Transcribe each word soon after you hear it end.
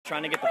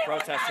trying to get the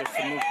protesters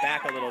to move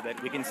back a little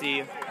bit. We can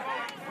see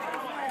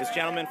this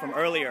gentleman from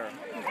earlier.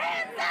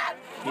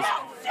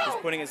 He's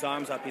putting his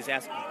arms up. He's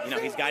asking,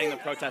 he's guiding the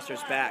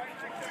protesters back.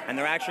 And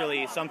there are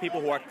actually some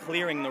people who are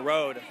clearing the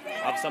road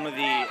of some of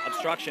the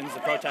obstructions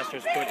the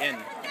protesters put in.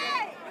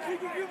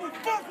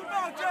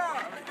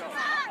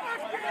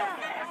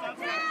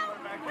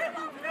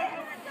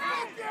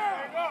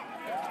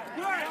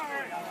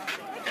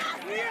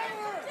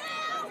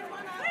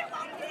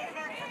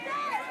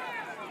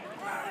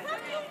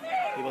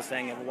 People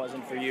saying if it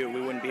wasn't for you, we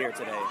wouldn't be here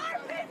today.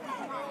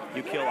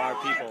 You kill our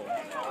people.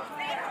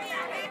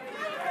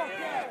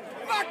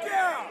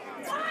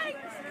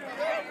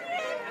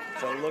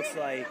 So it looks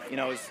like,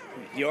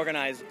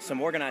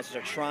 some organizers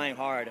are trying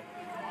hard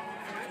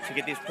to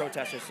get these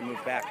protesters to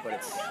move back,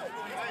 but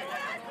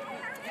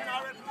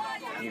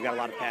you've got a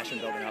lot of passion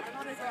building up.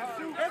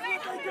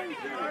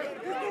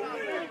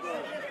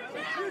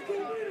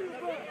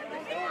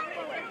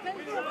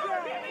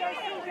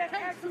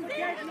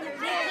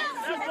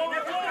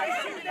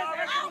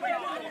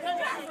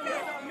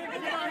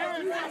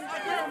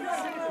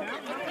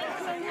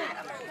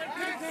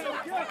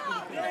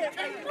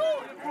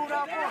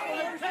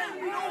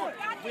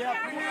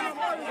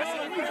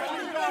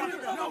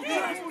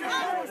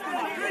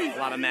 A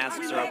lot of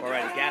masks are up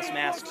already. Gas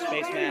masks,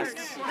 face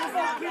masks.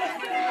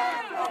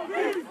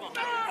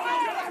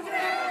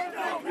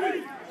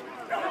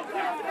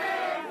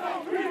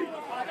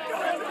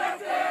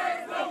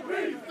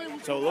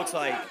 So it looks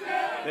like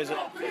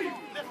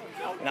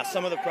now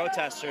some of the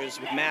protesters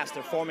with masks,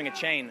 they're forming a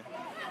chain,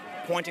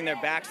 pointing their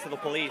backs to the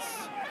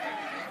police.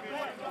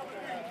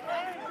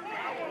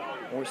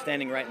 We're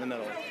standing right in the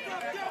middle.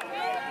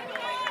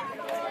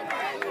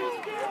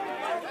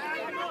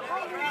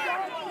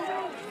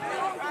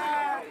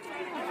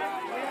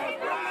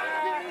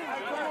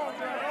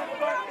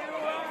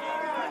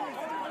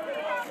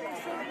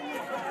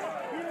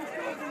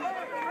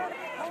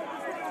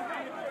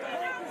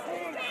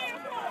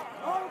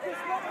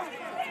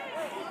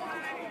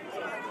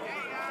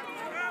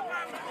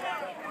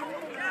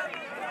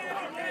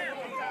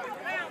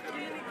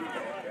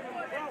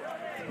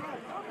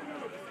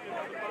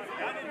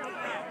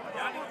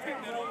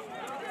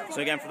 So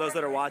again, for those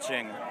that are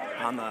watching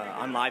on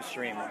live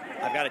stream,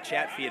 I've got a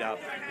chat feed up,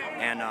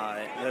 and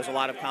there's a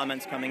lot of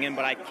comments coming in,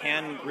 but I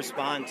can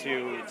respond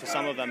to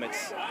some of them.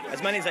 It's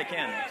as many as I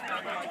can.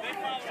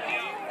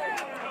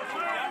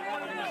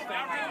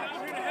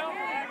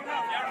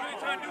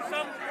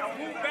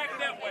 Move back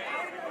that way.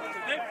 So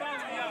they follow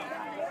me out.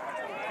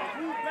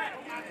 Move back.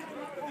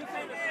 This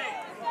ain't the same.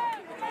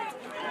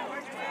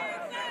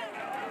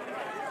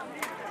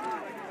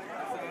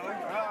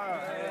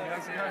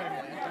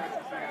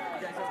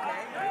 You guys okay?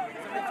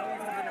 Somebody told me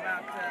something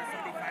about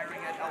somebody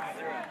firing at Al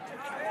Zero. Is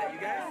that you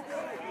guys?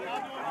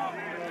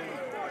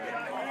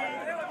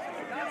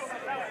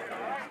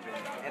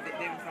 And they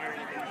didn't fire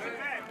anything.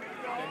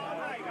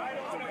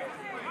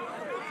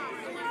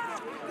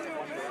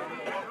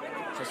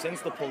 So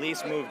since the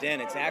police moved in,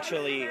 it's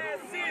actually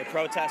the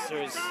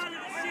protesters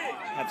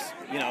have,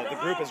 the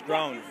group has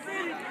grown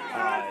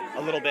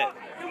a little bit.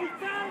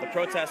 The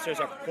protesters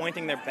are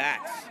pointing their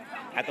backs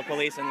at the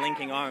police and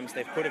linking arms.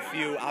 They've put a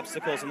few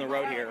obstacles in the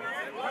road here.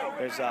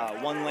 There's a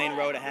one-lane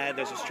road ahead.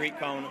 There's a street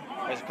cone.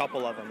 There's a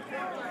couple of them.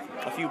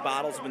 A few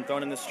bottles have been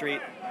thrown in the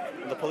street.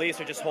 The police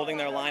are just holding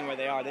their line where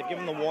they are. They've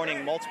given the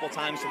warning multiple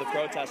times to the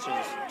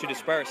protesters to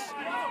disperse,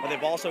 but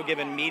they've also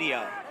given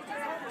media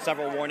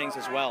several warnings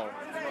as well.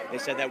 They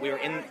said that we were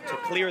in to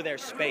clear their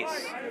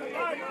space.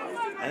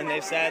 And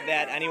they've said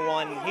that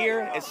anyone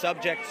here is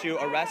subject to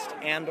arrest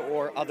and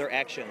or other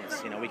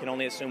actions. We can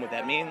only assume what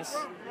that means.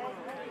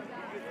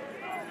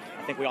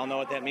 I think we all know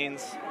what that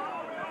means.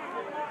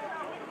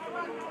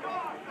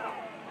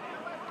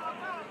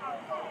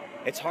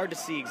 It's hard to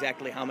see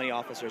exactly how many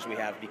officers we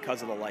have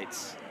because of the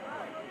lights.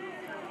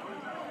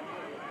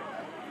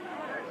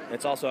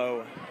 It's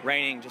also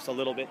raining just a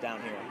little bit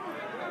down here.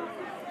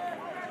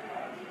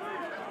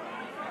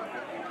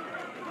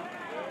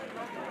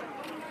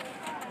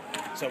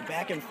 So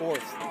back and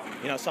forth,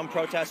 some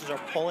protesters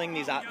are pulling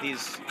these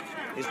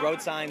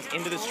road signs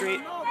into the street,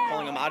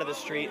 pulling them out of the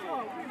street.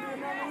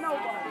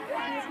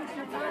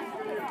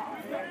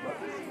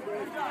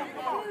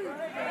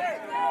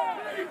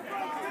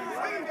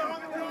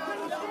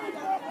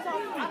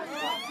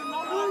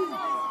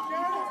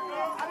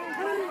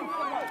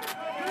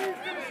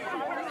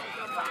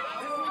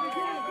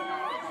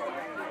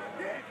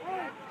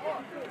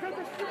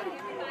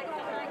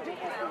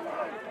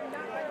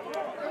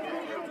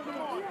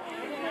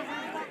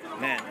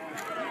 Man,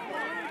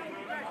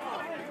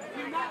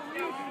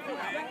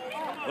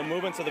 the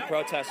movements of the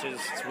protesters,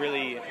 it's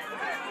really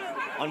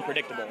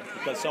unpredictable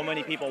because so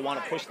many people want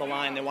to push the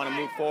line, they want to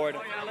move forward,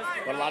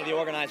 but a lot of the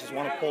organizers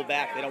want to pull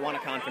back. They don't want a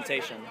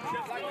confrontation.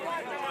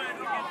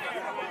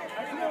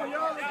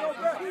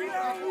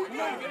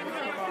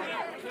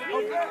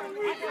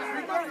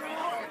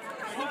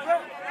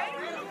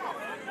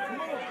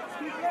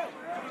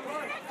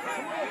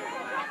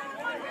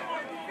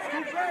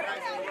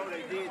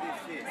 They did this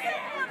shit.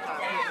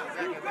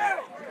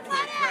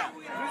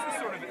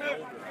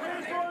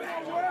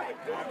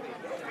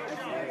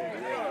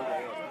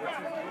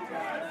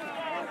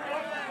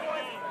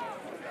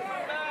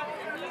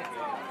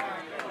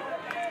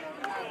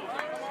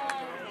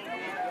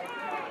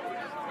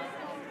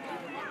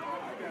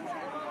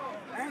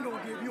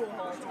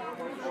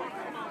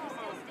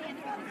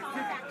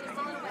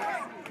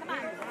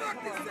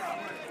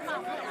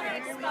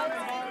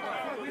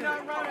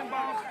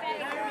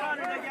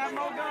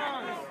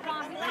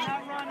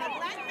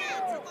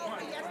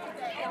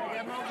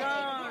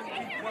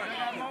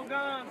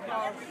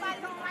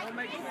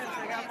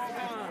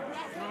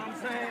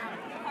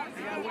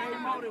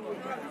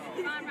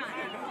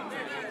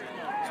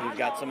 So you've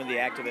got some of the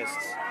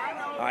activists.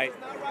 All right,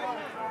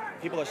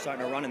 people are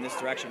starting to run in this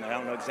direction. I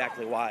don't know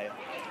exactly why,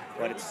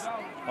 but it's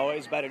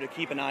always better to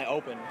keep an eye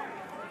open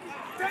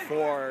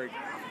before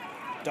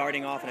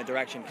darting off in a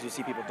direction, because you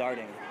see people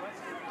darting.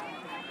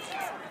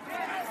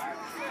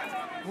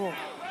 Whew.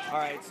 All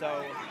right,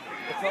 so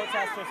the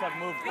protesters have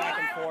moved back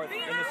and forth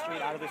in the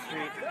street, out of the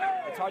street.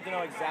 It's hard to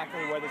know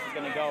exactly where this is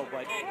going to go,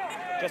 but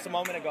just a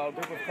moment ago, a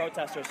group of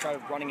protesters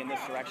started running in this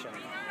direction.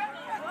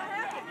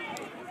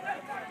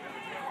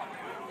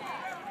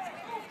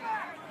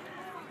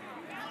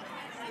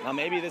 Now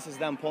maybe this is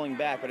them pulling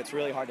back, but it's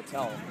really hard to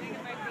tell.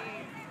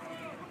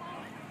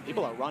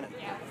 People are running.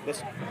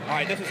 All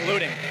right, this is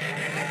looting.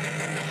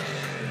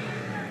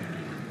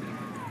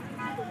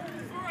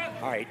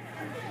 All right,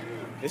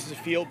 this is a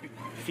Field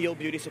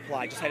Beauty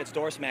Supply. Just had its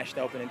door smashed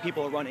open, and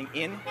people are running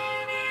in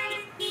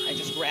and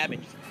just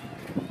grabbing.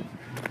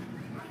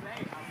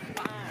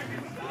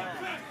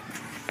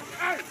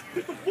 Hey,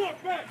 get the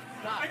fuck back!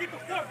 Hey, get the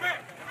fuck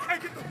back! Hey,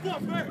 get the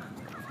fuck back!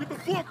 Get the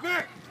fuck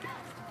back!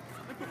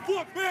 Get the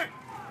fuck back!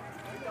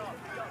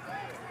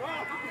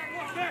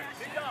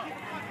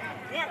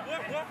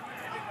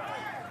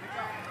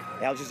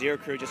 The Al Jazeera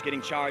crew just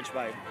getting charged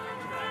by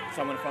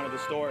someone in front of the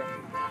store.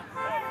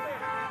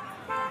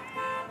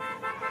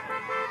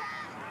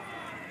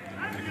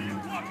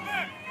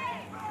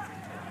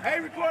 Hey,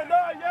 record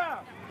now, yeah!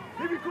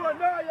 He record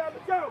now, yeah,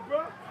 look out,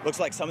 bro! Looks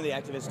like some of the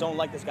activists don't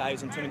like this guy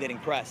who's intimidating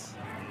press.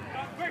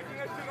 I'm making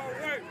that shit all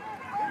right.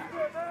 He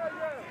record now,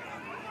 yeah!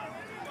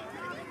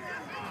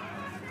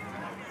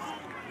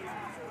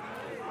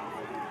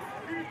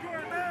 He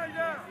record now,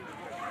 yeah!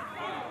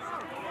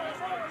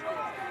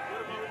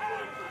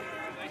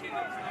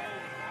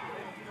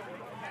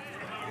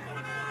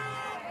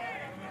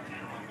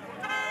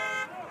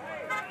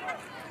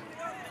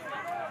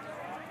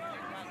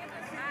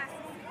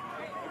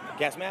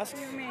 Gas masks?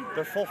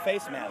 They're full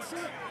face masks.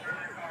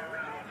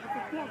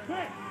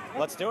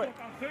 Let's do it.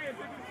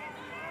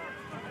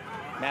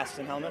 Masks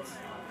and helmets.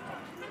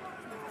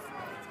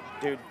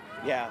 Dude,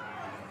 yeah.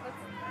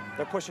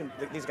 They're pushing,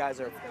 these guys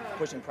are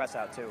pushing press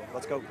out too.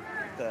 Let's go.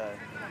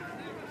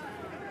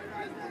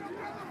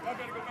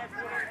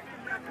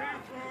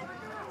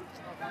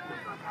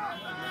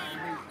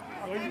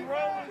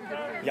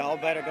 Y'all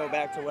better go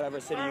back to whatever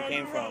city you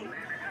came from.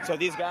 So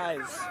these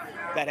guys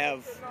that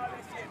have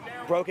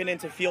broken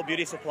into Field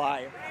Beauty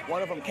Supply,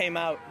 one of them came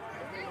out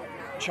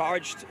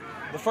charged.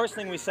 The first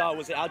thing we saw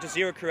was the Al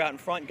Jazeera crew out in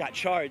front got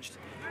charged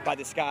by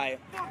this guy,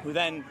 who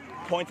then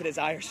pointed his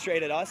ire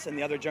straight at us and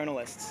the other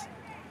journalists.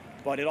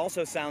 But it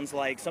also sounds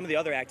like some of the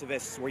other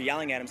activists were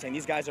yelling at him, saying,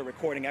 these guys are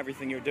recording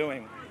everything you're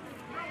doing.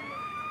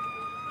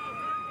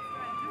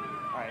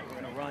 All right,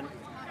 we're gonna run.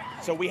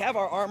 So we have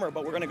our armor,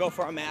 but we're gonna go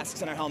for our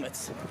masks and our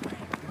helmets.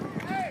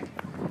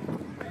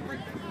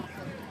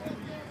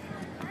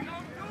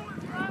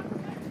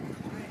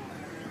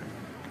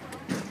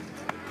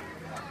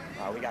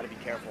 We gotta be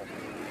careful.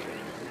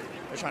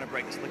 They're trying to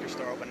break this liquor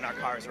store open and our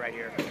car is right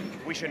here.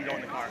 We shouldn't go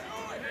in the car.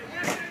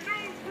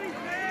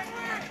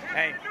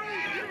 Hey.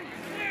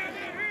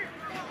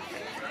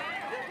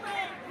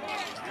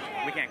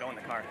 We can't go in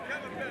the car.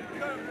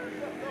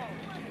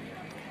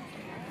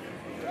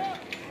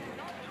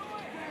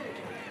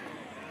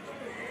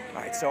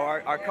 All right, so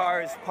our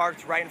car is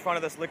parked right in front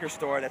of this liquor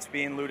store that's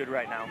being looted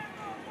right now.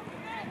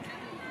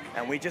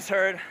 And we just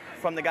heard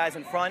from the guys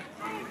in front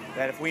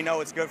that if we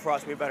know it's good for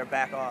us, we better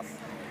back off.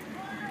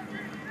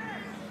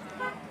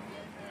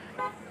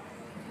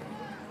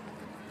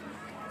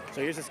 So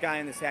here's this guy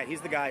in this hat.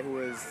 He's the guy who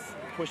was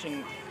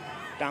pushing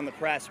down the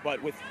press, but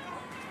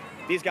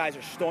these guys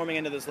are storming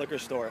into this liquor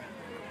store.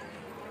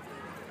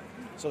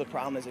 So the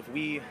problem is if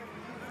we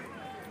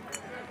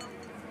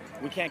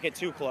can't get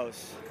too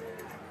close.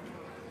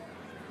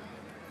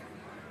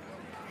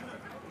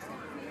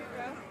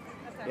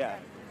 Yeah.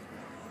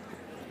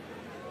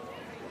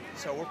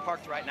 So we're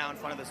parked right now in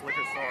front of this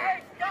liquor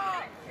store.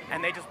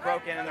 And they just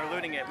broke in and they're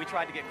looting it. We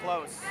tried to get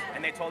close,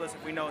 and they told us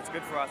if we know it's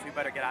good for us, we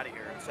better get out of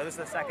here. So this is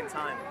the second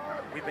time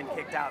we've been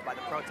kicked out by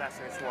the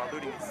protesters who are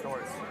looting these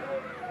stores.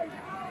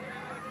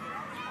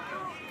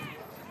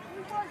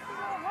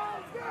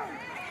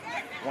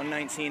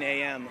 "1:19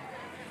 a.m.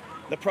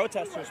 The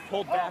protesters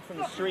pulled back from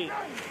the street,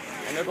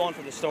 and they're going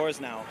for the stores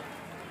now.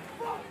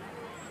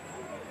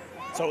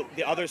 So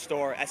the other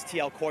store,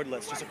 STL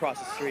Cordless, just across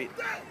the street.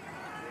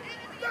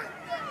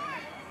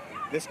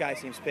 This guy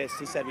seems pissed.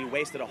 He said we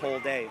wasted a whole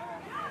day.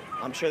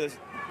 I'm sure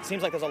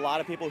seems like there's a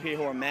lot of people here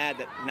who are mad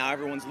that now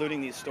everyone's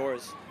looting these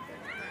stores.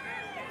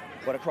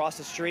 But across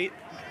the street,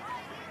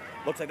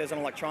 looks like there's an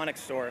electronics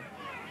store,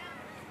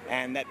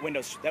 and that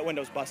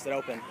window's busted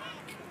open.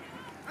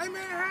 Hey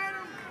man,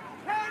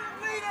 had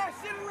him leave that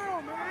shit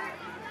alone, man.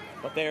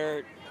 But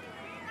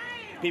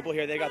people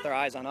here, they got their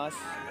eyes on us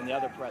and the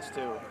other press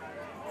too.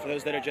 For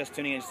those that are just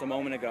tuning in just a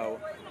moment ago,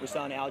 we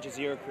saw an Al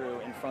Jazeera crew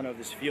in front of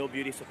this Field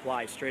Beauty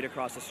Supply straight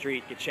across the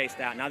street get chased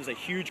out. Now there's a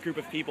huge group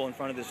of people in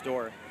front of this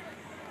door.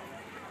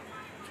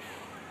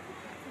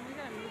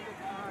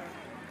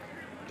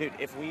 Dude,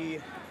 if we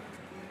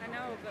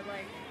know, but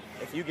like.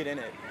 If you get in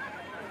it,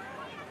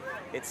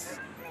 it's,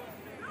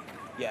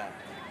 yeah.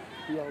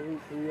 Who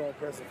you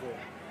pressing for?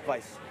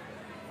 Vice.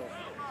 What?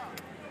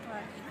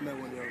 Met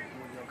one of your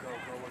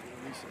co-workers,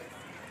 Lisa.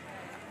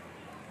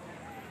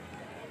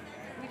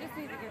 We just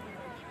need to get them.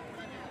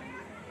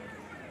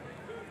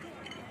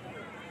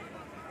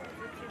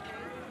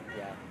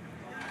 Yeah.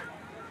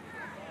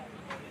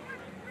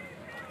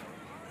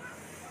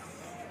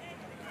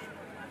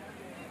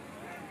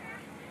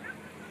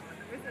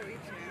 Where's the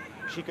lead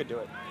chair? She could do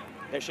it.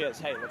 There she is.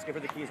 Hey, let's give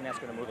her the keys and ask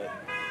her to move it.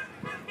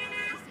 You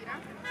see that?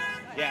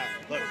 Yeah,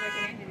 look.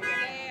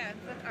 Yeah.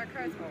 Our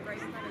car's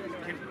right in front of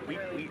the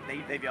door.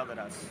 They've yelled at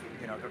us.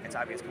 You know, it's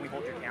obvious. Can we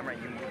hold your camera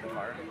and you move the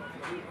car?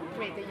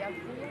 Wait, they yelled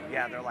for you?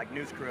 Yeah, they're like,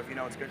 news crew, if you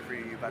know it's good for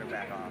you, you better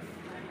back off.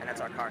 And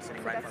that's our car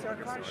sitting right in front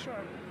of the liquor store.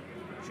 Sure.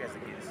 She has the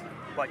keys.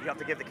 But you have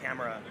to give the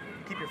camera,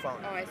 keep your phone.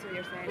 Oh, I see what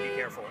you're saying. Be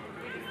careful.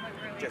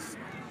 Just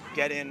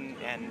get in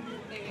and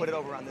put it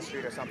over on the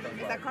street or something.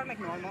 Is that car like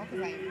normal?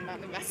 Because I'm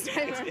not the best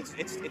driver.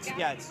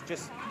 It's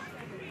just.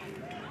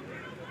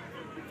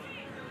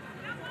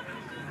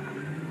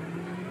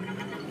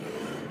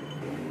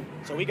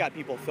 So we got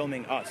people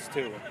filming us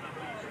too.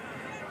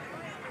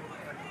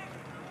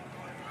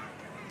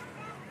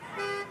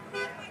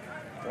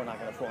 We're not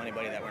gonna fool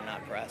anybody that we're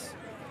not press.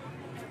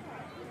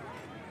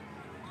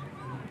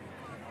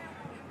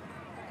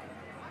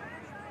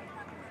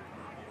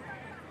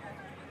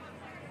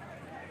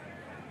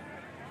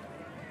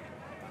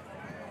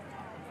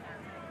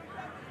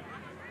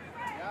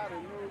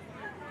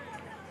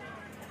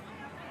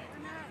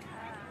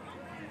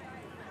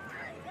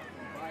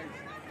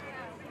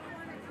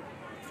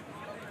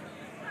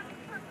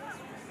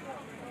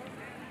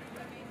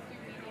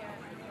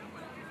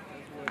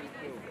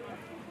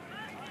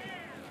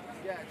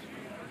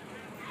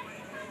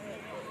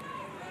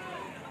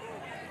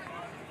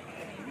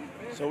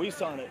 So we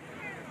saw it.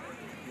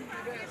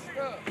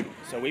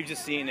 So we've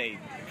just seen a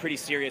pretty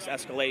serious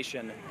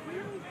escalation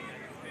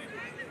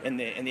in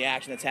the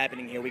action that's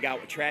happening here. We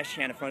got a trash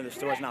can in front of the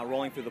stores now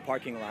rolling through the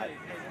parking lot.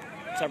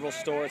 Several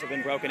stores have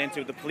been broken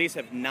into. The police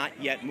have not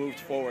yet moved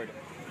forward.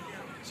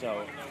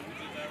 So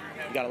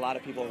we got a lot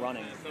of people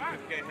running. Some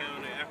people can't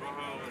handle the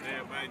alcohol and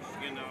everybody just,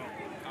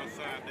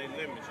 outside their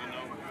limits,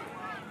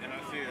 And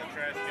I see a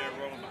trash can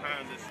rolling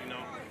behind us,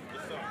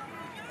 What's up?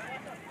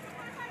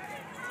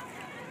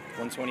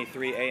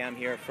 1:23 a.m.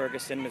 here at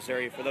Ferguson,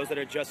 Missouri. For those that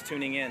are just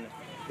tuning in,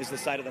 this is the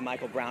site of the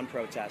Michael Brown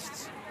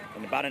protests.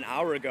 And about an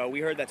hour ago,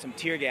 we heard that some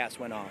tear gas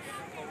went off,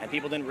 and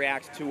people didn't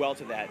react too well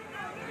to that.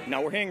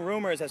 Now, we're hearing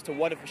rumors as to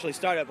what officially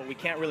started, but we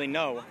can't really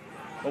know.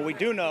 What we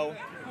do know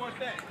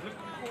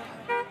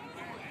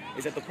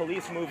is that the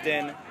police moved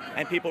in,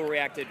 and people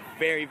reacted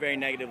very, very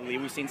negatively.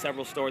 We've seen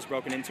several stores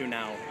broken into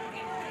now.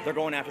 They're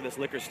going after this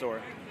liquor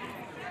store.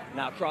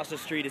 Now, across the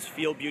street is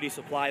Field Beauty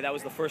Supply. That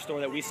was the first store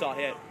that we saw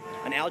hit.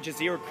 An Al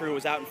Jazeera crew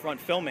was out in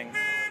front filming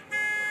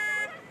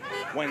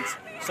when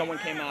someone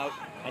came out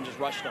and just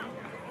rushed them.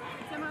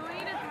 So I want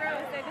you to throw,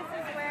 say this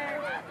is where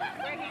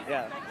he's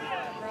Yeah.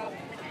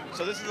 suspected.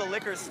 So this is a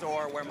liquor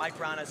store where Mike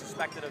Brown is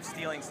suspected of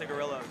stealing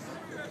cigarillos.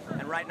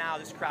 And right now,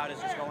 this crowd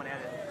is just going at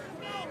it.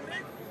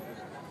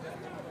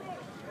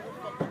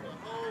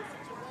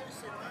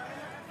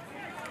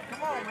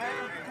 Come on,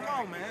 man. Come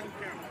on, man.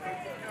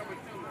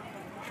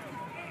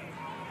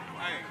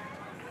 Hey,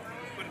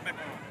 put it back on.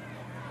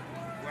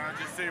 Well, I'm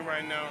just saying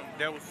right now,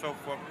 that was so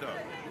fucked up.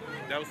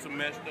 That was a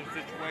messed up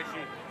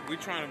situation. We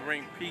trying to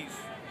bring peace,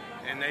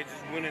 and they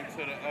just went into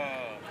the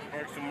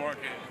Ferguson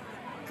market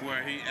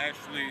where he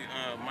actually,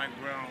 Mike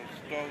Brown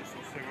stole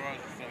some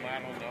cigarettes or something, I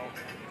don't know,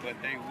 but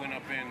they went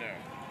up in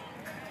there,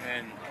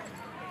 and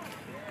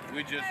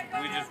we just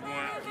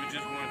want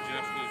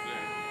justice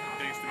and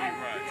things to be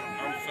right.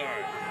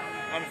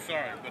 I'm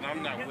sorry, but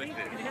I'm not with it.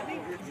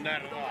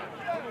 Not at all.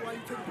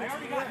 Not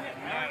at all.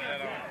 Not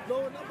at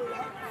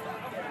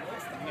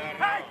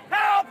all.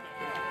 Help!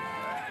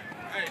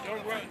 Hey,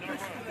 don't run.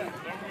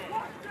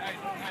 Hey,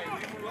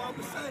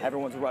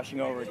 Everyone's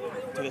rushing over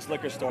to this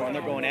liquor store and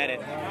they're going at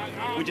it.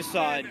 We just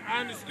saw I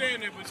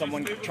understand it, but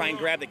someone just leave it try and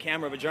alone. grab the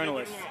camera of a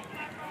journalist.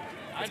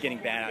 It's getting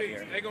bad out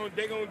here. They gonna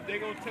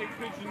take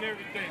pictures and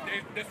everything.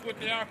 That's what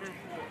they are here for.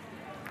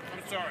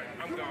 I'm sorry.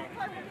 I'm gone.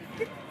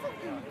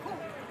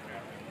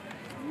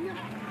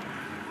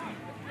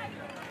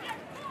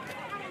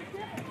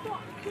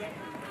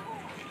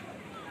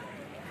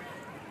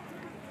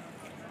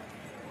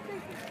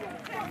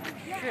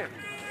 Shit.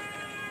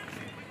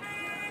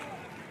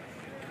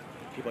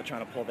 People are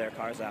trying to pull their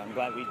cars out. I'm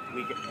glad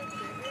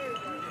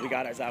we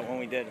got ours out when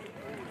we did.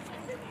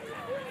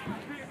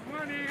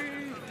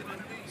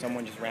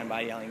 Someone just ran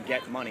by yelling,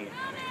 "Get money."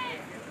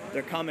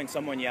 They're coming,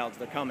 someone yelled,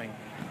 "They're coming."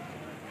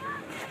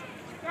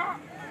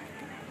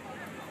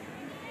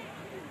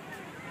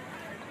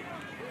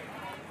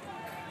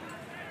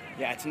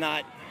 Yeah, it's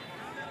not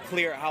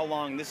clear how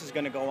long this is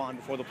going to go on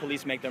before the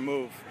police make their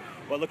move.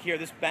 But look here,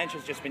 this bench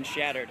has just been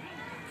shattered.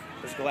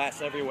 There's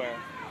glass everywhere.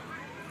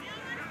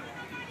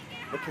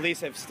 The police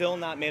have still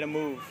not made a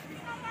move.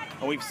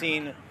 And we've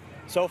seen,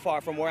 so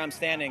far from where I'm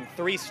standing,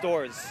 3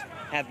 stores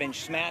have been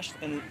smashed,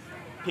 and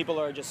people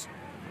are just,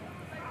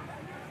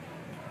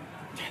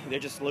 they're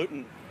just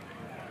looting.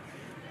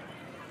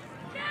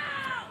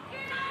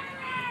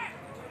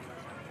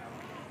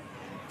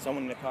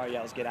 Someone in the car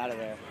yells, "Get out of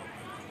there."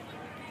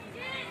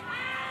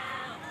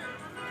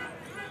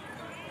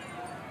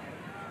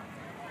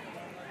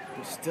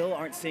 We still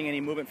aren't seeing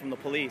any movement from the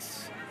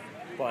police,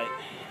 but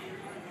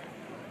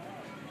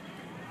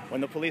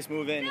when the police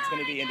move in, it's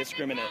going to be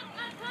indiscriminate.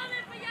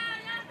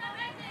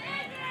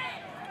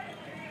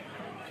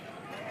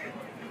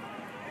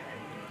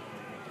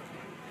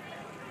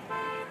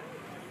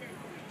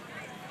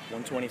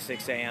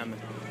 "1:26 a.m.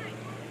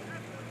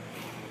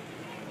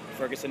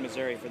 Ferguson,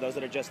 Missouri. For those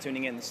that are just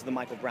tuning in, this is the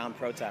Michael Brown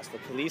protest. The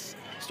police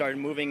started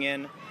moving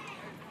in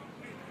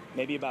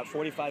maybe about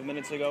 45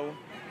 minutes ago.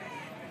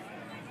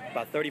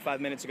 About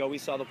 35 minutes ago, we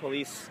saw the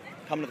police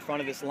come to the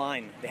front of this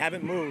line. They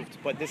haven't moved,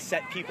 but this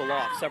set people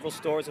off. Several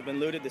stores have been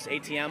looted. This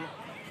ATM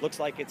looks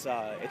like it's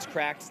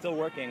cracked, still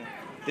working.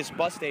 This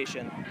bus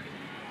station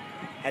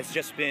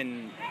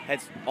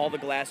has all the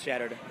glass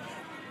shattered.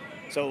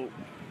 So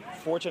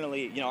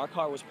fortunately, you know, our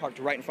car was parked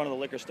right in front of the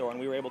liquor store, and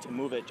we were able to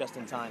move it just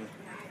in time.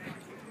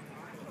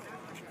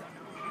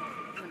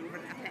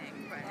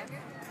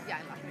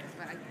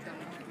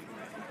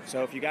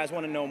 So if you guys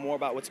want to know more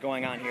about what's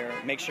going on here,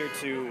 make sure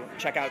to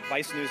check out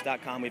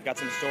vicenews.com. We've got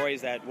some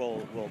stories that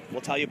we'll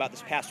tell you about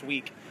this past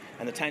week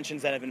and the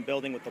tensions that have been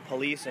building with the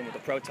police and with the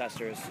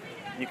protesters.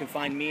 You can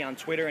find me on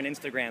Twitter and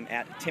Instagram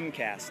at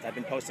Timcast. I've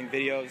been posting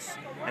videos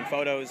and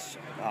photos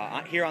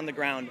here on the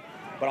ground,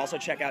 but also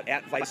check out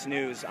at Vice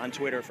News on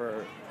Twitter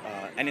for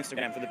and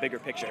Instagram for the bigger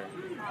picture.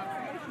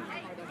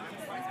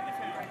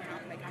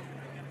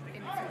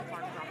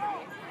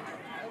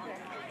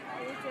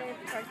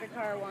 Park the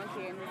car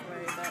wonky in this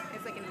way, but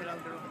it's like in the middle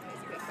of the road,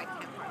 basically, so I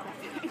can't park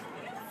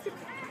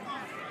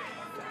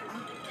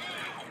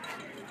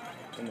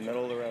that. In the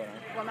middle of the road, huh?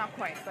 Well, not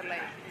quite, but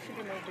like, it should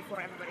be moved before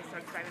everybody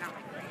starts driving out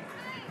like crazy.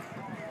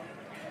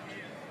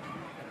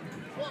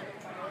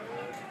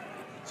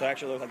 So it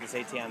actually looks like this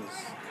ATM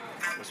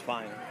was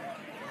fine.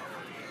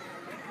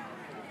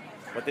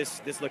 But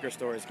this liquor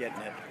store is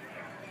getting it.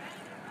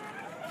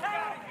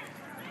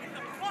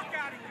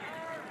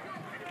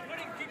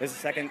 There's a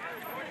second.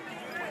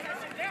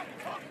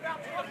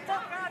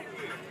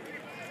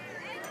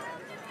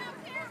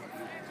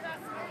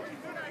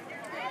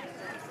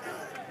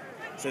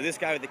 So this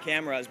guy with the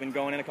camera has been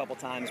going in a couple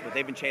times, but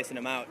they've been chasing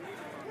him out.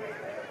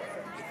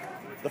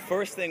 The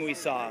first thing we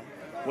saw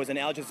was an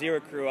Al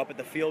Jazeera crew up at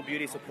the Field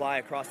Beauty Supply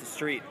across the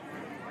street.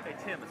 Hey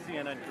Tim, a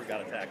CNN crew got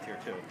attacked here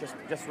too.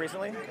 Just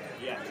recently?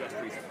 Yeah, just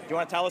recently. Do you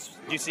want to tell us,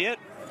 do you see it?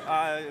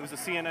 It was a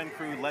CNN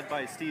crew led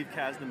by Steve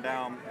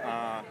Kasdenbaum.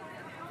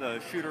 The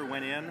shooter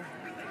went in,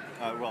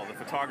 the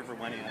photographer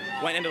went in.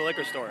 Went into the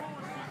liquor store.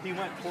 He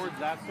went towards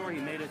that store, he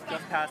made it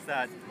just past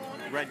that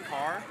red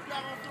car,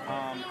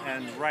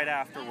 and right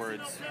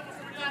afterwards,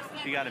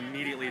 he got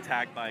immediately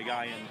attacked by a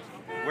guy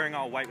wearing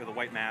all white with a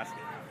white mask.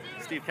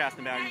 Steve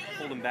Kasdenbaum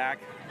pulled him back,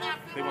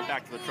 they went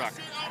back to the truck.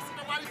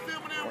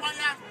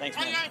 Thanks,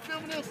 man. Why y'all ain't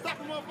filming them,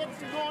 stopping motherfuckers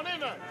from going in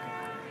there?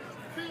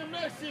 Film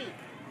that shit.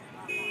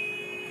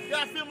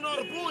 Y'all filming all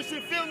the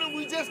bullshit, film them,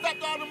 we just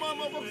stopped all the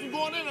motherfuckers from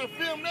going in there,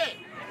 film that.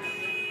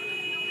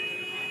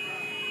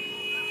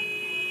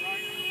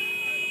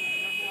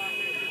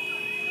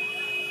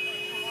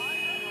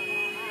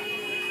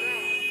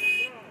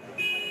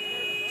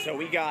 So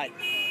we got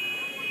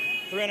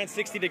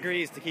 360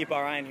 degrees to keep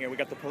our eye on here. We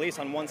got the police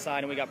on one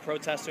side and we got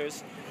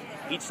protesters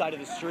each side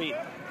of the street.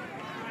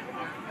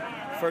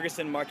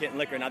 Ferguson Market and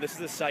Liquor. Now this is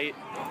the site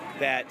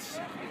that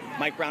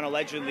Mike Brown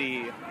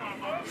allegedly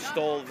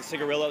stole the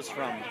cigarillos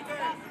from.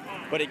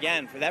 But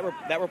again, for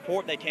that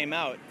report that came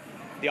out,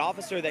 the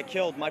officer that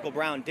killed Michael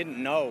Brown didn't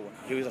know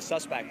he was a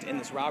suspect in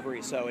this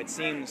robbery, so it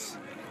seems,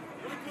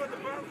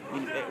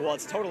 well,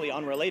 it's totally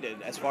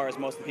unrelated as far as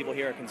most of the people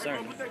here are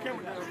concerned. Put that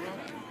camera down, bro.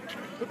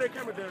 Put that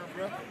camera down,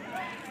 bro.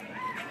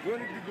 We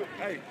don't need to be good.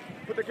 Hey,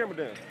 put that camera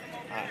down.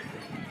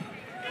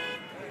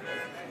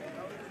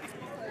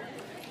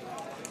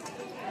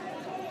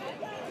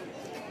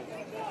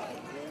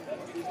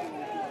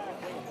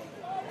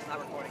 It's not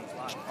recording, it's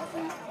live.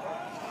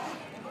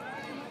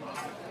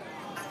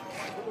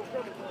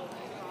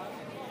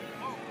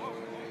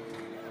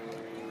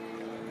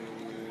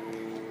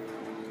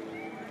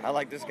 I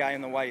like this guy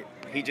in the white.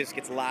 He just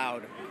gets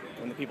loud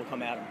when the people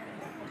come at him.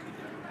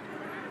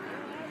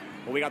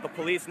 Well, we got the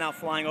police now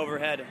flying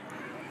overhead.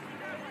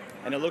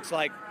 And it looks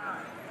like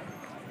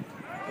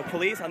the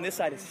police on this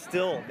side is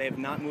still, they have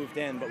not moved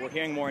in, but we're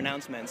hearing more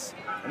announcements.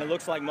 And it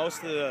looks like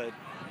most of the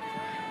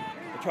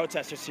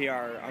protesters here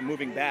are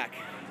moving back.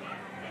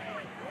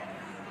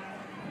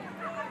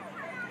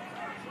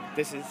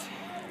 This is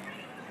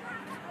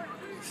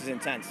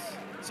intense.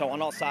 So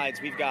on all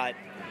sides, we've got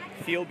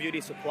Field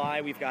Beauty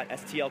Supply, we've got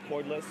STL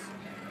Cordless,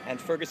 and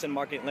Ferguson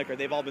Market and Liquor.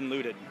 They've all been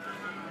looted.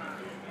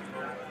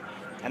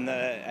 And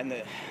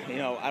the you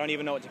know, I don't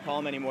even know what to call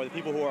them anymore. The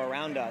people who are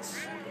around us,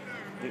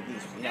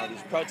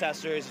 these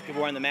protesters, these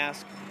people wearing the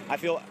mask. I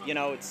feel, you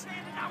know,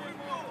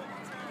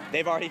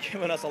 they've already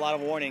given us a lot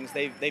of warnings.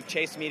 They've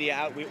chased media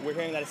out. We're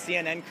hearing that a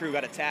CNN crew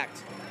got attacked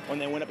when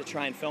they went up to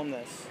try and film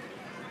this.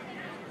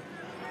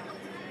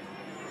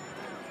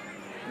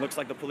 Looks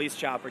like the police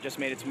chopper just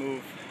made its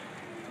move.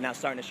 Now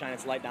starting to shine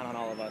its light down on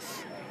all of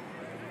us.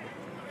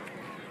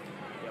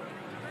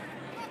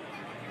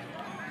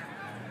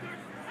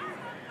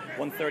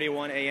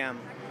 1:31 a.m.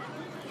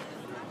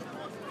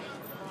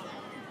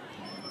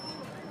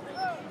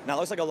 Now it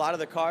looks like a lot of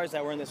the cars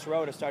that were in this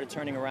road have started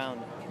turning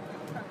around.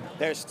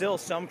 There's still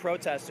some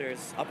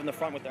protesters up in the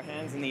front with their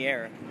hands in the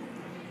air.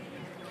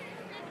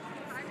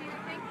 How do you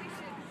think we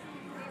should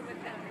be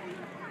with them?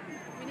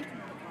 We need to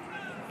move the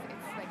car.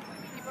 It's like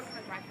people are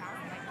gonna drive out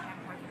and like can't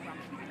park the wrong.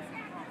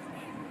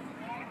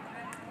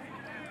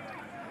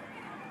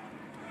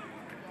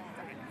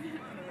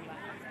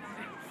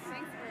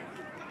 Thanks for.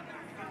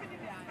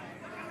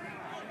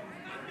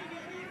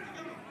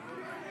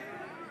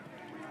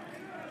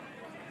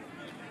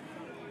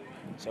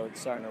 So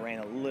it's starting to rain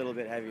a little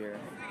bit heavier.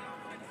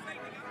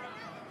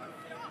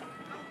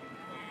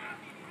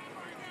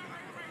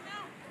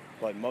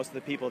 But most of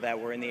the people that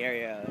were in the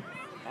area,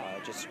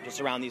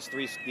 just around these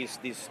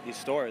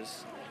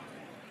stores,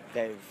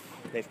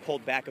 they've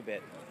pulled back a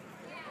bit.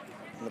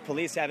 And the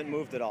police haven't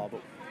moved at all.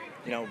 But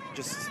you know,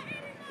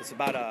 it's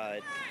about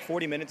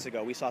 40 minutes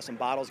ago we saw some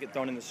bottles get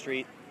thrown in the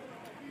street.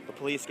 The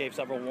police gave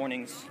several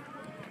warnings.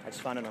 I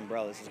just found an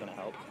umbrella. This is going to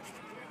help.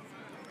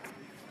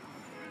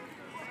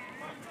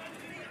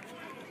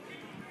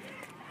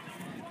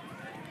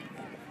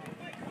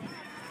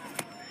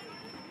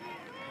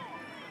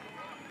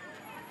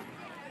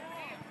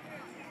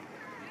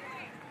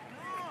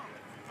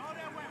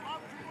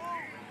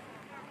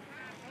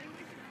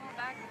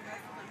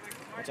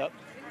 What's up?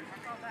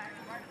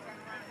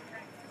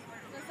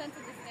 No sense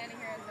of just standing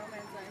here in no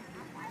man's land.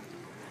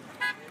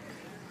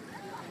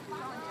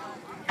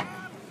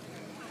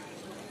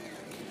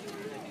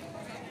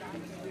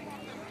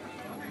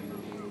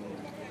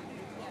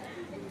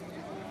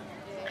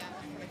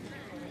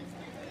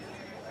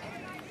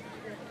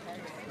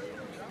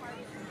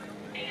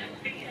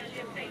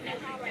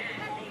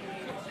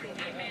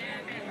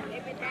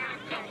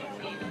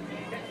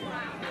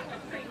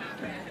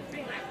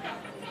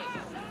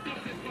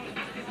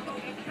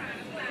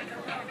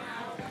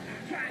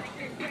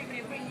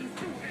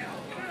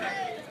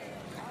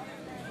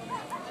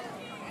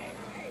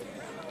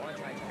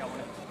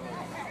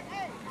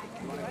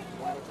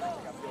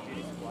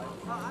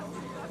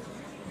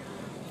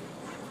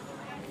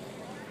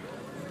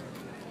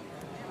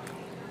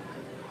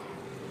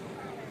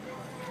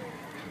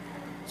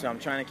 So I'm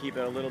trying to keep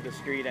it a little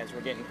discreet as we're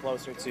getting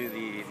closer to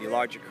the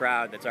larger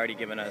crowd that's already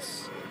given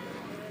us,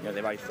 you know,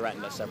 they've already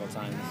threatened us several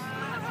times.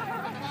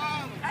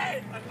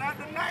 Hey,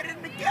 another night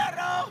in the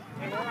ghetto!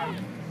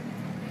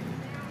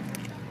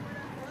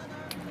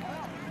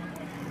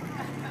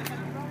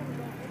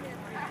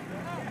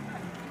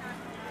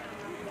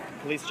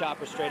 Police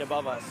chopper straight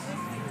above us.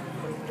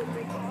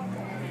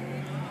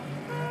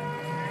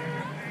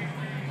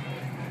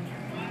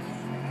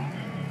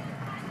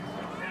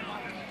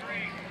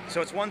 So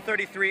it's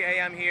 1:33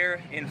 a.m.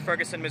 here in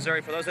Ferguson,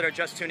 Missouri. For those that are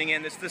just tuning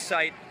in, this is the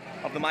site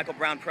of the Michael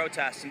Brown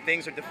protests, and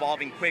things are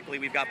devolving quickly.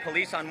 We've got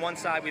police on one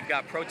side, we've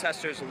got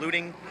protesters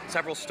looting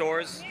several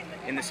stores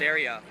in this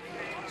area.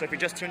 So if you're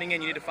just tuning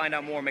in, you need to find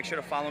out more. Make sure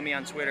to follow me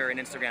on Twitter and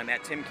Instagram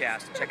at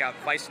TimCast. Check out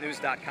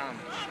vicenews.com.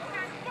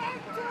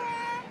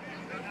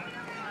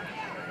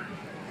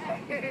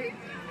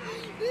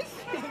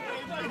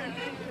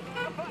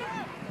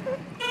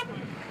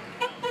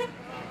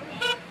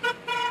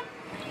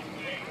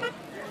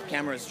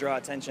 Cameras draw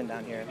attention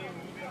down here.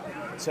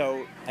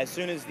 So as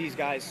soon as these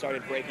guys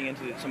started breaking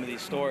into some of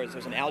these stores,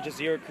 there's an Al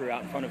Jazeera crew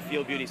out in front of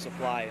Field Beauty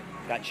Supply,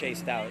 got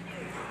chased out.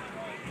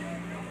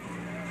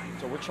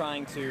 So we're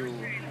trying to,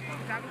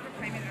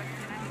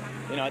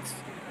 you know,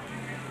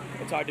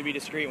 it's hard to be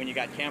discreet when you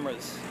got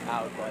cameras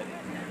out, but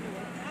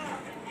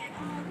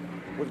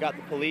we've got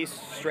the police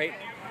straight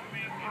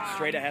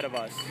ahead of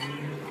us,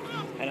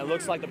 and it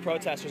looks like the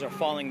protesters are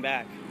falling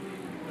back.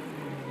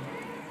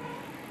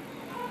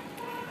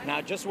 Now,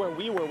 just where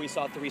we were, we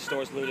saw 3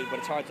 stores looted, but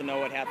it's hard to know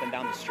what happened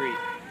down the street.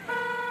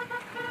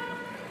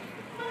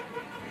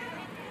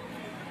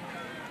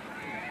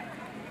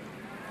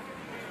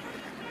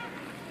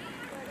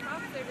 The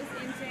cops are just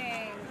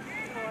inching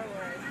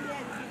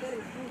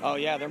forward. Oh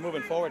yeah, they're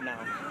moving forward now.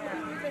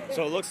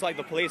 So it looks like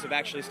the police have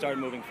actually started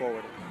moving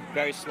forward,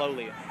 very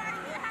slowly.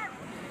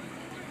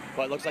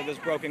 But it looks like there's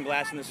broken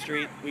glass in the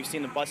street. We've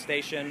seen the bus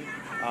station,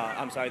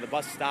 the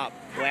bus stop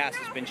glass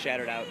has been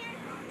shattered out.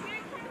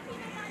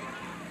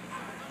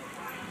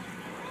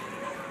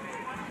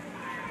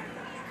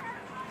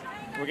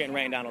 We're getting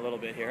rained down a little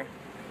bit here.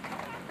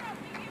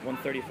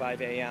 1:35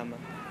 a.m.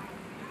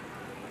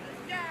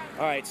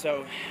 All right,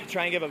 so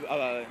try and give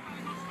a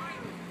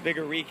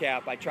bigger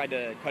recap. I tried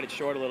to cut it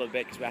short a little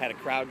bit because I had a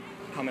crowd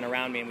coming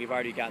around me, and we've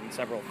already gotten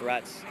several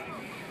threats.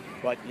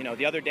 But you know,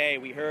 the other day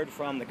we heard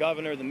from the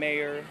governor, the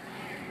mayor,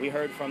 we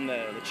heard from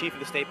the chief of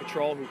the state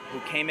patrol who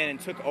came in and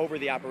took over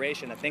the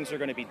operation that things are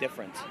going to be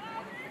different.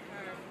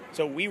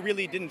 So we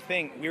really didn't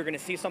think we were going to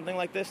see something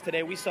like this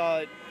today. We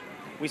saw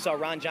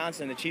Ron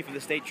Johnson, the chief of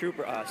the state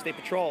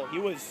patrol. He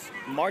was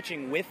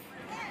marching with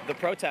the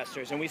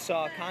protesters, and we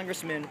saw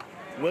Congressman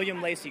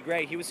William Lacey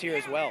Gray. He was here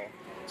as well.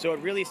 So it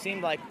really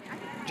seemed like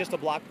just a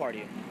block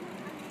party.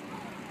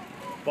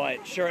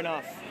 But sure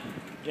enough,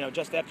 you know,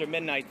 just after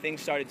midnight,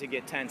 things started to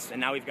get tense, and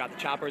now we've got the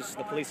choppers,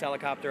 the police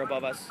helicopter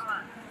above us.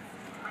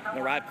 And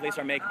the riot police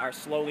are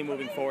slowly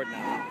moving forward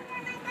now.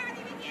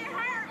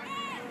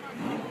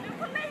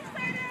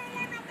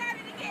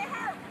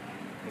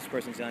 This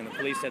person's yelling, the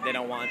police said they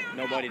don't want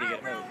nobody to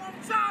get hurt.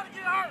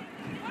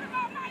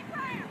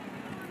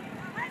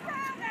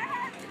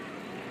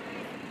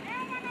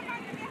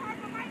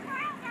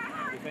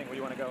 What do you think? Where do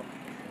you want to go?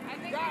 I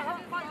think we should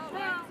just go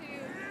into...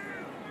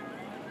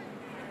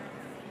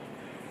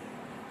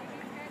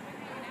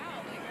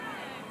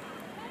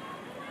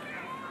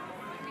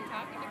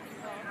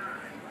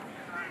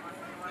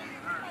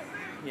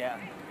 Yeah,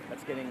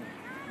 that's getting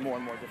more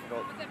and more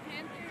difficult. But the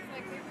Panthers,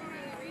 like, they were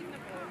really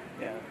reasonable.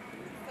 Yeah.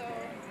 So, I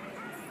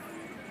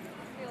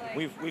feel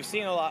like... We've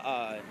seen a lot.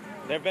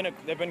 There've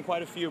been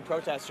quite a few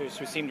protesters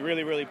who seemed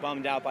really, really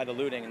bummed out by the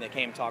looting, and they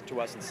came talk to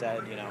us and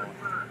said,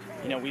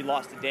 you know, we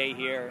lost a day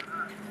here. You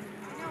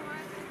know what?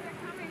 If they're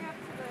coming up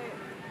to the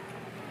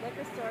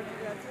liquor store,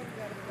 maybe that's what we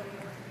gotta put in.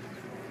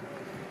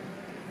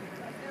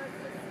 I feel like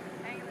just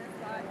hang in this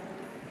spot and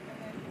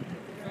then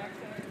keep the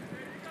direction.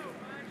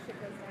 Shit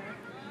goes there.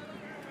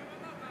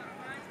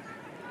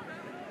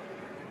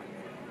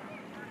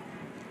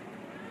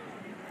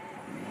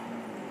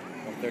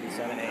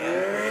 1:37 a.m.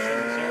 Ferguson,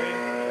 Missouri.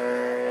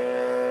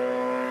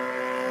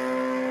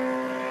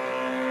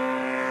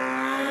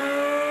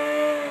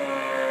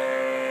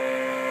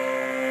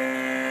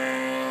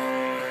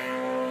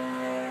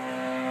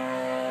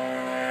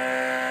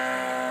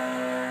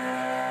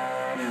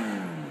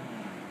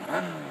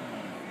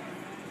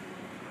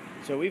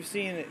 So we've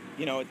seen,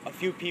 you know, a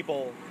few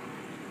people,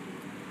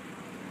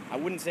 I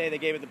wouldn't say they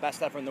gave it the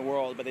best effort in the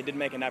world, but they did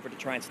make an effort to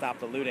try and stop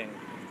the looting.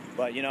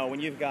 But, you know, when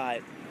you've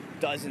got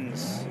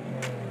dozens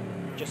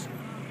just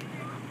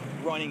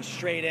running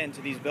straight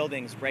into these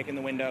buildings, breaking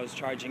the windows,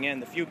 charging in,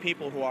 the few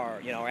people who are,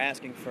 you know, are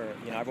asking for,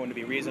 you know, everyone to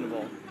be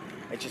reasonable,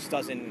 it just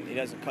doesn't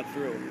cut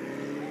through.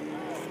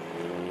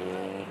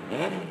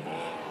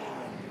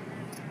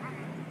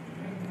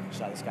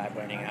 Saw this guy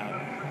burning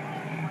out.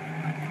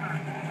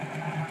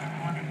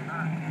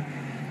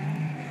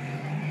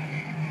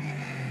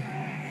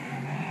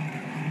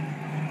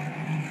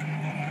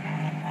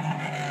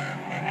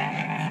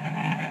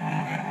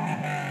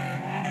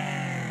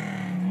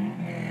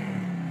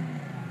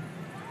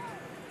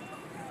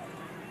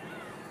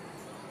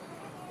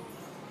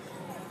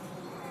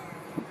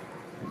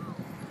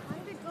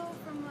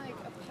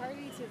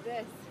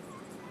 This.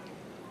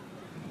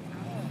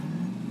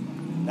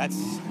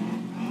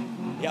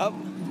 Yep.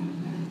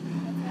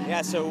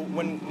 Yeah, so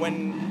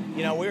when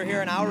you know, we were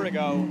here an hour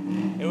ago,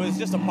 it was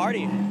just a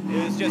party.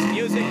 It was just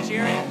music,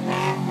 cheering,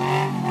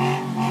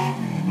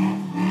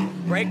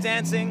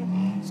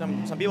 breakdancing,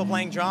 some people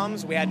playing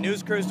drums. We had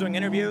news crews doing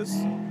interviews.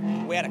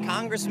 We had a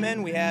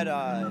congressman. We had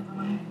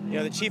you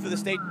know, the chief of the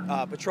state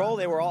patrol.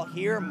 They were all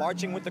here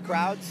marching with the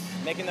crowds,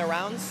 making their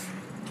rounds.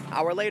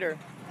 Hour later,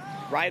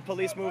 riot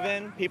police move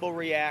in, people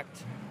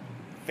react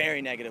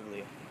very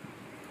negatively.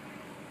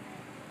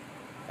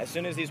 As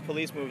soon as these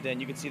police moved in,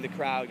 you could see the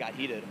crowd got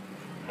heated.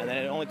 And then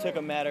it only took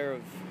a matter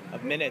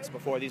of minutes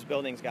before these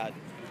buildings got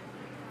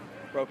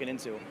broken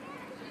into.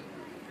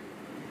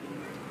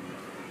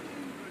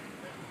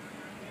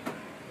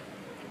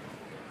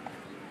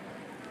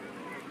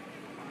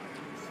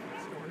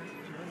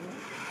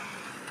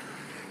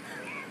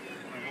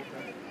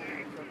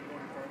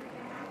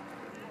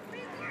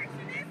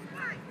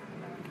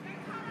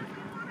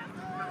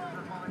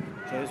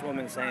 So this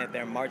woman's saying that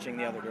they're marching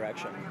the other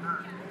direction.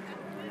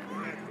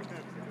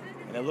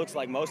 And it looks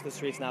like most of the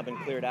street's now been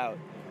cleared out,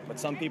 but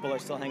some people are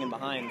still hanging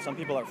behind. Some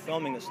people are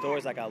filming the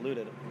stores that got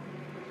looted.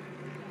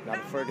 Now the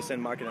Ferguson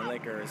Market and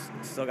Liquor has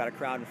still got a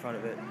crowd in front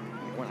of it.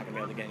 We're not gonna be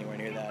able to get anywhere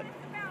near that.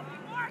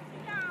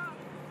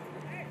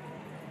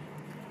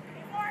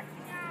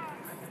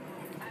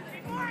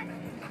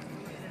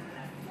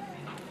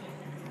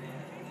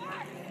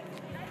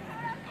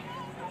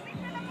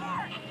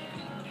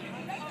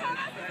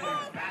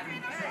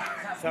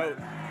 So,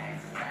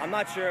 I'm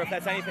not sure if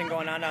that's anything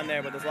going on down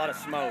there, but there's a lot of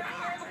smoke.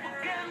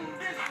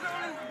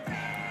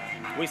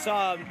 We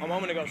saw a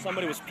moment ago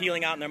somebody was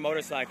peeling out in their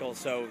motorcycle,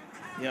 so,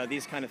 you know,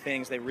 these kind of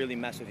things, they really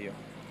mess with you.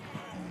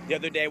 The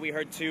other day we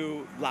heard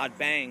two loud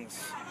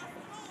bangs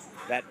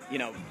that, you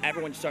know,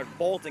 everyone started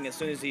bolting as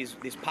soon as these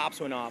pops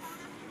went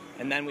off,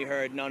 and then we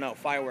heard, no,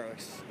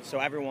 fireworks. So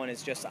everyone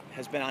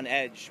has been on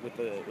edge with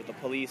the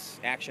police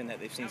action that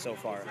they've seen so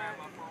far.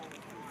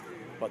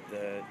 But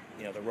the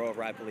row of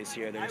riot police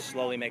here, they're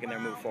slowly making their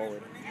move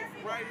forward.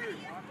 Right here.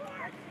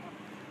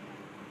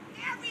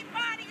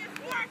 Everybody is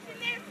marching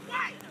this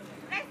way.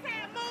 They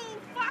said move,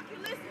 fuck it,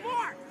 let's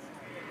march.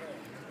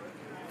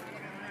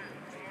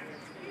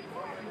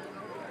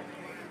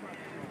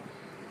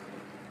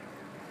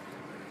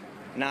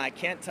 Now, I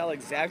can't tell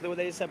exactly what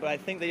they just said, but I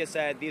think they just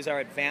said these are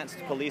advanced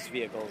police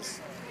vehicles.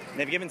 And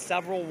they've given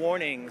several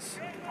warnings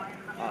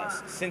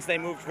since they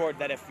moved forward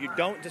that if you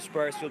don't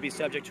disperse, you'll be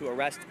subject to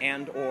arrest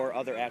and or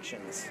other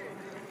actions.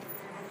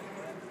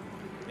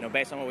 You know,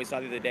 based on what we saw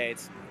the other day,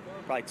 it's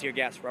probably tear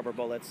gas, rubber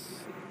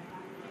bullets.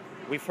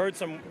 We've heard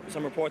some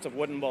reports of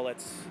wooden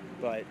bullets,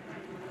 but,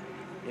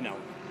 you know,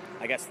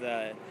 I guess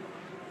the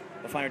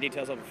finer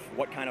details of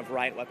what kind of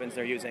riot weapons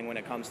they're using when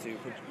it comes to,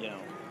 you know,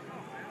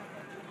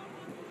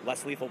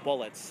 less lethal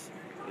bullets,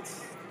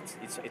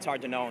 it's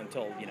hard to know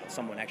until, you know,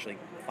 someone actually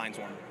finds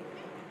one.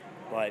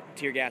 But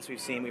tear gas we've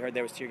seen, we heard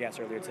there was tear gas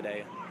earlier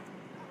today.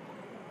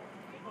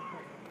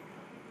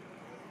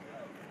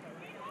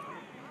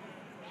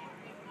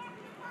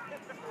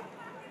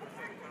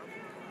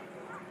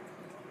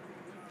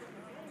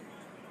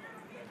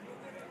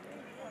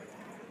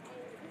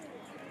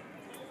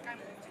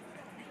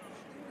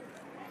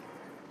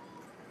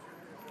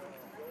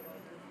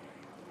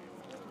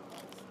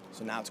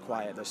 So now it's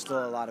quiet. There's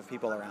still a lot of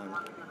people around.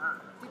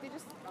 Did they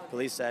just...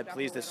 Police said,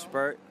 please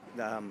disperse.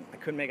 I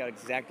couldn't make out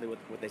exactly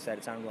what they said.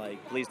 It sounded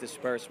like, please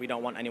disperse. We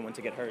don't want anyone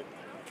to get hurt.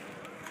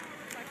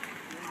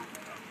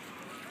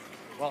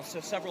 Well, so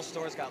several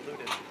stores got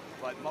looted,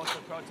 but most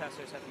of the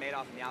protesters have made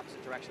off in the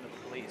opposite direction of the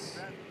police.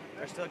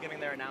 They're still giving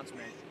their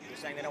announcement. They're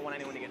saying they don't want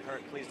anyone to get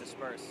hurt. Please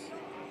disperse.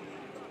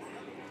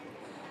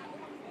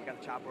 We got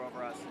the chopper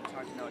over us, and it's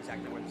hard to know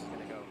exactly where this is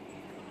going to go.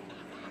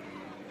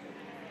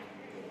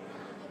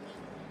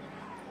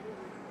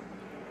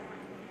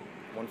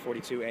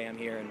 .1:42 a.m.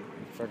 here in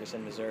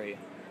Ferguson, Missouri.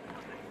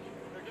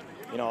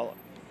 You know,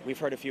 we've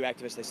heard a few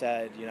activists, they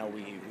said, you know,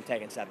 we've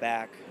taken a step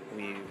back,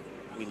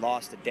 we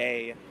lost a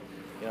day.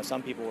 You know,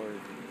 some people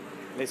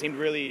they seemed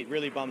really,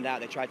 really bummed out.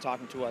 They tried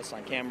talking to us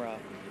on camera,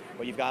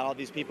 but you've got all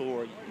these people who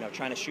are, you know,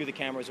 trying to shoo the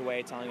cameras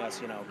away, telling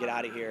us, you know, get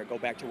out of here, go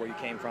back to where you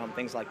came from,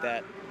 things like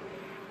that.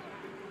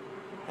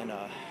 And,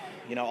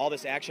 you know, all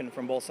this action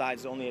from both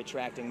sides is only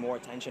attracting more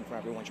attention from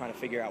everyone trying to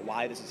figure out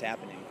why this is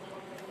happening.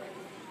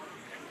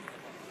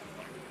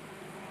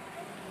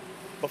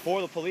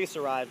 Before the police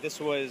arrived, this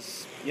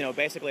was, you know,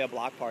 basically a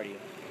block party.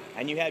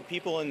 And you had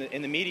people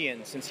in the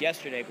median since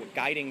yesterday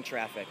guiding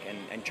traffic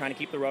and trying to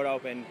keep the road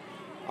open.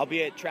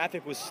 Albeit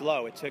traffic was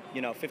slow. It took,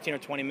 you know, 15 or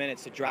 20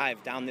 minutes to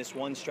drive down this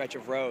one stretch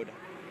of road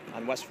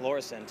on West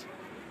Florissant.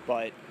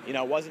 But, you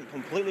know, it wasn't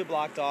completely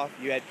blocked off.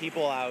 You had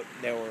people out.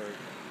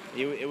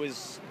 It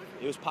was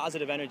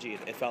positive energy.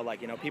 It felt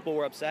like, you know, people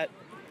were upset,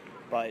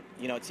 but,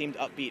 you know, it seemed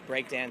upbeat,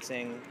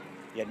 breakdancing.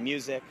 You had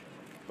music.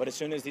 But as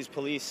soon as these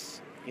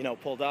police, you know,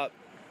 pulled up,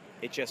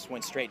 it just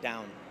went straight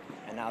down.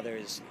 And now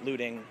there's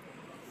looting,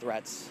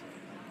 threats.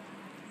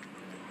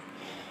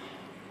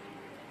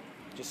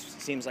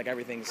 Just seems like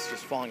everything's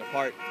just falling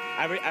apart.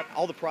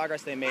 All the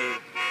progress they made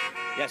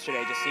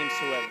yesterday just seems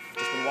to have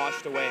just been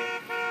washed away.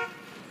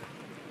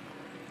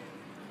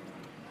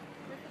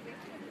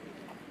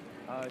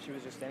 She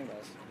was just standing by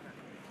us.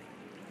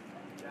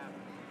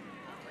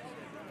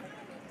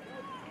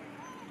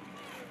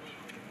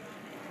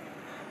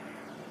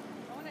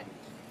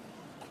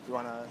 You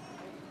wanna?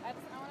 I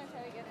want to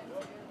try to get into the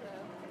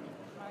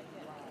market.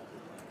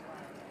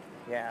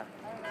 Yeah.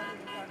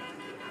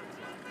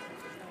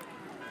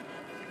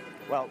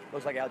 Well,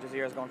 looks like Al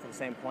Jazeera is going for the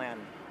same plan.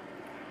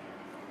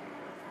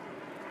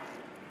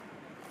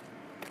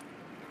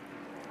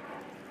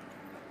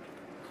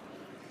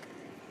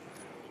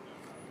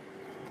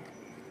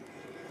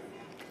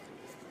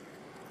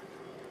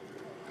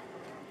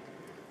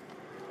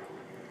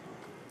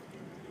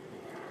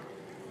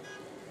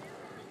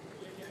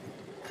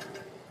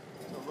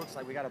 So it looks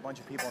like we got a bunch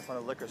of people in front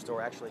of the liquor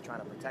store actually trying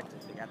to protect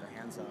it. They got their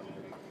hands up.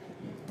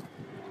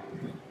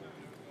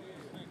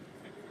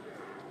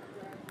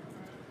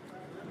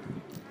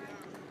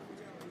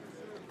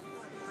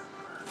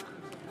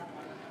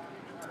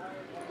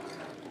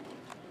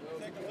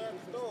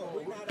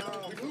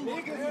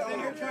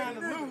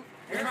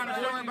 They're trying to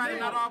show everybody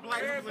not all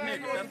black people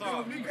niggas, that's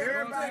all.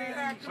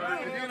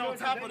 And then on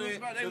top of that,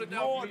 the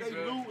more they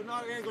loot and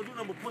all, they ain't gonna do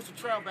nothing but push the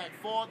trail back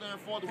farther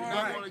and farther. We're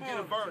not gonna get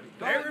a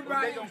verdict.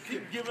 Everybody gonna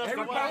keep giving us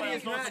the wild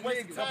ass on some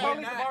waste of time.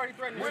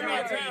 We're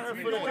not down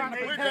here for that.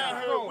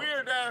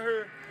 We're down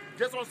here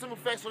just on simple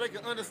facts so they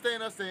can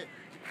understand us and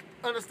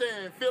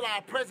feel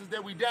our presence,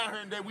 that we down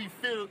here and that we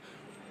feel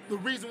the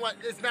reason why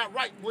it's not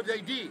right what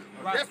they did.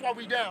 Right. That's why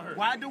we down here.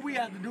 Why do we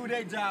have to do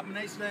their job and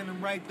they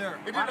standing right there?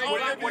 What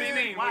do you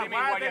mean? Why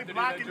are they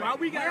blocking? Why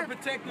we gotta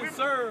protect and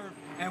serve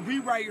and we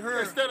right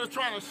here? Instead of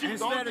trying to shoot,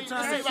 instead of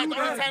trying to shoot, like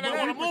the only time they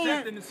want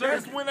to move,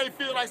 that's when they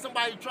feel like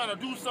somebody trying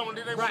to do something,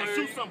 then they want to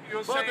shoot something.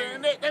 But other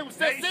than that, they was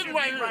sitting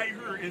right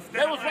here.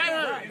 They was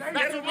right here.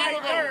 Not too long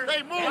ago.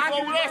 They moved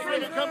over us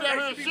and they come down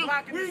here and shoot.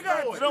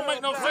 It don't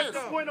make no sense.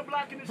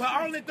 The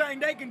only thing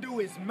they can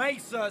do is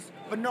mace us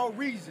for no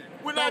reason.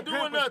 We're not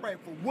doing nothing.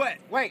 For what?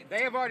 Wait,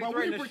 they have already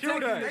threatened to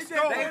shoot us.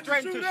 They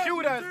threatened to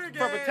shoot us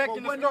for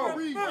protecting the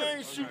store.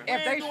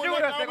 If they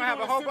shoot us, they're going to have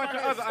a whole bunch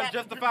of other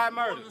unjustified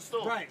murders.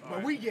 Right,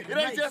 but we get it. It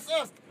ain't just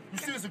us. You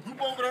see, it's a group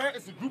over there.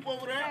 It's a group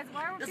over there. Guys,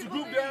 why were It's a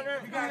people group down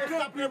there. You gotta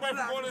stop everybody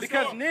from going to the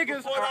Because store. niggas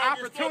Before are they get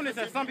opportunists, started,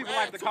 as some if you people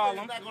like add to to call it,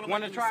 them, it's not gonna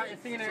want to make try any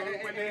and see an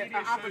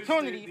sense.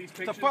 opportunity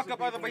to fuck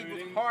up other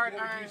people's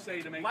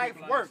hard-earned life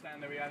work.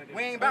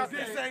 We ain't about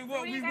This that. ain't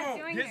what we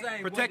want. This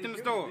ain't Protecting the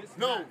stores.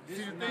 No, see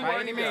the thing By right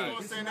any here, means. I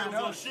was saying that was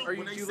gonna shoot. Are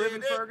When they you said live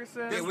in that,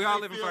 Ferguson? that's Yeah, we when all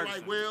they live in feel Ferguson.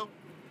 Like, well,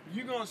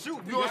 You gonna shoot.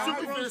 you gonna shoot?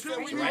 We finna say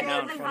we Right now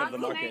in front of the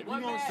market.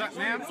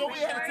 Ma'am? So we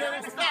had to tell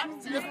them to stop.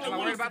 See, that's what Am I they worried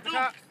want us about to the do.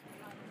 cops?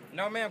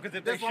 No, ma'am, because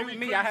if they That's why shoot we me,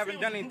 couldn't I haven't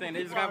see done them anything. They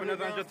people just have out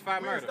another here,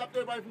 unjustified man. We murder. stopped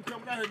everybody from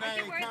coming out here. Now Are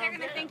you worried they're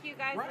gonna think you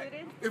guys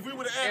looted? If we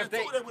would have If added they,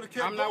 to it, they would have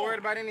kept I'm not going. worried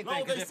about anything,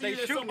 Long because as if they see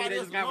that shoot me, somebody they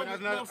else- just got long as-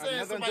 another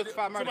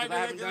unjustified murder, somebody because I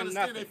that haven't can done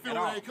understand, nothing they feel at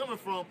where all. they coming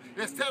from.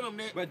 Let's tell them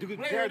that. But do We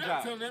their ain't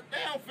job. telling them. They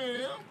don't feel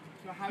them.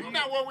 You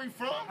not where we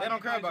from. They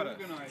don't care about us.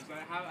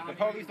 The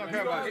police don't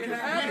care about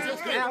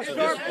us. So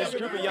this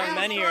group of young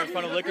men here in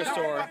front of the liquor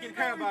store,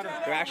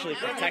 they're actually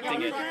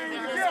protecting it.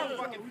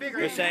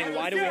 They're saying,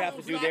 why do we have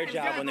to do their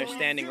job when they're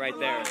standing right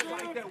there?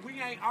 Like that.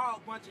 We ain't all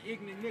a bunch of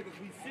ignorant niggas.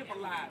 We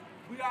civilized.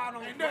 We all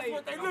don't. And that's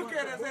what they look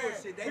at us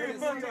as. They just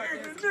bunch of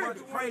ignorant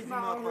niggas. Crazy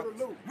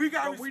motherfuckers. We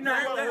got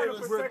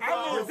respect.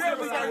 I most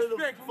definitely got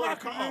respect for my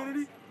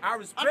community. I I'm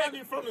respect. not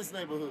even from this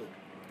neighborhood.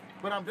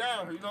 But I'm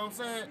down here, you know what I'm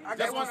saying?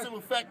 That's one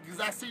simple fact, because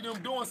I see them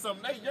doing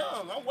something. They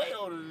young. I'm way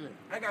older than them.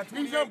 I got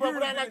These young brothers,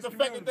 but I like the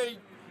fact that they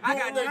I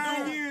got what 9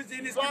 they do. years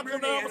in this So I come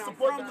community down and and I'm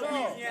support from the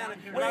cause. Louisiana.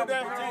 We ain't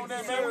down here on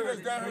that, man. We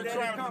just down here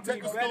trying to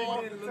protect the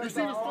store. You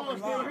see the store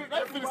still here?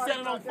 They finna set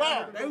it on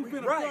fire. They was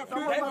finna fuck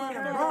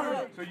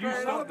up. So you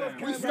stopped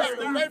them. We stopped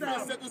them. They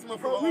finna set this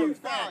motherfucker on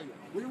fire.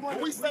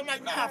 But we said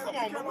like, nah, come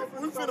on, man.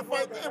 We finna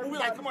fight them. But we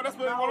like, come on, that's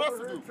what they want us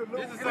to do.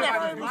 This is We're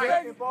not somebody's finna do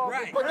that.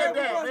 Right. Put that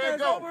down, man,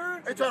 go.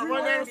 They trying to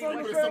run down the street,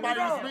 but somebody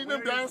was leading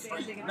them down the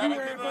street. Now they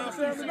get down the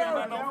street,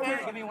 not no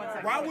fire.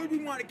 Why would we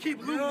want to keep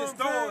looting the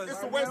stores?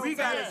 It's a waste of We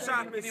gotta time.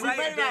 shop and See, save they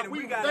that, not- and we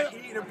we- gotta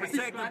they- eat and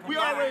protect and We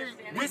provide. already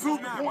This proved is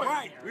the not point.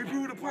 right. We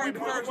proved the point.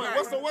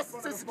 What's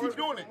the sense to keep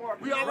doing it?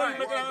 We already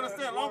making it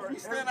understand. As long as we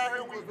stand out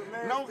here,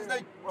 as long as they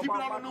keep it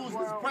on the news,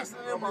 it's pressing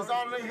them, it's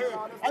all in their head.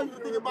 I used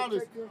to think about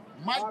this.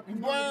 Mike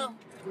Brown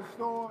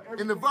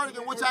and the verdict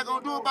and what y'all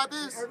gonna do about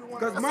this?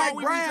 Because Mike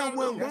Brown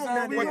will want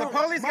that. What the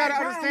police got to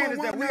understand is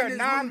that we are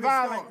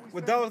non-violent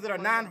with those that are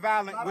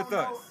non-violent with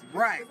us.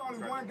 Right.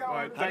 All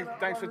right,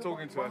 thanks for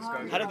talking to us,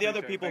 guys. How did the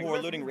other people who were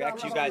looting react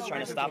to you guys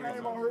trying to stop them?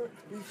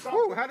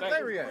 Whew, how did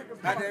they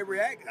react? How they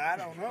react? I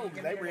don't know.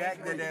 They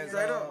reacted as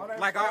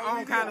Like our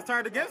own kind of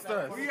turned against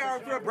us. we are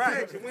for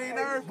protection. We ain't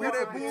never for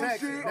that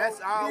bullshit. That's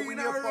all we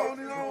here for.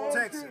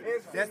 Protection.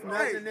 That's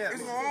nothing else.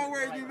 It's gonna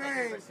always be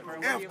named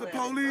after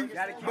police,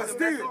 but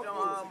still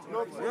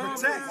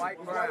protect.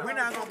 We're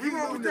not gonna keep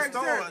looting the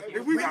stores.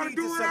 If we gotta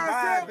do it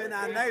ourselves in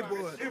our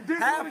neighborhood,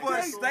 have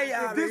us stay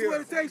out of here. If this is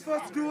what it takes for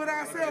us to do it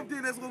ourselves,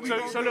 then that's what we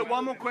gonna do. So look,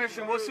 one more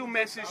question. What's your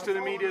message to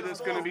the media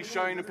that's going to be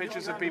showing the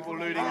pictures of people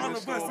looting in All the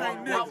of store? us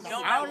ain't niggas.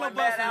 All of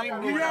us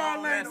ain't we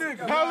all ain't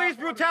niggas. Police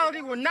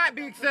brutality will not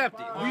be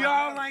accepted. We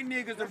all ain't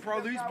niggas and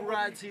police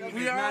brutality is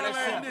not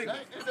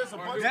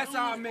acceptable. That's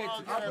our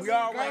message. We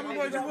all ain't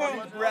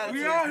niggas.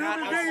 We all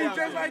human beings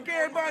just like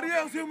everybody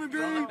else human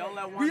beings.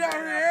 We out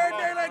here every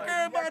day like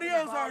everybody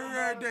else out here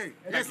every day.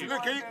 Listen,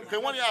 look,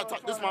 can one of y'all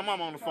talk? This is my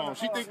mama on the phone.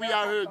 She think we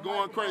out here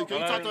going crazy.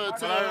 Can you talk to her,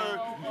 tell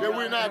her that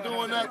we're not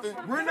doing nothing?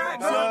 We're not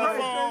She on the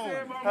phone.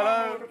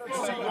 Hello.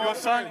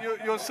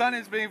 Your son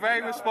is being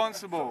very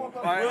responsible.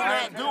 We're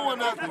not doing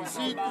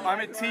nothing. I'm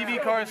a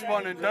TV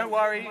correspondent. Don't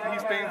worry,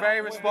 he's being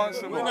very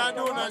responsible. We're not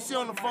doing that. She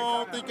on the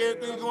phone, think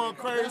everything's going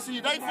crazy.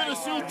 They finna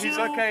shoot you. He's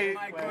okay.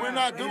 We're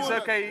not doing He's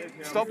it. okay.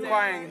 Stop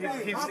crying.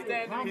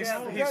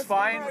 He's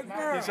fine.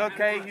 He's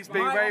okay. He's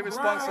being very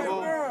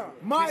responsible.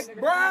 Mike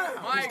Brown.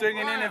 He's doing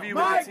an interview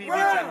with a TV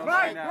channel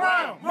right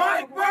now.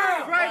 Mike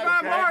Brown.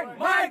 Trayvon Martin.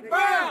 Mike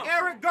Brown.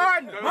 Eric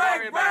Gardner.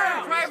 Mike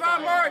Brown.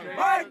 Trayvon Martin.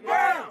 Mike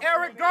Brown.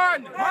 Eric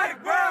Gardner.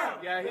 Mike Brown.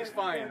 Yeah, he's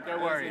fine.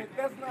 Don't worry.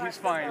 He's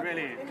fine,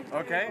 really.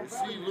 Okay?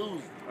 She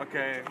losing.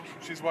 Okay.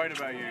 She's worried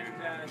about you.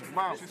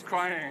 Mom. She's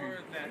crying.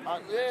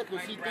 Yeah,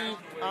 because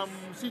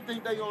she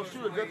think they gonna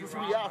shoot her just because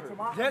we out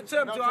here. Just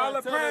up to all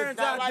the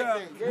parents out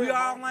there. We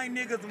all ain't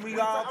niggas and we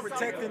all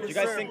protecting the You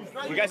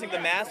guys think the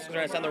masks are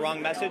going to send the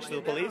wrong message to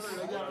the police?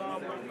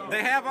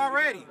 They have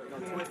already.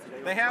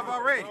 They have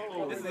already.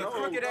 This is a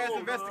crooked ass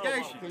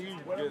investigation. Can you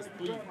just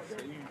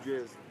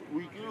please,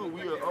 we good,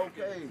 we are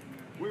okay.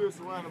 We're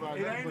surrounded by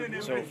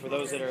them. So for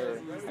those that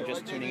are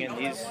just tuning in,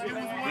 these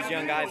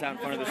young guys out in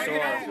front of the store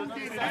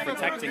are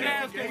protecting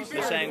it.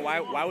 They're saying,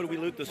 why would we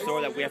loot the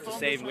store that we have to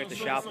save and we have to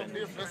shop in?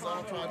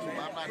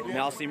 And they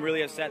all seem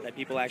really upset that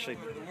people actually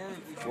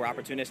were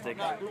opportunistic,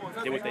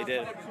 did what they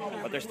did.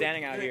 But they're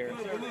standing out here.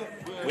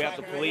 We have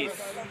the police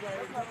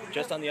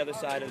just on the other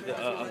side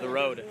of the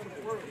road.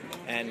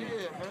 And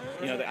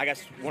I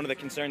guess one of the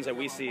concerns that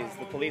we see is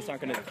the police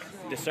aren't going to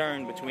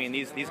discern between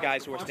these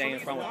guys who are standing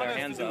in front with their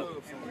hands up.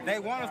 They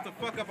want us to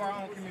fuck up our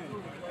own community.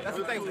 That's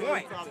what they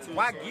want.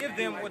 Why give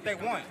them what they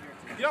want?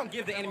 You don't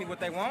give the enemy what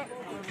they want.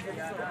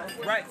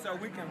 Right, so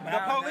we can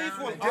The police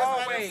will Just like I'm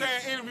always,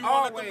 saying, enemy, we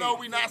want them to know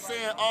we not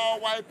saying all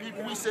white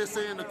people. We just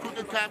saying the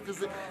crooked cop,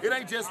 because it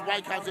ain't just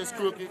white cops that's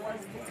crooked.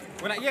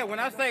 when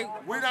I say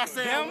We're not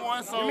saying them,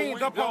 one, so you mean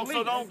the police,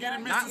 so don't get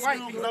it not white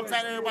misconstrued. I'm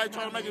tired of everybody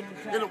trying to make it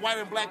in a white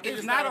and black thing.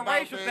 It's not a about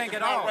racial that. thing It's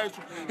at not all.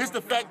 racial. It's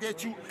the fact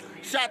that you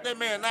shot that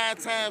man 9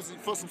 times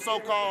for some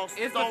so-called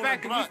It's the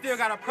fact that we still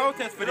got to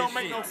protest for It this don't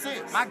make shit. no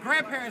sense. My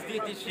grandparents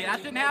did this shit. I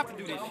shouldn't have to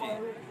do this shit.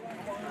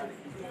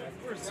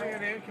 For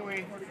CNN, can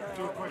we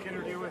do a quick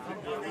interview with you?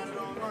 Y'all got it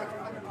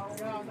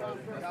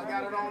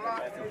on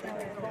lock?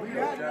 We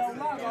got it on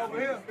lock over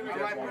here. All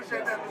right,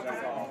 appreciate that.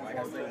 Like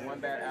I said, one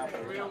bad apple.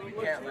 We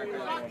can't let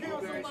that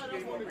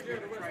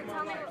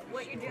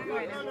What you're doing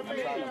right now. I'm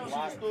trying to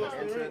block the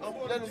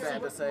entrance.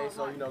 Sad to say,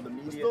 so you know the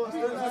media. Don't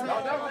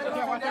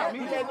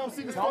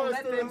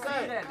let them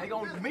see that. They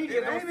gonna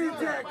media. They ain't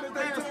attack because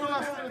they just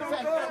want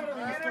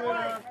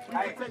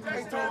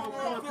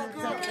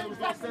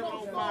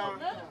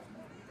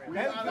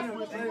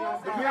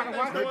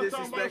No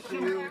disrespect to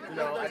you,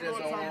 I just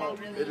don't want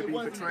it to be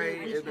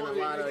portrayed. There's been a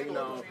lot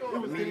of,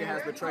 the media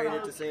has portrayed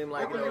it to seem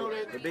like,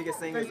 the biggest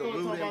thing is the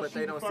looting, but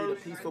they don't see the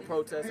peaceful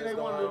protests that's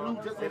going on.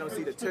 They don't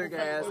see the tear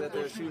gas that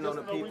they're shooting on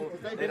the people.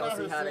 They don't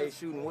see how they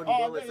shooting wooden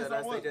bullets at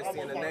us. They just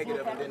see the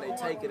negative, and then they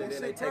take it, and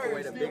then they take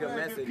away the bigger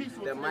message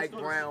that Mike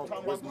Brown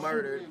was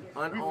murdered,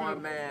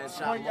 unarmed man,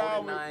 shot more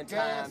than 9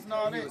 times.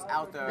 He was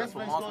out there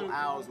for multiple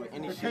hours with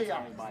any shit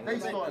on anybody.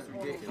 That's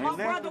ridiculous. My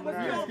brother was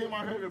killed.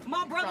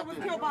 My brother was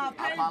killed by a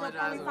I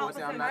apologize, and once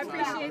I'm not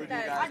trying to do you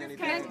guys I just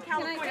came to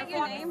California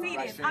for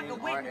defeated. I can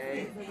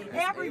witness this.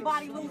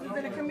 Everybody loses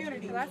in the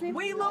community.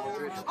 We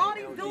lose. All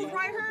these dudes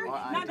right here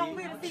not gonna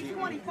live to see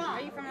 25.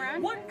 Are you from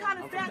around? What kind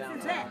of stats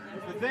is that?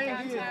 The thing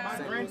is, my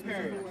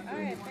grandparents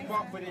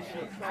fought for this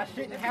shit. I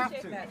shouldn't have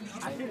to.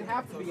 I shouldn't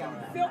have to be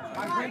out there.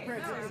 My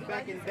grandparents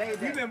back in the day.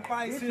 You've been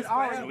fighting since.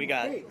 So we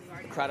got a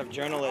crowd of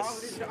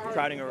journalists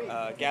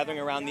gathering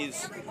around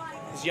these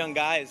young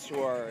guys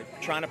who are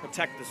trying to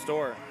protect the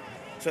store.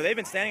 So they've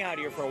been standing out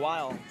here for a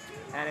while,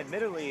 and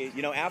admittedly,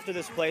 after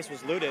this place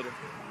was looted,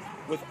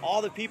 with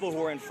all the people who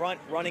were in front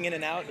running in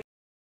and out,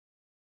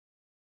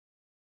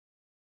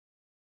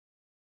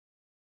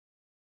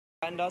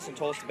 threatened us and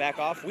told us to back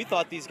off. We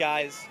thought these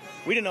guys,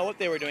 we didn't know what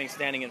they were doing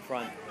standing in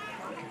front,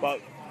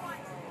 but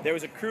there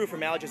was a crew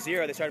from Al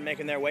Jazeera. They started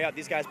making their way up.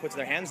 These guys put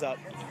their hands up,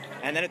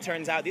 and then it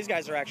turns out these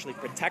guys are actually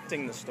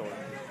protecting the store.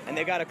 And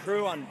they've got a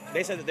crew on.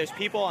 They said that there's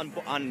people on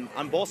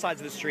both sides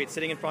of the street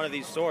sitting in front of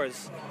these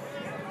stores.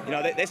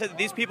 They said that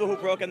these people who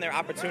broke in, they're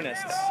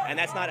opportunists, and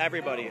that's not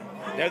everybody.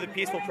 They're the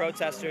peaceful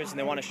protesters, and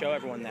they want to show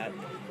everyone that.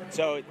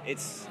 So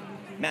it's,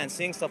 man,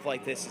 seeing stuff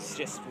like this is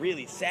just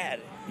really sad.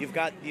 You've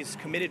got these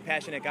committed,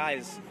 passionate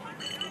guys.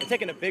 They're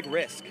taking a big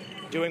risk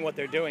doing what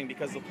they're doing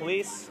because the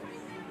police,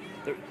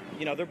 they're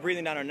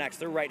breathing down our necks.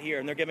 They're right here,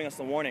 and they're giving us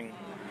the warning.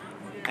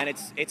 And it'd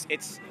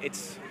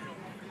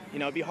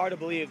be hard to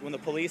believe when the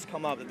police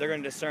come up that they're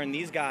going to discern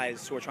these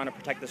guys who are trying to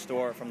protect the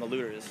store from the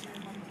looters.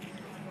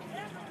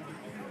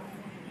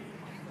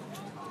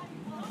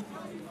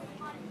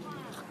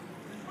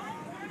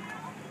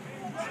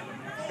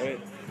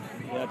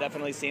 It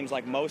definitely seems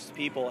like most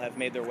people have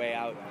made their way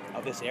out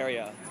of this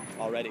area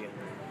already.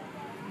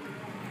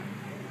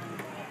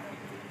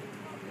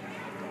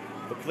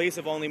 The police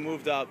have only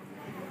moved up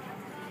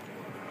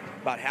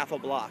about half a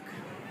block.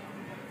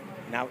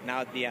 Now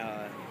at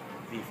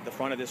the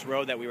front of this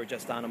road that we were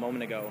just on a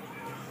moment ago.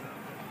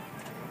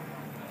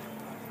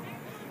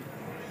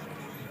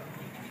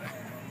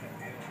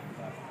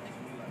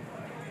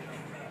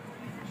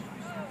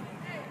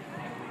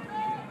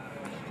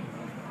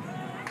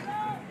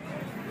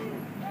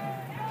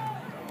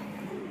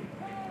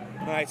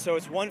 All right, so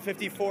it's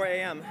 1:54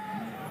 a.m.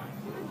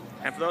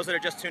 And for those that are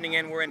just tuning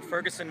in, we're in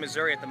Ferguson,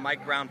 Missouri at the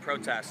Mike Brown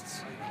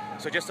protests.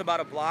 So just about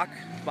a block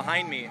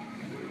behind me,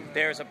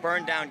 there's a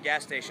burned down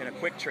gas station, a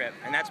Quick Trip,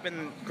 and that's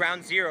been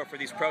ground zero for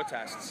these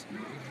protests.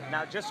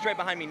 Now, just straight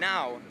behind me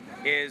now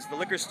is the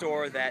liquor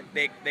store that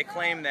they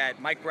claim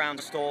that Mike Brown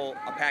stole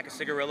a pack of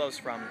cigarillos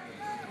from.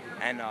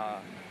 And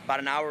about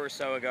an hour or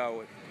so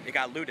ago, it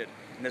got looted.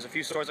 And there's a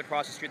few stores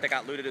across the street that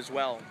got looted as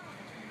well.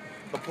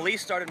 The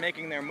police started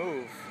making their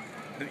move.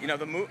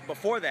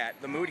 Before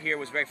that, the mood here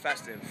was very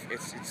festive.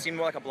 It seemed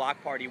more like a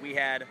block party. We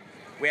had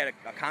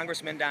a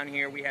congressman down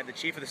here. We had the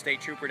chief of the state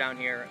trooper down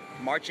here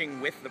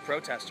marching with the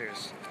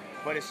protesters.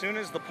 But as soon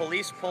as the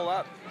police pull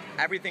up,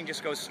 everything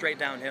just goes straight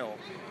downhill.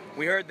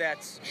 We heard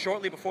that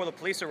shortly before the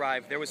police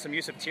arrived, there was some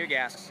use of tear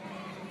gas.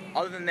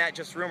 Other than that,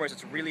 just rumors.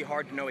 It's really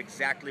hard to know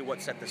exactly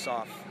what set this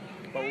off.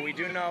 But what we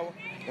do know,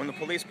 when the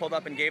police pulled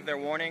up and gave their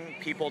warning,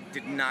 people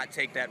did not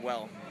take that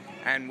well.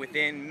 And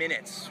within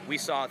minutes, we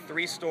saw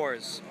 3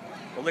 stores,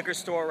 the liquor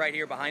store right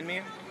here behind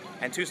me,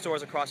 and 2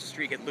 stores across the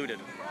street get looted.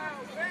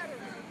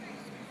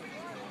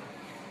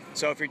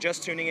 So if you're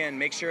just tuning in,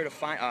 make sure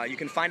to you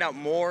can find out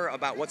more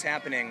about what's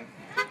happening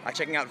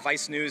checking out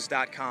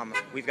vicenews.com.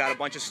 We've got a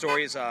bunch of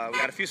stories, we've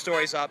got a few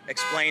stories up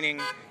explaining,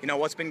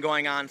 what's been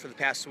going on for the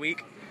past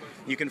week.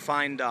 You can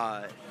find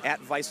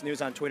at Vice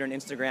News on Twitter and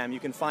Instagram. You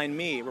can find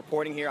me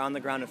reporting here on the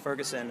ground in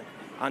Ferguson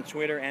on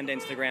Twitter and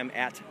Instagram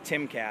at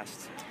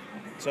Timcast.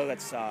 So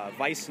that's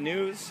Vice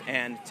News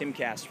and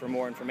Timcast for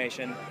more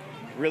information.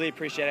 Really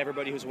appreciate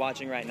everybody who's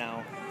watching right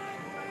now.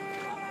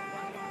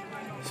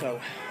 So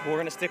we're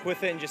going to stick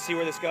with it and just see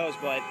where this goes,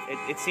 but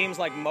it seems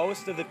like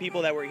most of the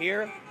people that were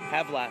here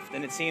have left,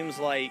 and it seems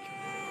like,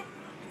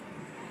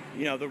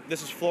 you know,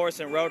 this is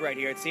Florissant Road right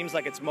here. It seems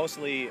like it's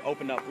mostly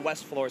opened up,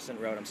 West Florissant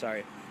Road, I'm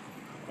sorry.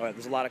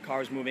 There's a lot of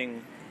cars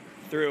moving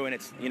through, and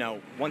it's, you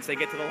know, once they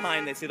get to the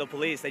line, they see the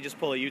police, they just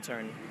pull a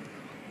U-turn.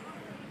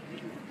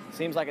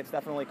 Seems like it's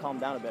definitely calmed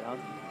down a bit, huh?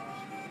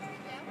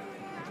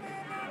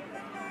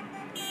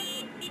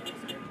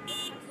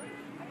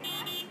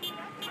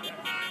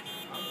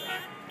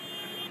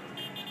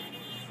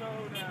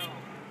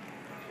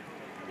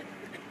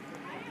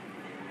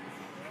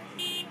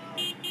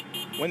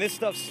 When this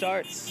stuff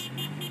starts,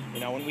 you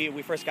know, when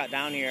we first got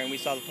down here and we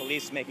saw the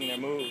police making their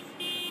move,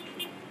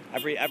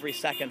 every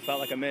second felt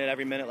like a minute,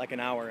 every minute like an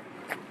hour.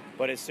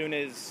 But as soon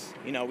as,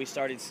 you know, we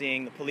started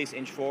seeing the police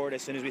inch forward,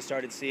 as soon as we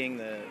started seeing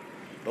the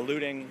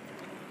looting,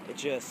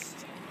 it's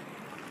just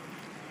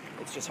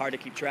hard to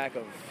keep track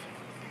of,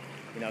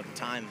 you know, the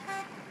time.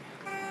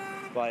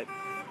 But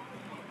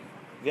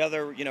the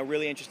other, you know,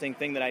 really interesting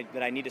thing that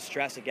I need to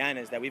stress again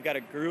is that we've got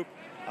a group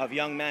of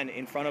young men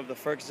in front of the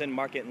Ferguson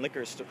Market and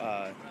Liquor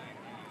store.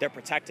 They're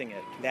protecting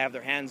it. They have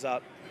their hands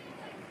up.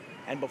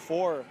 And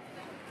before,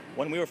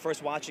 when we were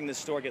first watching this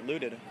store get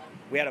looted,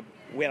 we had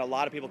a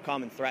lot of people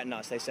come and threaten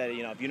us. They said,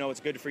 you know, if you know what's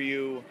good for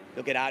you,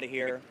 you'll get out of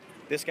here.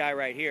 This guy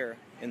right here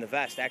in the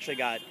vest actually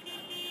got,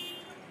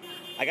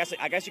 I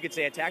guess you could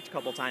say, attacked a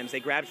couple times.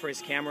 They grabbed for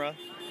his camera.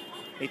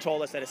 He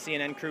told us that a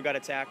CNN crew got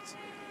attacked.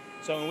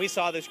 So when we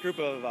saw this group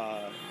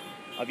of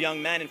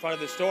young men in front of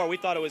the store, we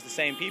thought it was the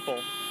same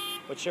people.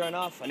 But sure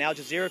enough, an Al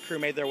Jazeera crew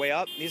made their way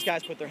up. These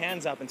guys put their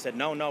hands up and said,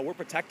 no, we're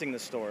protecting the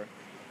store.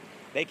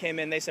 They came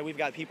in, they said, we've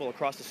got people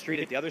across the street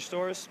at the other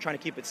stores trying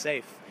to keep it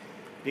safe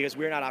because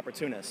we're not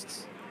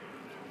opportunists.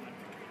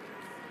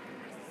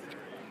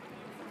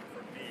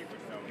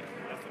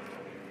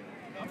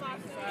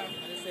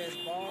 It says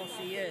Ball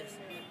CS.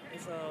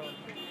 It's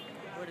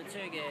where the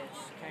tear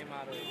gas came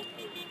out of.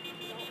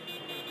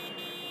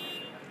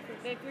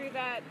 They threw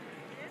that?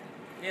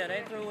 Yeah,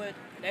 they threw it.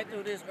 They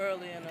threw this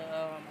early in the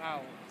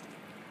hour.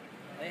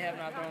 They have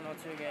not thrown no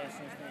tear gas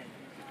since then.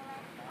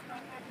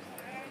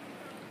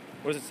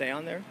 What does it say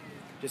on there?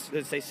 Does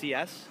it say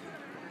CS?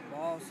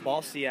 Ball CS.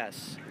 Ball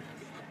CS.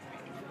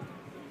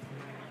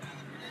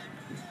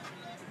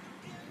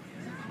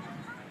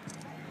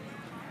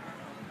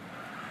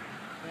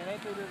 Yeah, they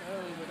threw this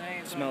early, but they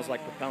ain't. Smells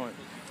like propellant.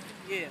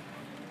 Yeah. Is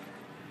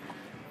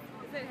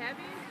it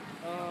heavy?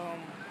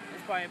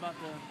 It's probably about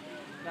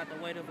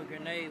the weight of a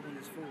grenade when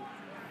it's full.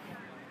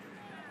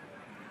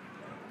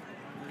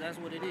 That's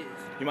what it is.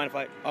 You mind if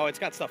I? Oh, it's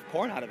got stuff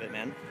pouring out of it,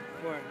 man.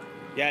 Where?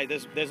 Yeah,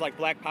 there's like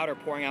black powder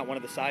pouring out one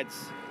of the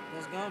sides.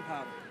 That's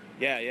gunpowder.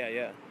 Yeah.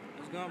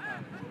 It's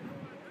gunpowder.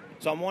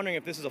 So I'm wondering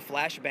if this is a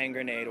flashbang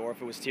grenade or if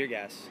it was tear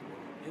gas.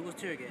 It was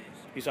tear gas.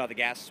 You saw the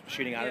gas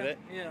shooting out of it?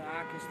 Yeah,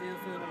 I can still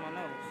feel it in my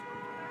nose.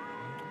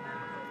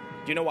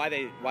 Do you know why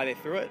they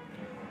threw it?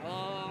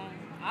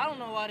 I don't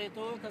know why they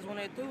threw it, because when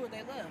they threw it,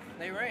 they left.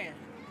 They ran.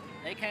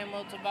 They came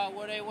up to about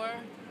where they were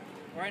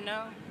right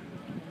now,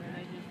 and then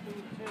they just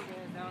threw the tear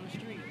gas down the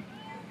street.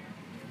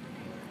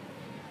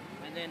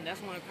 And then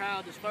that's when the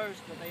crowd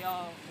dispersed, but they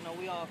all, you know,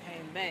 we all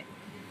came back.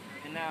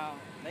 And now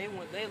they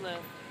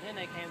left, then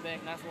they came back,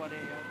 and that's why they're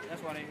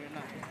here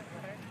now.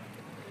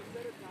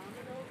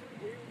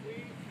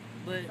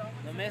 But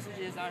the message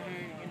is out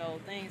here, you know,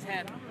 things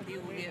happen.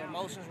 People get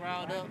emotions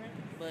riled up,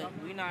 but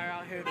we not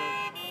out here to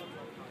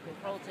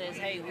protest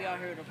hate. We out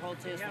here to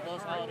protest for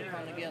us all to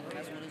come together.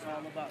 That's what it's all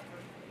about.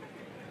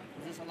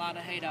 There's a lot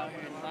of hate out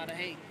here, and a lot of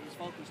hate is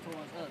focused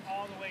towards us.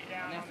 All the way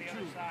down on the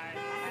other side.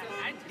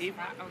 I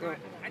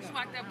just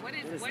walked up. What are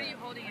you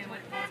holding and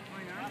what's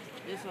going on?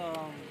 This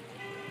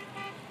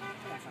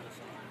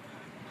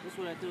this is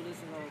what I do. This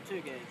is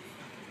tear gas.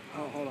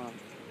 Oh, hold on.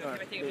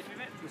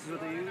 This is what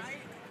they use.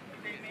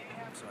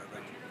 I'm sorry,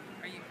 but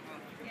Are you?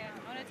 Yeah,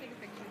 I want to take a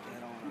picture. I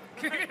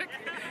don't want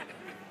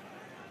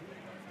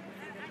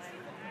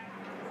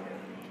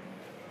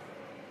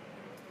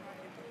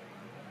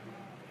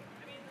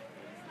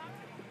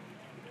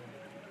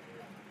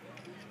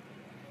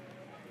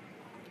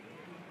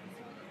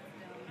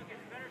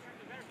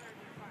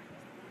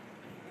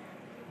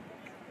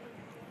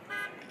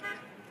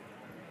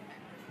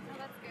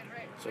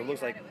So it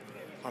looks like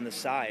on the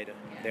side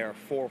there are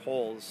 4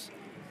 holes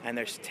and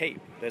there's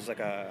tape. There's like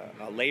a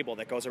label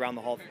that goes around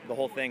the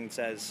whole thing that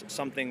says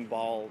something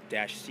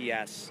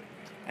ball-CS,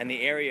 and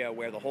the area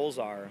where the holes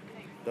are,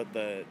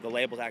 the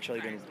label's actually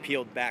been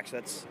peeled back.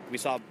 So we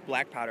saw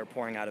black powder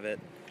pouring out of it.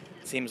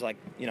 It seems like,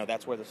 you know,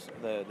 that's where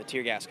the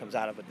tear gas comes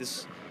out of. But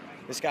this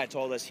guy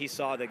told us he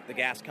saw the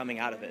gas coming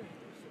out of it,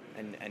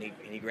 and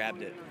he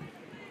grabbed it.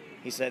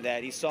 He said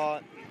that he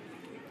saw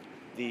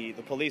the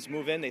police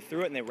move in, they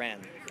threw it, and they ran.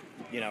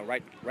 You know,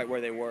 right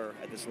where they were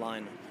at this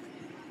line.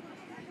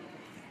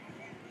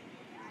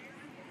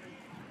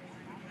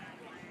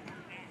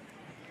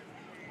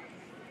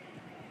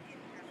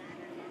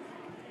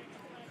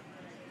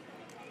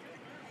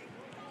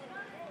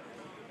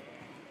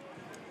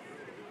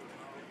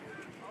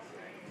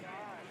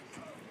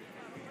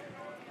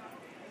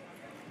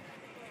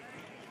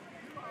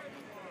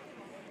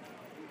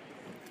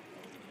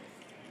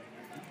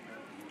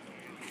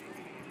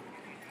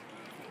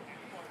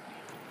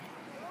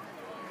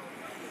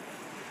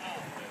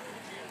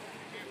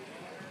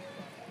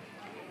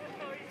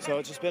 So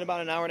it's just been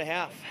about an hour and a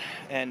half,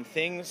 and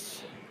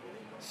things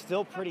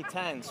still pretty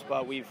tense,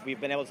 but we've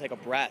been able to take a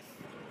breath.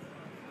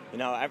 You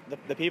know,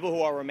 the people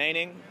who are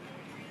remaining,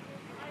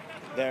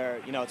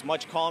 they're, you know, it's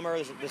much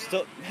calmer. There's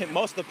still,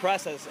 most of the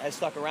press has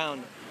stuck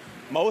around.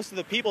 Most of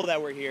the people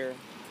that were here,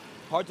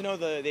 hard to know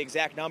the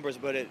exact numbers,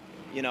 but it,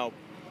 you know,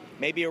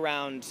 maybe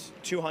around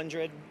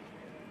 200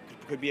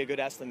 could be a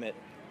good estimate.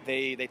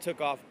 They took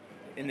off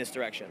in this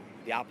direction,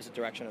 the opposite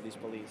direction of these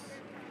police.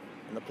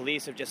 And the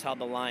police have just held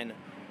the line.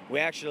 We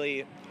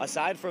actually,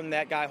 aside from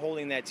that guy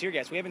holding that tear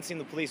gas, we haven't seen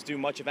the police do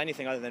much of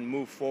anything other than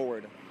move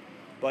forward.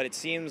 But it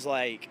seems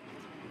like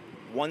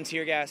one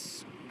tear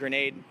gas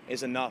grenade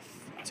is enough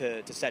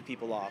to set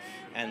people off.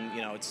 And,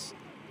 you know, it's,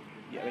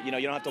 you know,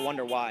 you don't have to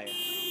wonder why.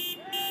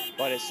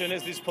 But as soon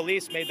as these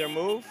police made their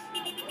move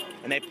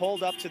and they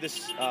pulled up to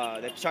this,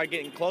 they started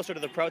getting closer to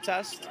the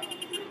protest,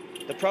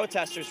 the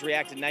protesters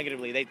reacted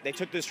negatively. They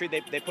took to the street,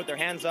 they put their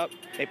hands up,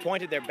 they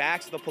pointed their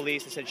backs to the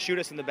police and said, "Shoot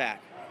us in the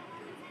back."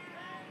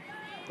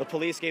 The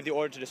police gave the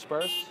order to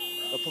disperse.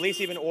 The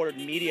police even ordered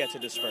media to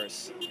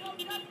disperse.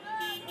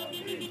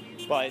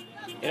 But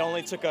it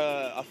only took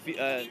a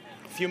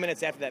few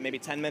minutes after that, maybe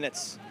 10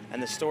 minutes,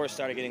 and the stores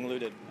started getting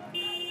looted.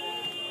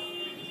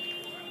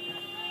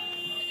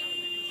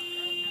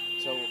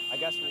 So I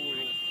guess we'll...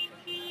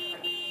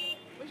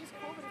 Which is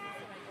cool, but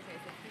it's like, okay,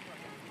 so people are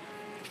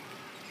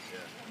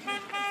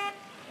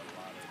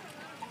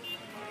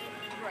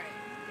right.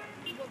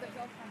 Well, there's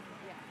all kinds of,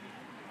 yeah.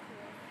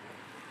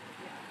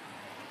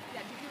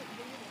 Yeah, did you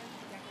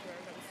the actor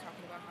that was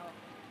talking about how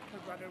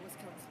her brother was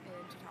killed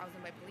in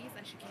 2000 by police,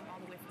 and she came all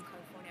the way from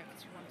California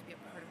because she wanted to be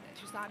a part of it.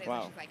 She saw it,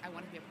 and she's like, I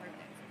want to be a part of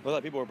this.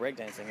 Well, people were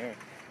breakdancing here.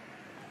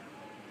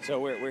 So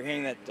we're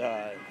hearing that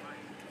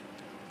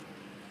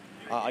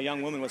a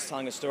young woman was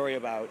telling a story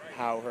about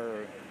how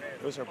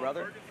it was her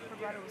brother?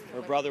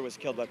 Her brother was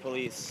killed by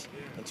police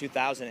in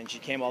 2000, and she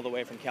came all the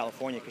way from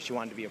California because she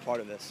wanted to be a part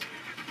of this.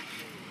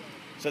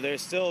 So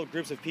there's still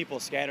groups of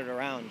people scattered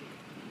around.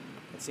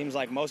 It seems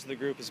like most of the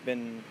group has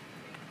been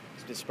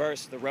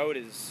dispersed. The road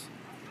is,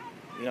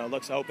 you know,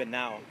 looks open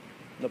now.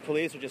 The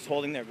police are just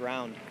holding their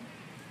ground.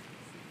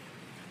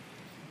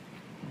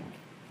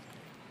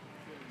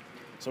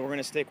 So we're going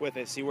to stick with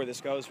it, see where this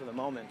goes for the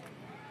moment.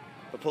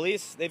 The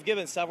police, they've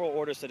given several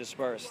orders to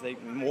disperse,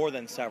 more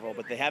than several,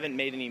 but they haven't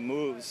made any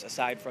moves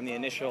aside from the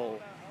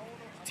initial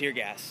tear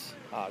gas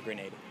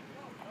grenade,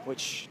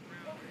 which,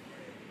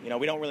 you know,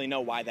 we don't really know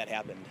why that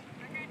happened.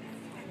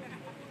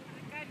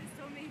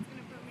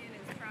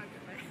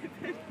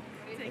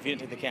 If you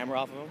didn't take the camera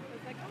off of him? I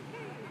was like,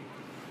 okay,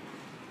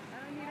 I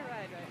don't need a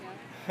ride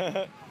right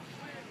now.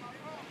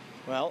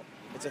 Well,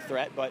 it's a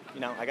threat, but, you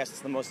know, I guess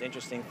it's the most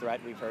interesting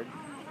threat we've heard.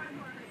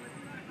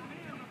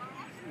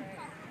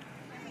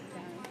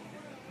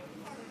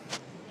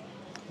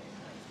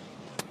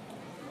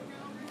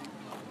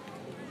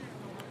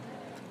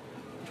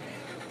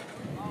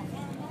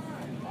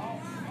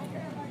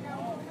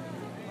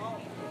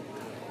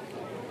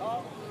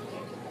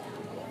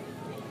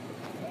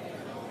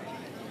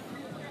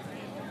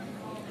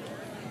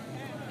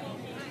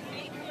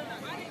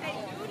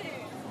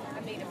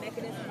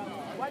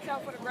 Watch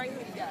out for the gray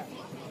hoodie guy.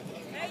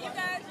 Hey, you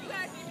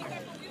guys need to be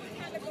careful. We was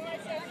trying to go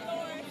right to the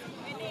store,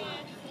 and then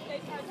they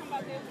started talking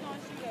about they was going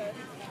to shoot us.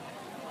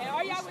 And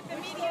are y'all with the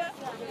media?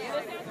 Y'all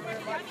need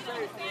to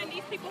understand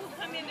these people who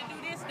come in to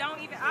do this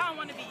I don't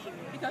want to be,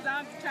 because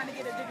I'm trying to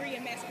get a degree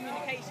in mass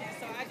communication,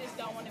 so I just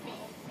don't want to be.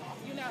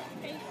 You know,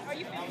 are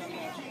you filming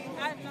me?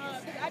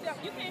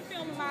 You can't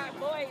film my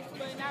voice,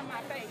 but not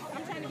my face.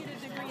 I'm trying to get a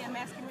degree in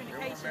mass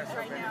communications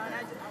right now,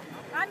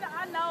 and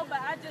I know, but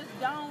I just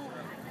don't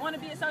want to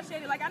be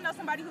associated. Like, I know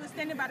somebody who was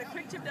standing by the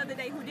Quick Trip the other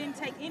day who didn't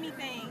take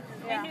anything,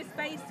 and his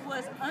face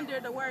was under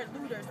the word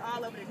looters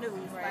all over the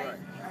news. Right.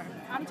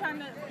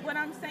 Like, what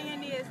I'm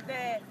saying is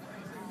that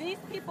these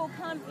people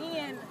come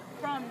in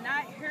from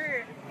not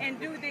here and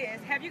do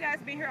this. Have you guys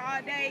been here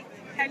all day?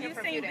 Have you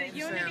seen the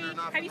unity?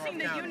 Have you seen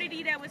the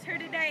unity that was here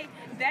today?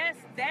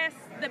 That's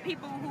the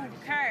people who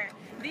care.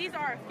 These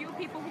are a few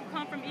people who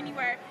come from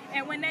anywhere.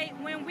 And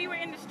when we were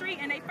in the street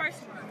and they first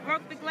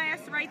broke the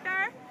glass right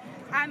there,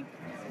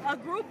 a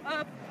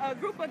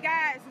group of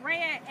guys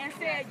ran and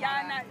said,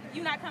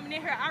 you're not coming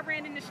in here. I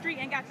ran in the street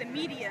and got the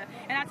media,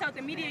 and I told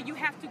the media, you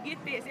have to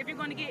get this. If you're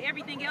going to get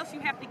everything else,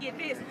 you have to get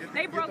this.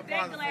 They broke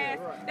that glass.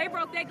 They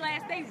broke that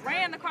glass. They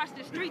ran across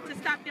the street to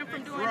stop them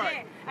from doing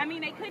that. I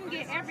mean, they couldn't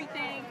get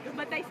everything,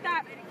 but they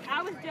stopped.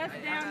 I was just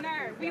down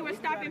there. We were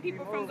stopping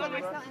people from going.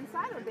 They're still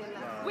inside, or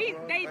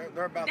they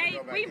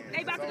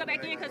about to go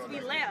back in because we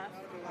left.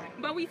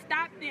 But we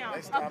stopped them.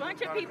 A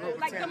bunch of people,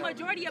 like the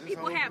majority of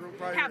people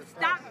have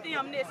stopped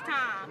them this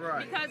time.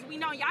 Right. Because we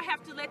know y'all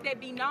have to let that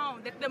be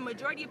known that the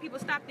majority of people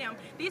stopped them.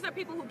 These are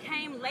people who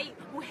came late,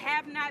 who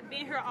have not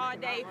been here all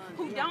day,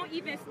 who don't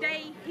even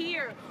stay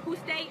here, who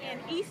stay in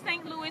East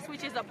St. Louis,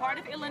 which is a part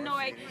of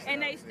Illinois,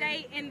 and they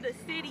stay in the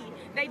city.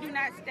 They do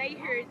not stay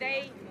here.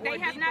 They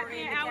have not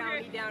been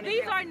out here.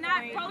 These are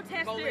not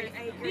protesters.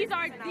 These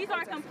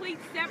are complete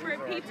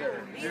separate people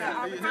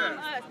from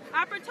us.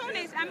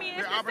 Opportunists. I mean,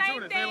 it's the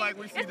same thing.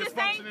 like we see it's the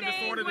dysfunction same and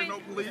disorder thing and no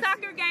with police.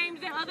 soccer games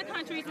in other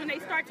countries when they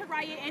start to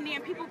riot and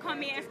then people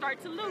come in and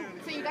start to loot.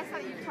 So you guys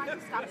thought you tried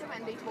to stop them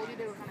and they told you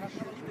they were going to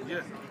shoot you?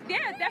 Yes.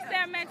 Yeah, that's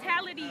their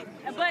mentality,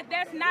 but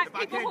that's not If I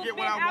people can't who've get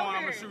been what I out want,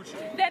 here. I'ma shoot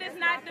you. That is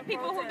not the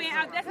people who've been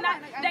out. That's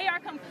not. They are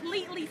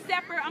completely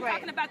separate. I'm Right.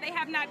 talking about they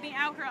have not been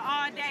out here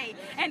all day,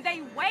 and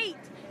they wait.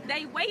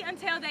 They wait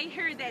until they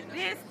hear that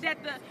this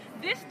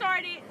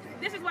started.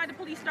 This is why the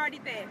police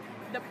started that.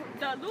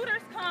 The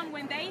looters come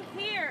when they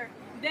hear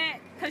that,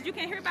 because you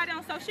can hear about it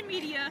on social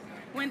media.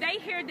 When they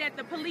hear that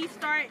the police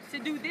start to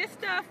do this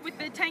stuff with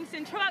the tanks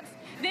and trucks,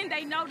 then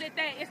they know that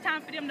it's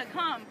time for them to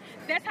come.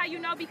 That's how you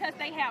know, because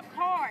they have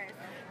cars.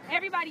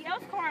 Everybody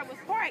else's car was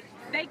parked.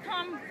 They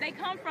come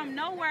from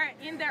nowhere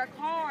in their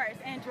cars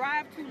and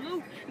drive to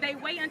loot. They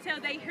wait until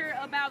they hear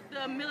about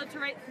the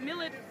militarized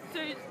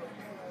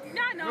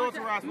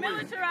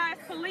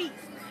police.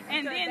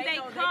 And then they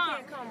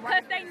come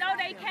because they know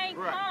they can't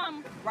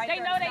come. They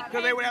know they can't.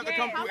 Because they would have to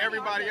come through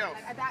everybody else.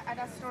 At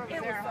that store over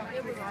there,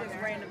 It was just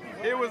random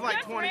people. It was like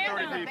Just 20,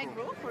 30 random.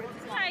 people.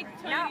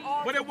 Like 20.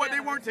 But they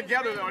weren't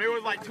together though. There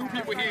was like 2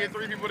 people here,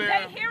 3 people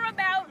there. They hear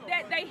about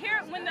that. They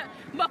hear when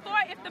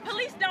if the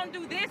police don't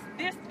do this,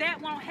 that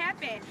won't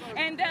happen.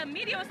 And the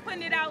media was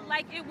putting it out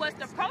like it was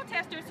the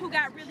protesters who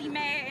got really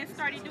mad and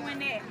started doing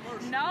that.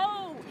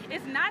 No,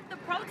 it's not the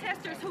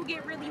protesters who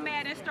get really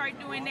mad and start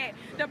doing that.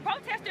 The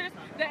protesters,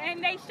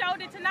 and they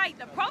showed it tonight.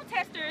 The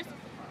protesters,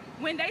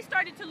 when they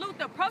started to loot,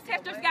 the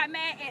protesters got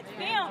mad at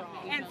them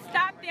and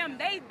stopped them.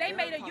 They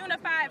made a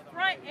unified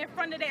front in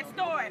front of that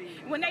store.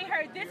 When they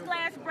heard this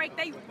glass break,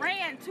 they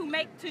ran to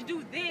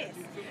do this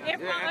in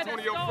front of the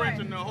Antonio store. French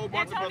and a whole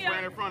bunch of us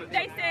ran in front of it.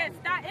 They said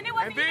stop, and it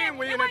wasn't And then even,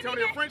 when it wasn't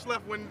Antonio even, French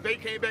left, when they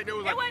came back, they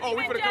was it like, wasn't oh,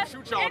 we even finna come just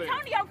shoot y'all there.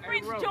 Antonio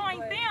French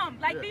joined them.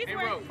 Like Yeah. these Hey,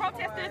 were bro.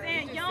 protesters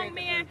and young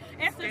men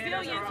and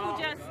civilians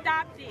who just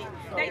stopped it.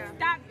 They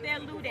stopped their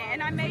looting.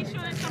 And I made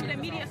sure some of the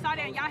media saw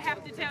that, and y'all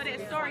have to tell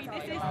that story.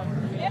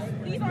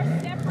 These are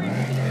separate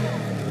people.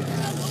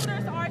 The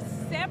looters are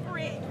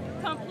separate,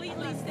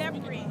 completely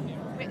separate.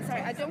 Wait,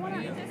 sorry, I don't want to.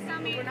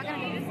 We're not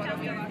going to get photos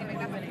or anything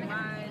like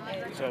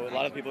that. So a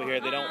lot of people here,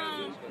 they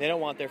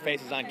don't want their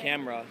faces on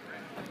camera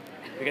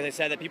because they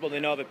said that people they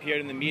know have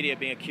appeared in the media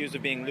being accused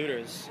of being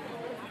looters.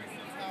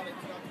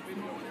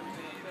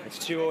 It's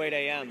 2:08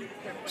 a.m.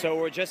 So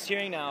we're just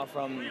hearing now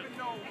from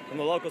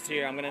the locals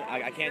here.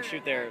 I can't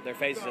shoot their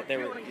faces that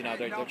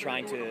they're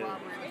trying to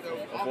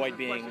avoid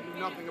being.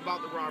 Nothing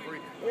about the robbery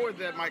or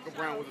that Michael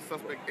Brown was a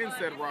suspect in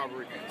said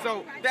robbery.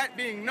 So that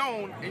being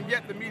known, and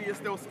yet the media is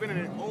still spinning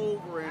it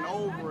over and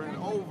over and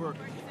over.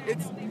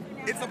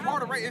 It's a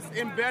part of race. It's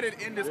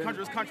embedded in this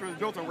country. This country was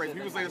built on race.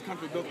 People say this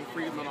country was built on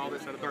freedom and all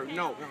this and the third.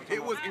 No,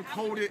 it was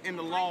encoded in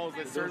the laws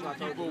that certain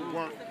people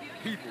weren't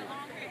people.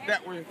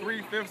 That were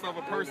 3/5 of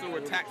a person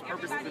with tax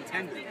purposes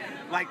intended.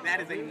 Like, that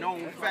is a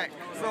known fact.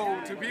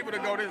 So to people to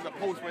go, this is a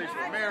post-racial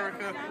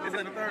America, this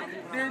and the third,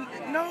 then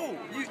no,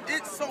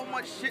 it's so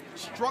much shit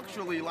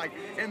structurally like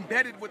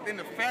embedded within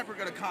the fabric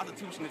of the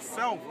Constitution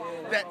itself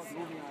that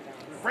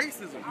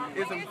racism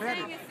is embedded. What you're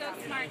saying is so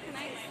smart. Can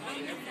I own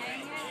you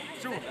saying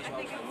it? Sure.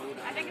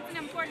 I think it's an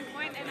important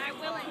point, and I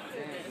will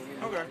include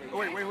this. Okay. Oh,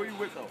 wait, who are you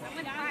with though? I'm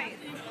with Vice.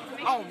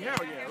 Oh,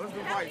 hell yeah, let's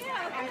do Vice.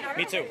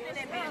 Me too.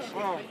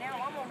 Well,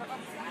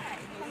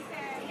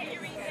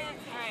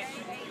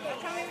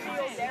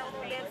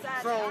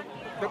 so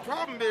the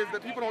problem is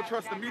that people don't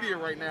trust the media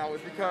right now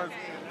is because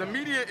the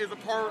media is a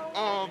part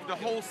of the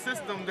whole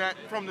system that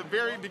from the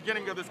very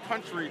beginning of this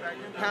country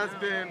has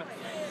been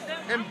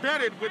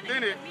embedded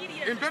within it.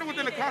 Embedded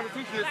within the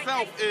Constitution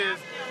itself is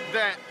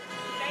that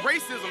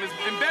racism is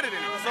embedded in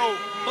it. So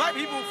black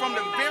people from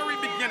the very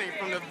beginning,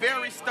 from the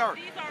very start,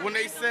 when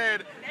they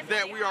said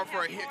that we are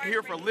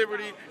here for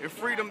liberty and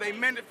freedom, they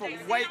meant it for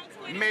white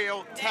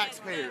male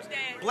taxpayers.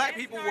 Black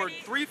people were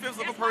 3/5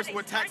 of a person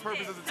with tax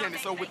purposes intended.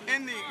 So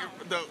within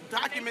the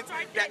documents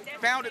that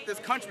founded this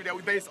country that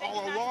we base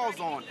all our laws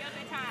on,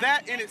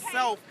 that in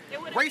itself,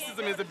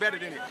 racism is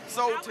embedded in it.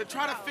 So to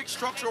try to fix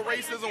structural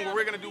racism where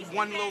we're going to do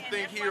one little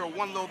thing here or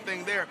one little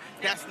thing there,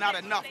 that's not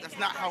enough. That's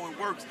not how it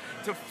works.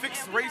 To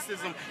fix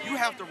racism, you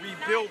have to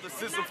rebuild the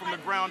system from the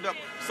ground up.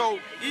 So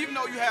even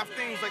though you have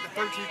things like the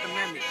 13th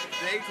Amendment,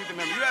 the 18th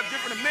Amendment, you have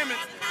different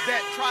amendments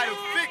that try to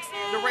fix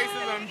the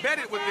racism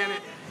embedded within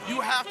it,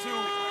 you have to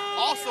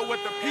also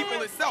with the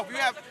people itself. You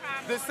have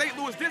the St.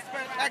 Louis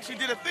Dispatch actually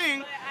did a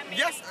thing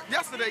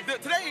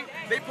today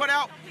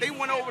they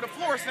went over to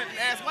Florissant and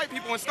asked white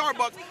people in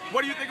Starbucks,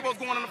 what do you think about what's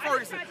going on in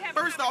Ferguson?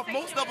 First off,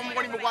 most of them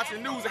weren't even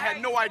watching the news and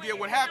had no idea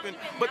what happened,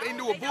 but they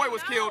knew a boy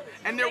was killed,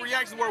 and their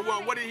reactions were,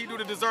 well, what did he do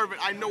to deserve it?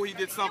 I know he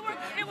did something.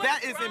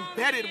 That is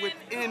embedded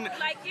within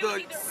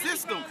the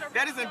system.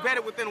 That is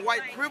embedded within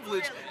white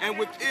privilege and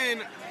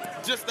within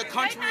just the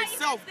country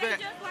itself, that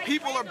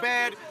people are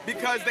bad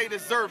because they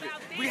deserve it.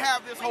 We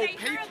have this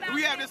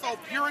whole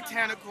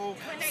puritanical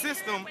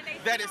system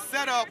that is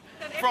set up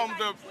from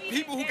the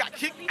people who got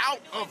kicked out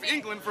of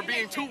England for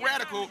being too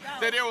radical,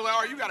 that they were like,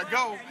 oh, you gotta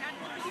go.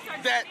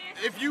 that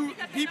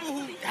people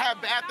who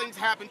have bad things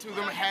happen to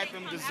them had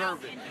them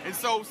deserve it. And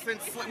so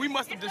since we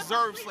must have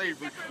deserved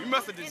slavery, we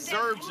must have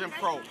deserved Jim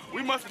Crow,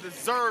 we must have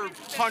deserved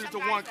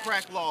 100-to-1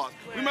 crack laws,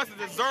 we must have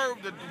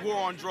deserved the war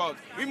on drugs,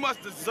 we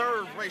must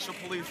deserve racial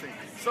policing.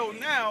 So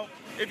now,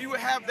 if you would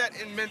have that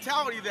in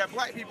mentality that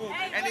black people,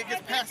 and it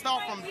gets passed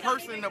off from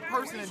person to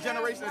person and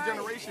generation to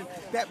generation,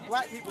 that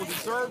black people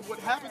deserve what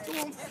happened to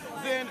them,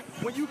 then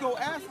when you go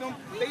ask them,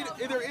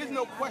 there is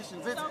no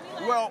questions. It's,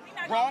 well,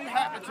 wrong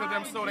happened to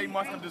them, so they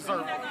must have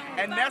deserved it.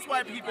 And that's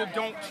why people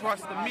don't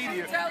trust the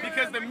media,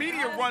 because the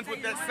media runs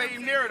with that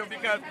same narrative,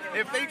 because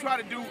if they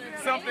try to do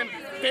something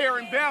fair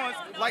and balanced,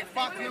 like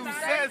Fox News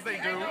says they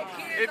do,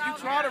 if you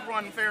try to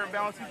run fair and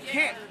balanced, you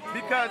can't,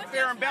 because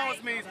fair and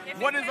balanced means,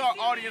 what does our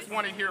audience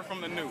want to hear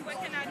from the news?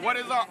 What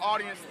does our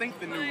audience think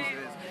the news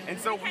is? And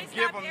so we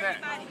give them that.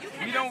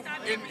 We don't,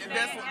 and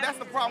that's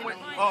the problem with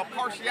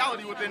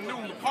partiality within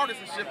news,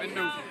 partisanship in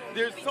news.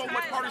 There's so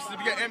much partisanship.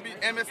 You got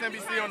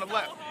MSNBC on the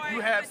left. You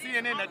have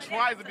CNN that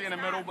tries to be in the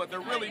middle, but they're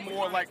really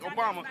more like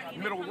Obama,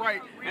 middle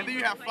right. And then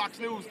you have Fox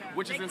News,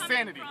 which is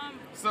insanity.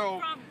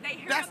 So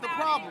that's the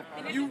problem.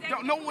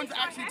 No one's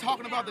actually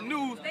talking about the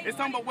news. It's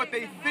talking about what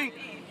they think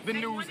the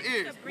news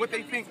is, what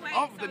they think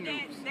of the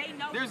news.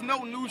 There's no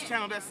news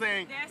channel that's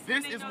saying,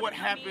 this is what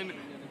happened,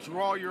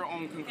 draw your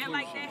own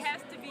conclusions.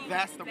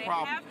 That's the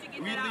problem.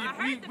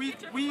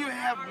 We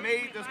have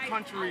made this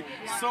country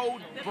so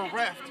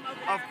bereft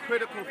of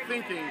critical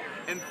thinking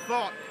and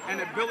thought and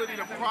ability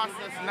to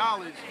process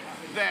knowledge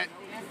that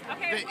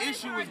the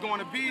issue is going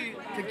to be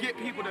to get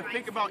people to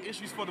think about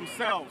issues for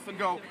themselves and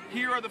go,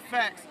 here are the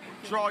facts,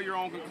 draw your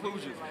own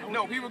conclusions.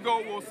 No, people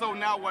go, well, so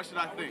now what should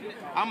I think?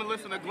 I'm going to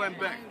listen to Glenn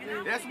Beck.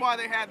 That's why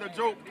they had the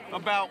joke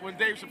about when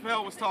Dave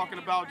Chappelle was talking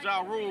about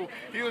Ja Rule.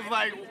 He was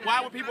like,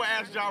 why would people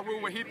ask Ja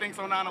Rule what he thinks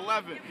on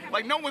 9/11?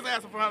 Like, no one's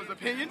asking for his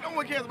opinion. No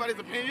one cares about his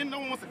opinion. No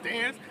one wants to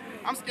dance.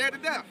 I'm scared to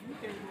death.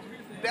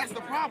 That's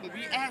the problem.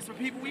 We ask for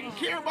people. We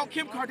care about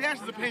Kim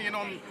Kardashian's opinion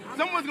on.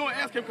 Someone's going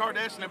to ask Kim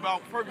Kardashian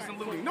about Ferguson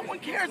looting. No one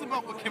cares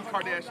about what Kim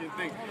Kardashian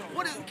thinks.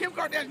 Kim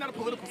Kardashian's not a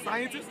political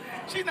scientist.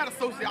 She's not a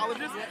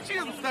sociologist. She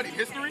doesn't study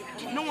history.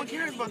 No one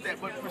cares about that.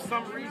 But for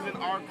some reason,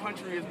 our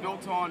country is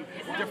built on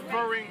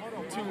deferring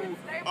to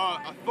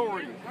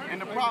authority. And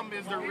the problem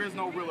is there is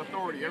no real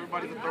authority.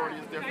 Everybody's authority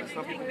is different.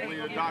 Some people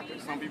believe a doctor.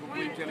 Some people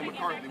believe Jenny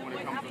McCarthy when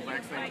it comes to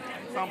vaccines.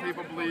 Some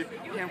people believe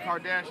Kim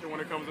Kardashian when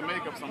it comes to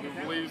makeup. Some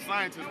people believe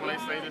scientists when they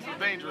say this is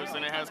dangerous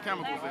and it has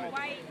chemicals in it.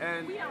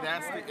 And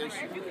that's the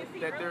issue,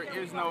 that there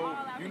is no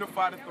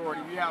unified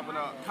authority. We have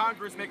a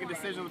Congress making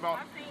decisions about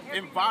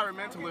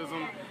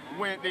environmentalism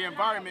when the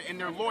environment and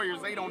their lawyers,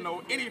 they don't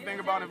know anything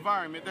about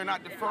environment. They're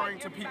not deferring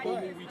to people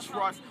who we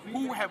trust,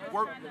 who have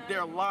worked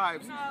their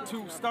lives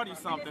to study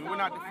something. We're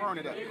not deferring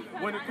to that.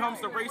 When it comes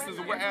to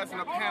racism, we're asking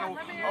a panel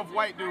of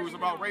white dudes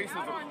about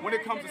racism. When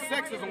it comes to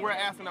sexism, we're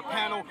asking a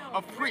panel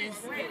of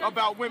priests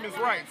about women's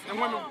rights and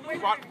women's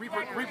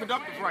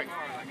reproductive rights.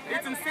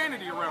 It's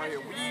insanity around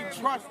here. We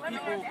trust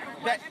people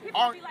that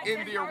aren't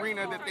in the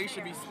arena that they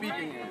should be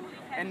speaking in.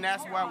 And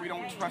that's why we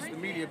don't trust the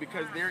media,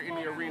 because they're in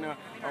the arena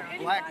of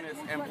blackness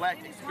and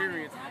black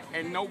experience,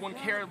 and no one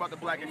cares about the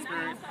black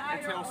experience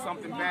until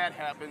something bad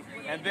happens,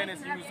 and then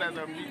it's used as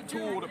a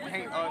tool to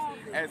paint us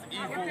as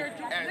evil,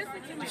 as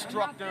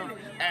destructive,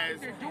 as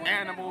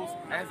animals,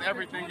 as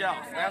everything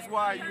else. That's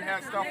why you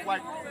had stuff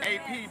like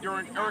AP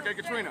during Hurricane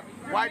Katrina.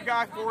 White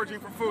guy foraging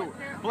for food,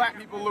 black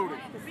people looting.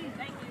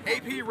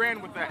 AP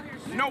ran with that.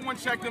 No one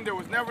checked him. There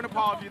was never an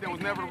apology. There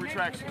was never a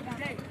retraction.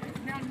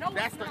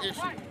 That's the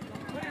issue.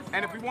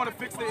 And if we want to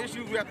fix the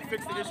issues, we have to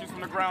fix the issues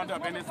from the ground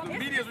up. And it's the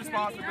media's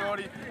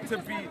responsibility to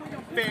be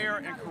fair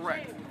and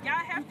correct. Y'all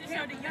have to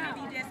show the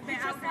unity that's been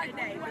out there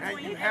today. And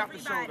you have to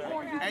show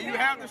that. And you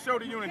have to show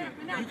the unity.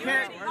 You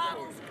can't.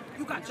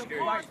 You got your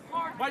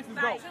Vice is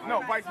dope.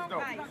 No, Vice is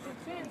dope.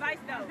 Vice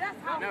dope.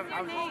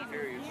 I was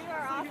curious.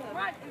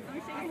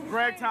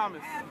 Greg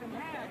Thomas.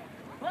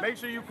 Make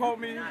sure you quote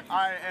me.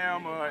 I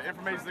am an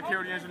information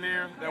security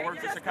engineer that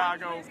works in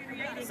Chicago.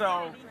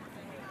 So,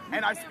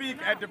 and I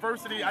speak at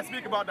diversity. I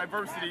speak about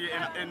diversity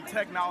in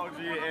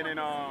technology and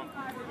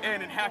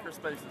in hacker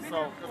spaces.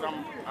 So, because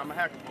I'm a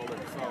hacker for a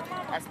living. So,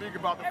 I speak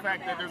about the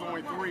fact that there's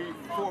only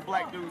 3-4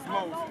 black dudes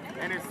most,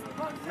 and it's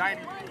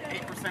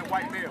 98%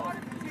 white males.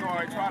 So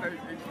I try to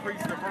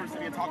increase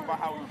diversity and talk about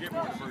how we get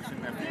more diversity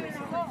in that field.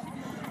 So.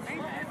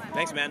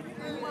 Thanks, man.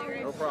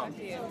 No problem.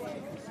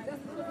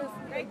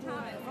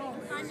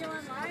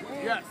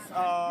 Yes,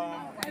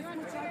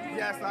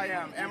 yes, I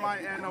am.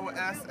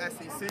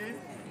 MINOSSEC,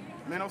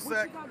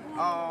 Minosec.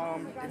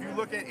 If you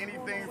look at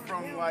anything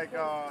from like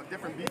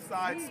different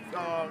B-sides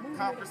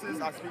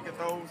conferences, I speak at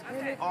those.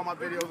 All my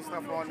videos and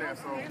stuff are on there.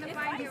 So.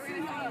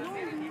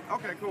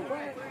 Okay, cool.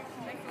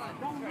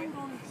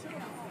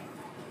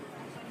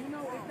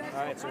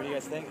 All right, so what do you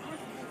guys think?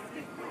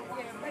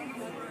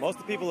 Most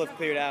of the people have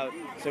cleared out,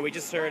 so we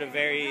just heard a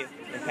very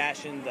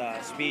impassioned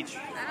speech. I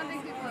don't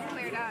think people have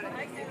cleared out.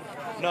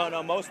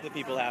 No, most of the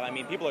people have. I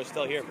mean, people are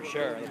still here for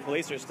sure. The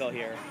police are still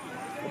here.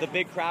 But the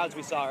big crowds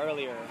we saw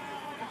earlier,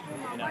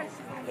 you know,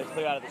 they've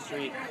cleared out of the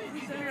street.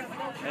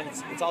 And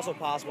it's also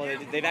possible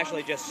they've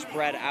actually just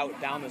spread out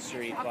down the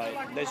street, but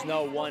there's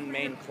no one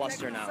main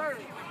cluster now.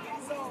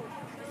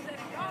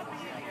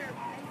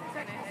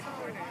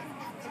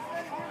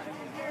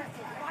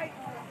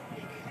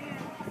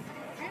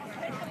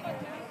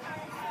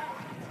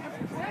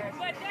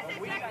 But that's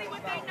exactly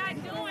what they're not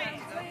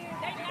doing.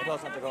 We're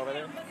close enough to go over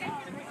there. But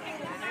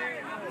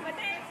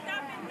they ain't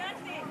stopping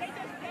nothing. They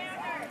just down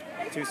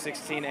there.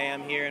 2:16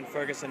 a.m. here in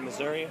Ferguson,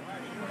 Missouri.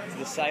 It's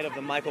the site of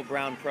the Michael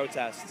Brown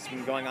protest. It's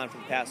been going on for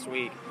the past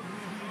week.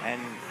 And,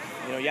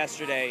 you know,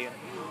 yesterday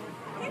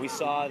we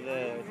saw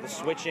the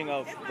switching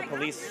of the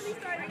police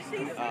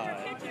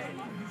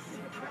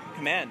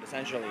command,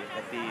 essentially,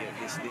 that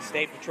the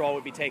state patrol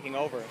would be taking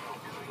over.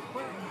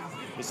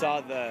 We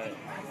saw the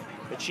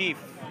chief,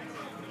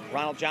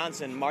 Ronald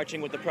Johnson,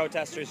 marching with the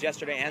protesters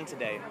yesterday and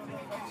today.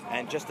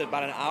 And just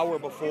about an hour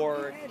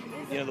before,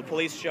 you know, the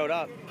police showed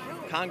up,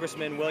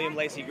 Congressman William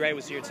Lacey Gray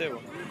was here too.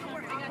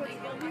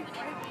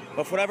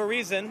 But for whatever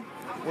reason,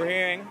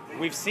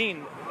 we've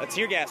seen a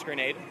tear gas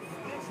grenade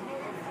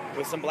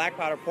with some black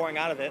powder pouring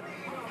out of it.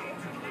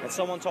 And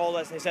someone told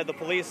us, they said the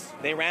police,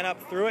 they ran up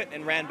through it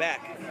and ran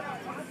back.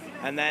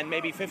 And then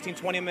maybe 15,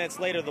 20 minutes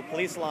later, the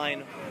police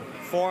line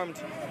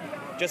formed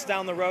just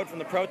down the road from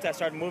the protest,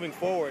 started moving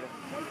forward.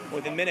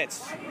 Within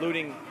minutes,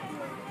 looting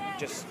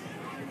just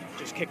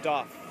kicked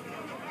off.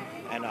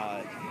 And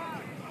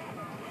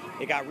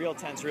it got real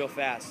tense real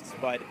fast.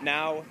 But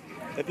now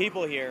the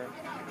people here,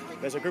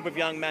 there's a group of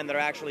young men that are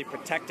actually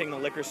protecting the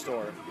liquor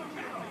store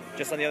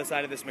just on the other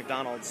side of this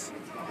McDonald's,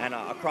 and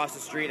across the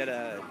street at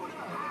a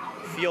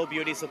Field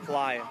Beauty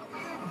Supply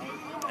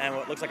and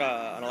what looks like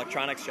an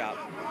electronics shop.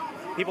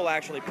 People are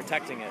actually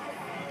protecting it.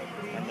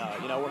 And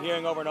you know, we're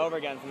hearing over and over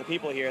again from the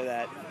people here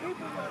that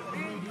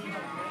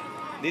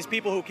these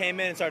people who came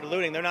in and started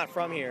looting, they're not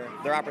from here.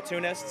 They're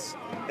opportunists.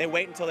 They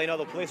wait until they know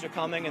the police are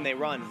coming and they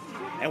run.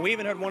 And we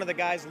even heard one of the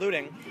guys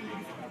looting,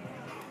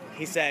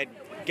 he said,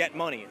 "Get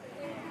money."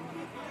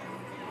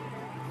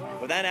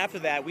 But then after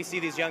that, we see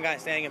these young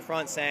guys standing in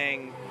front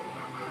saying,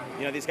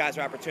 you know, these guys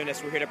are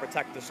opportunists, we're here to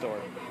protect the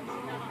store.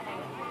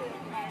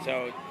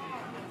 So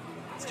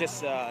it's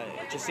just,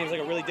 it just seems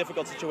like a really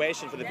difficult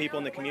situation for the people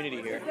in the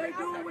community here. If they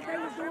doing what they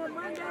was doing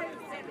Monday,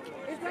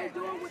 if they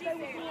doing what they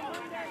was doing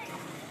Monday.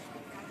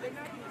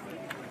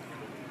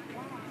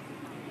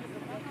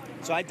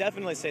 So I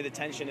definitely say the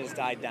tension has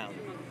died down.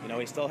 You know,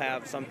 we still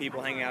have some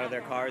people hanging out of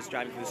their cars,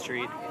 driving through the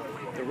street.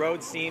 The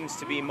road seems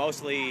to be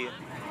mostly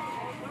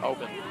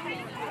open.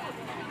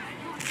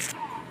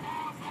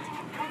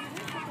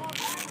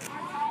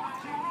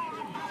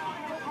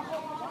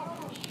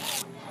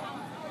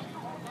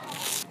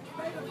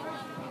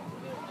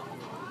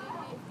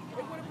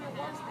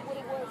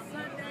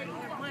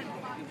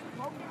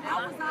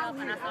 I was up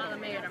and I saw the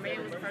mayor. The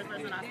mayor was the first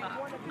person I saw.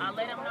 I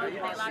let them know that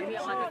they locked me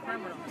up like a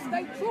criminal.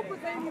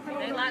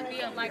 They locked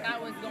me up like I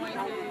was going to,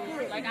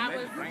 like I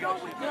was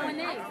doing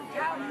this.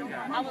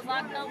 I was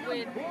locked up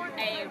with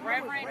a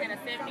reverend and a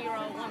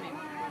 70-year-old woman.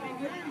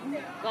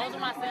 Those are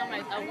my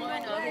cellmates. A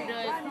woman who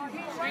does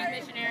street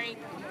missionary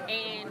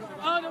and...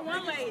 Oh, the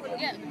one lady.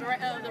 Yeah,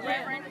 the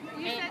reverend.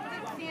 You said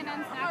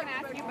CNN's not going to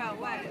ask you about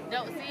what?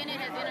 No, CNN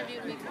has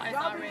interviewed me twice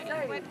already.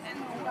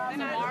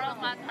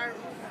 Tomorrow's my third.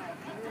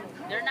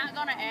 They're not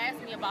going to ask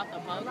me about the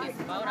bogus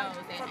photos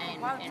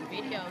and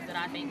videos that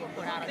I think were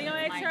put out. They don't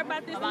ask her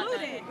about this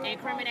looting. The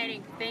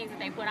incriminating things that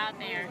they put out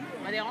there.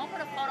 But they don't put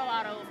a photo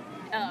out of,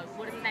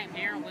 what is his name,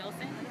 Darren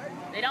Wilson.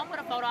 They don't put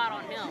a photo out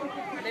on him.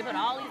 They put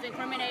all these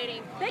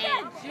incriminating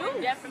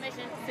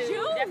defamation to his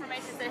character. That's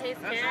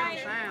what I'm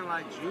saying,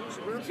 like juice,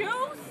 bro.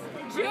 Juice?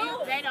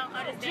 They don't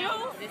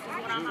understand. This is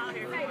what I'm out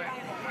here for.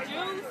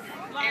 Juice?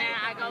 And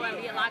I go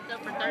and get locked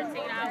up for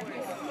 13 hours.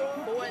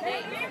 4 days. They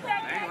ain't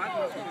like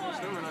those people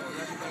stealing up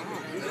unless you come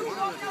home. You just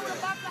want to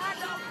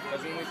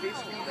because when we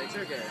peace, they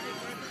took it.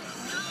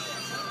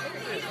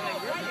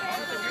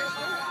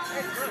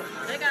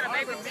 They got a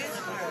baby bitch.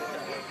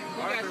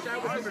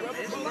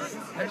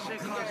 That shit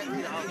costs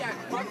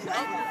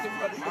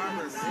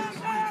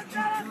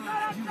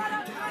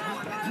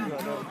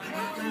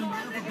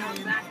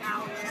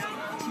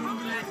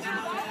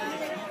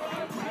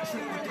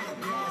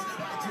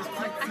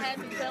I had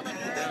to tell them.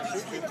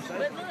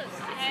 But look,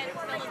 I had to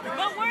tell them.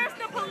 But where's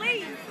the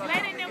police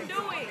letting them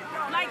do it?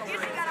 Like,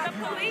 this is the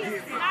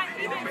police not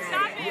even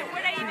stopping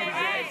where they even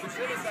at.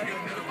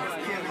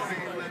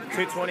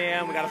 2:20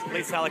 a.m. We got a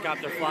police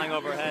helicopter flying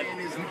overhead.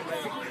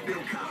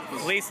 The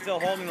police still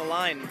holding the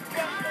line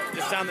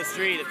just down the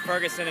street at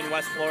Ferguson and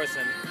West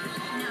Florissant.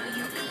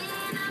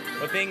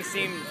 But things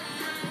seem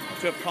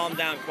to have calmed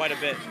down quite a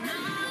bit.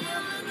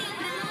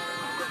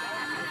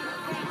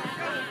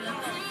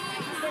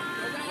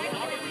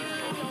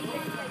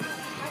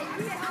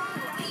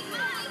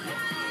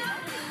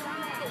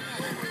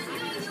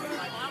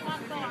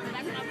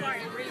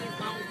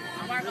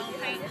 I work on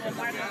paint, I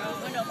work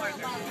on window markers.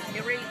 person.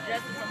 It reads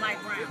Justice for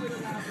Mike Brown.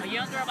 A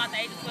young girl about the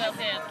age of 12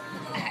 says,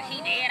 he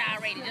dead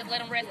already, just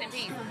let him rest in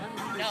peace.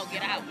 No,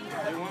 get out.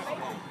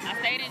 I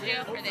stayed in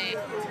jail for that.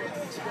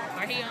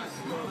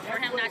 For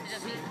him not to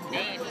just be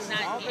dead.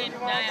 He didn't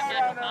die of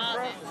natural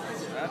causes.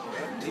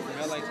 He from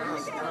LA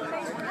Times. He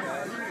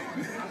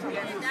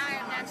didn't die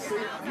of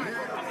natural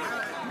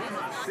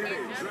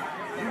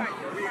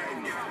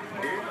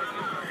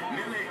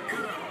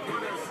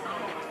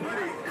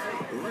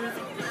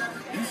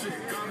You should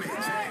come and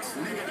checks,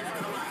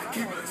 nigga.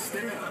 Keep it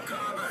still.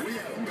 We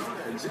have got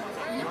a job.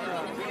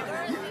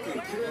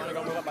 You want to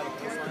go move up by the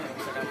police line?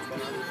 Check out what's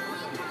going on.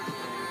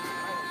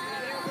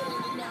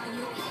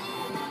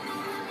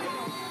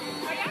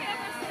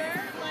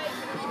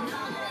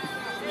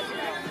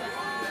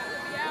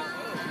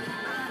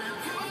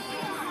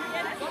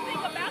 Yeah, that's one thing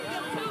about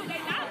them too.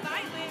 They not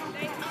violent.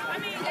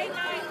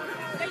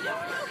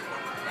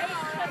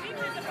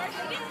 Even if the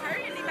person didn't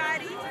hurt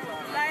anybody,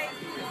 like,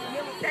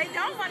 they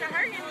don't want to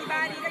hurt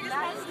anybody. They just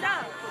want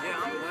stuff. Yeah,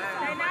 I'm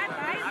glad. They not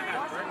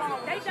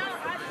violent. They don't.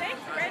 They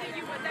threaten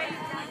you, but they.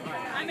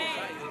 I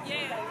mean,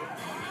 yeah.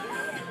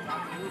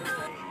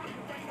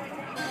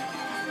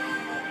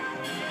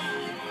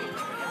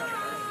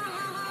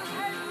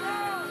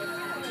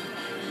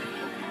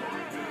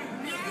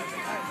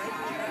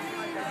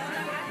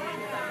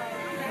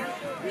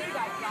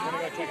 I'm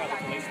gonna go check out the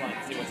police line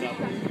and see what's up.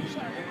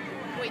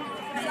 Wait.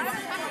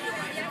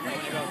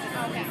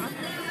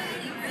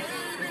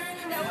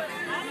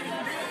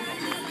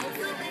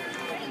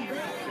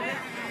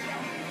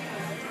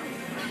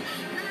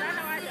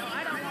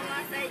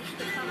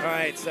 All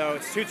right, so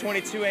it's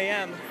 2:22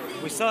 a.m.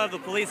 We still have the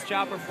police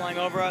chopper flying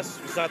over us.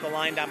 We still have the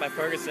line down by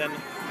Ferguson,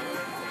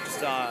 just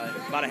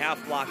about a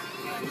half block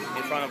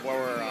in front of where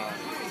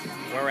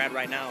we're at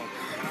right now.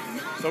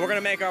 So we're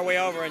gonna make our way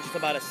over in just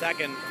about a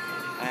second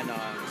and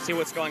see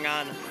what's going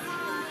on.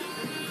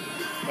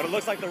 But it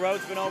looks like the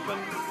road's been open.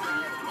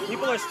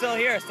 People are still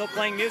here, still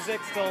playing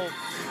music, still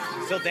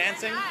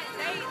dancing.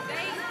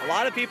 A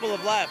lot of people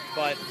have left,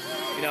 but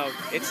you know,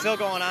 it's still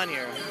going on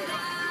here.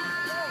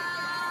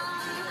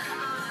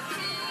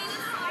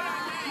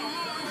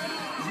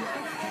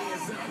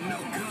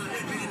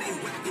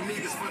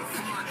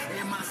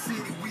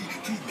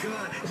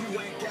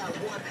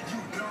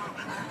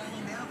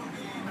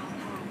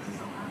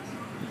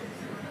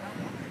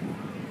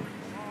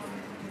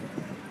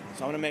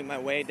 So I'm gonna make my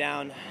way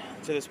down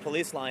to this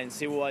police line and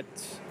see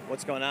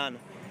what's going on.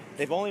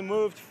 They've only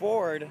moved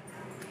forward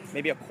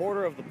maybe a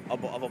quarter of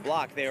a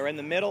block. They were in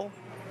the middle,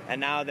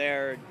 and now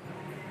they're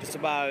just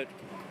about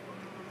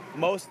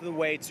most of the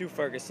way to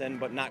Ferguson,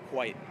 but not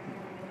quite.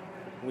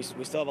 We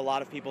still have a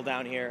lot of people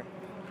down here.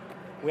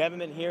 We haven't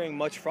been hearing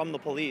much from the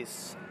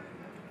police,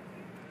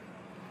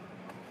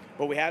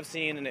 but we have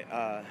seen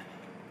a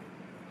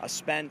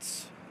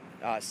spent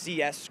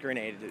CS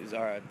grenade.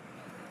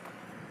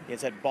 It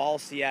said ball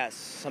CS,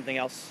 something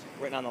else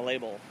written on the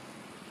label.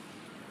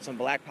 Some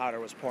black powder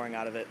was pouring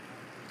out of it.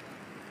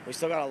 We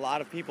still got a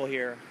lot of people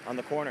here on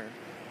the corner.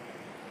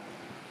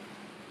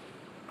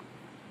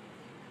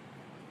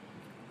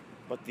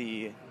 But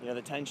the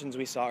tensions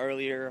we saw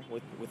earlier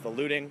with the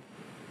looting,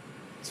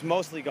 it's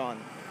mostly gone.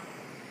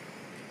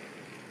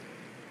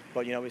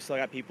 But we still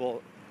got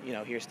people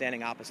here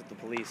standing opposite the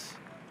police.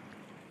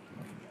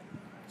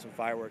 Some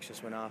fireworks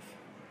just went off.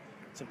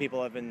 Some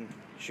people have been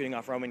shooting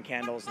off Roman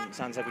candles, and it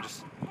sounds like we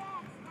just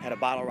had a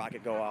bottle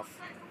rocket go off.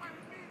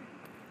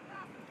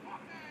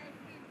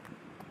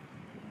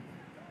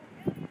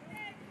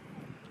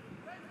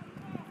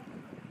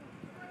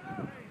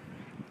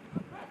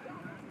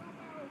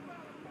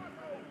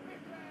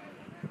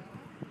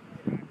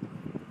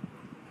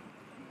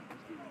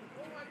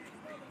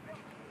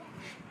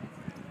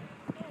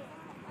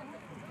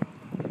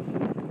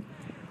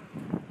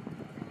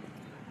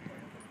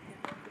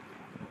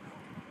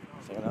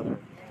 So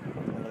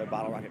another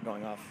bottle rocket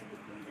going off.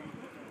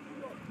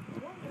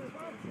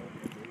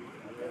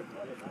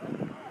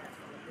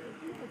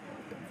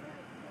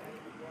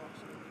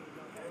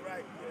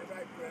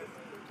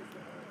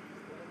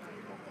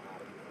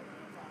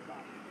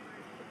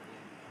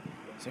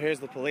 So here's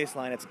the police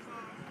line. It's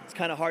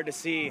kind of hard to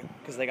see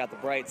because they got the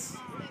brights.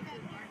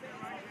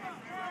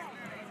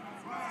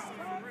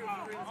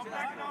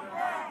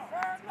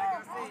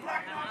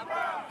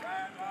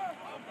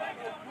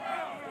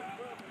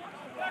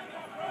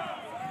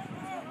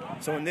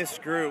 So when this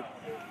group,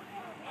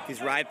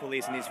 these ride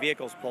police and these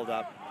vehicles pulled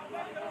up,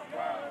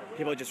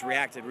 people just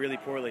reacted really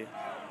poorly.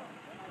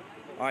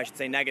 Or I should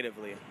say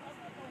negatively.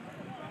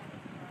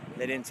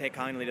 They didn't take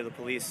kindly to the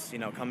police,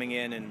 coming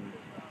in and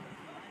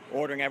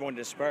ordering everyone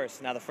to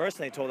disperse. Now the first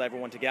thing they told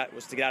everyone to get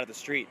was to get out of the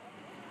street.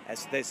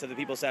 So the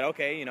people said,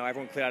 okay,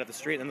 everyone clear out of the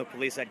street, and then the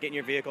police said, get in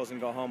your vehicles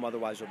and go home,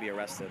 otherwise you'll be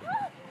arrested.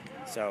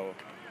 So,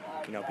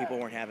 people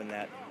weren't having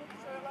that.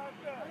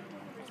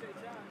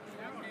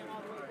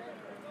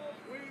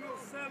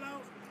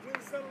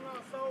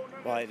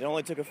 But it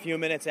only took a few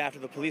minutes after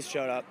the police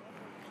showed up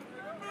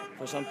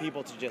for some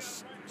people to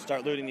just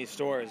start looting these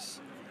stores.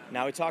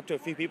 Now we talked to a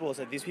few people who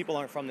said these people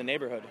aren't from the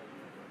neighborhood.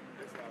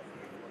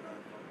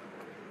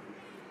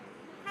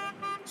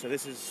 So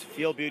this is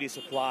Field Beauty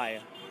Supply,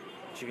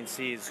 which you can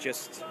see is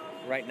just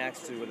right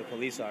next to where the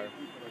police are.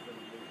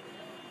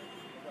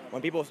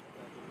 When people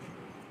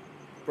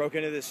broke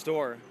into this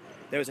store,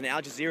 there was an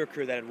Al Jazeera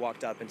crew that had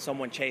walked up and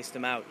someone chased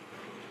them out.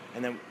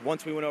 And then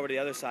once we went over to the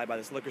other side by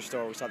this liquor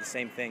store, we saw the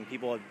same thing.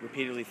 People had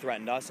repeatedly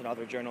threatened us and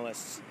other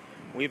journalists.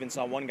 We even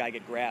saw one guy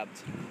get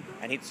grabbed.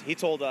 And he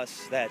told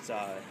us that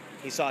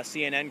he saw a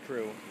CNN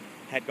crew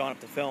had gone up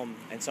to film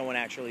and someone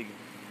actually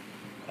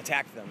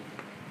attacked them.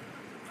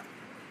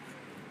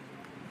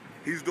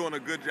 He's doing a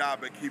good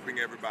job at keeping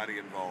everybody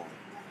involved.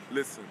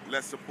 Listen,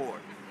 let's support.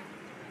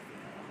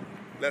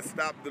 Let's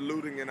stop the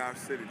looting in our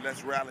city.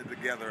 Let's rally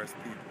together as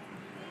people.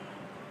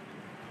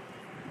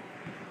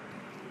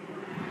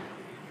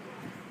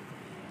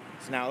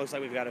 So now it looks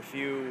like we've got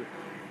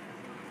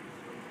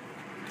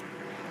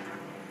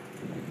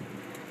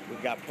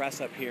we've got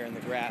press up here in the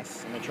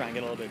grass. I'm gonna try and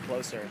get a little bit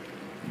closer.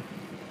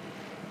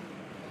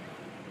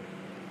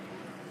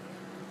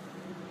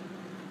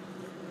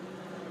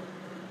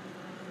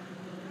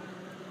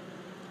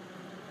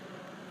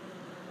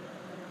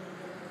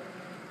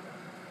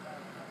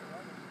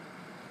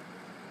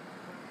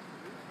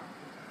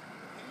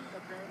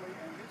 Apparently,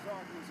 and his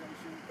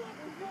organization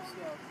and these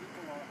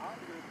people are out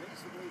there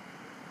basically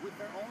with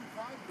their own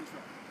fire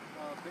control,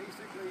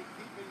 basically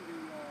keeping the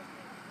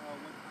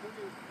when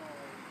people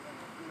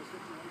in a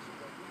situation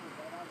that people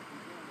got out of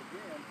control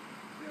again,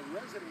 their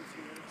residents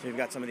here. So you've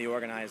got some of the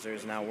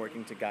organizers now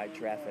working to guide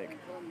traffic.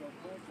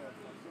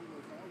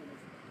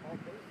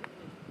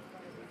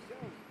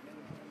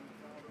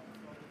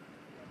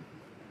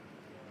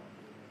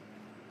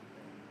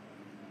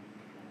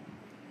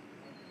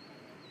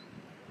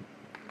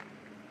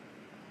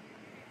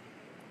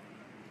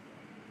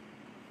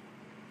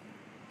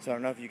 So I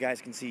don't know if you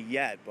guys can see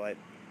yet, but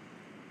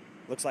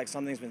looks like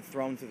something's been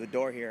thrown through the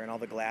door here and all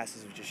the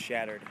glasses have just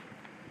shattered.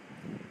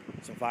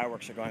 Some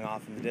fireworks are going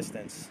off in the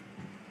distance.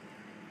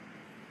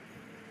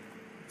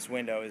 This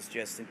window is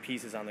just in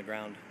pieces on the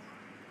ground.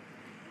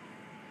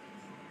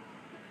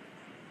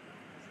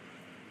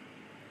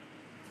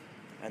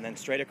 And then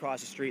straight across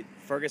the street,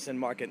 Ferguson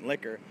Market and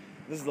Liquor.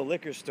 This is the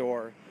liquor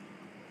store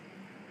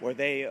where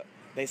they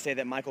say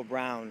that Michael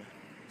Brown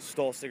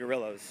stole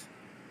cigarillos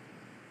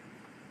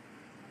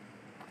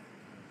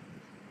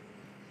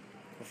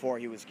before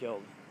he was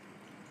killed.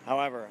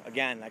 However,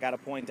 again, I gotta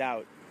point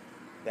out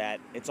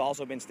that it's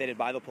also been stated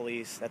by the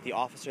police that the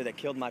officer that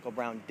killed Michael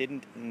Brown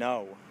didn't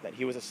know that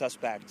he was a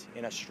suspect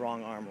in a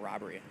strong-arm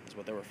robbery, is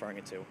what they're referring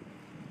it to.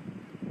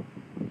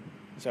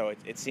 So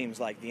it seems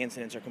like the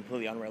incidents are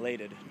completely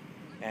unrelated,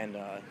 and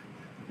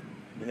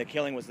the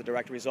killing was the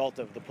direct result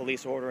of the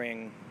police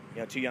ordering,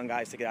 two young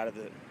guys to get out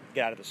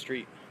of the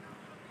street.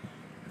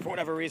 For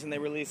whatever reason, they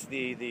released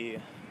the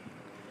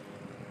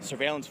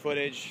surveillance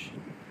footage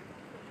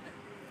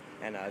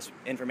and an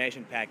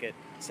information packet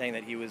saying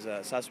that he was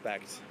a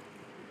suspect.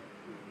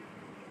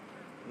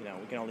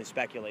 We can only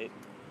speculate.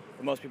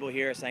 But most people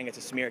here are saying it's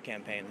a smear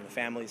campaign, and the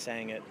family's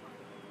saying it.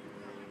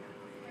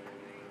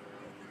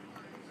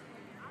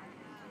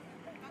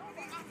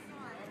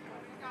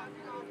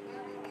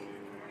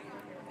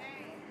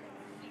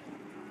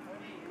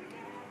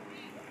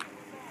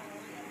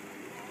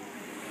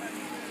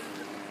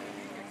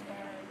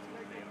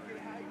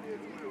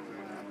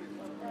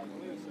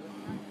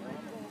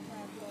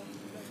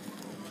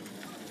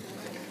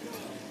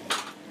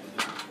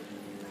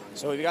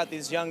 So we've got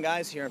these young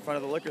guys here in front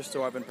of the liquor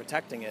store. I've been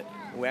protecting it.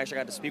 We actually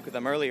got to speak with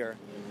them earlier.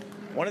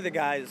 One of the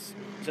guys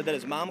said that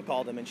his mom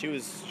called him and she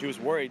was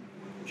worried.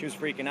 She was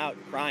freaking out,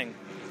 crying.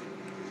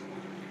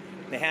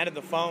 They handed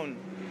the phone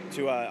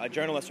to a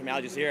journalist from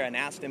Al Jazeera and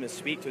asked him to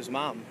speak to his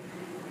mom.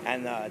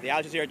 And the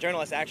Al Jazeera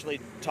journalist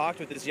actually talked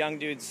with this young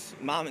dude's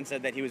mom and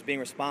said that he was being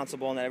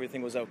responsible and that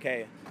everything was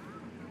okay.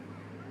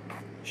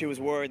 She was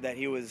worried that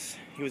he was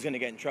going to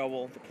get in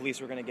trouble. The police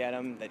were going to get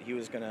him. That he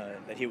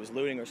was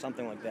looting or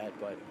something like that.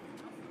 But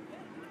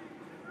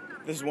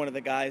this is one of the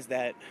guys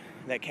that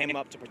came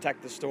up to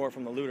protect the store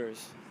from the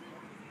looters.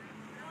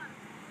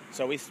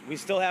 So we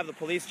still have the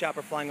police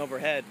chopper flying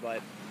overhead,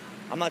 but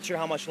I'm not sure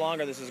how much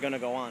longer this is going to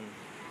go on.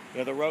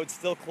 The road's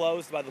still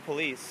closed by the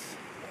police.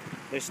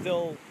 There's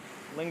still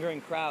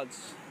lingering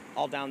crowds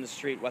all down the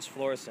street, West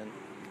Florissant.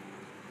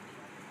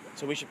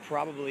 So it'd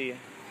probably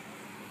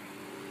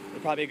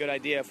be a good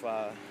idea if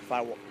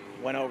I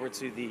went over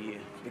to the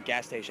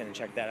gas station and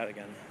checked that out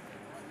again.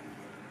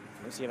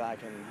 Let's see if I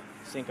can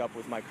sync up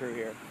with my crew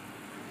here.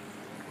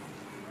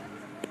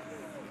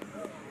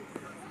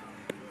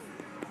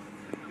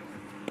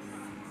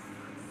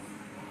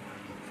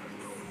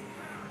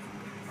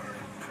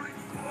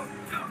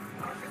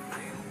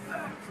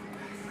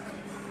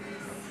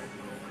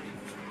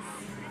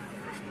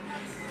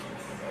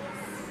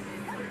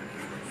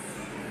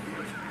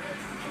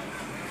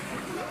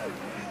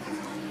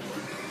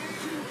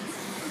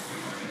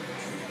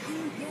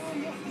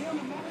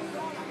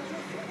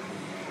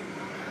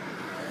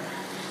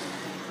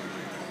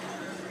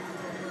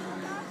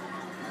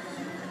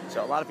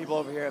 So a lot of people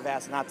over here have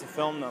asked not to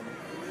film them.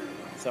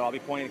 So I'll be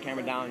pointing the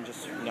camera down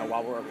just,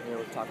 while we're over here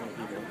talking to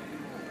people.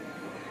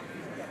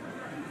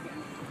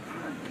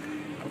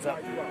 What's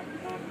up?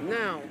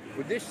 Now,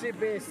 with this shit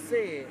being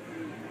said,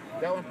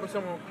 y'all want to put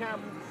something on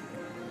camera?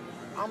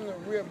 I'm the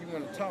real you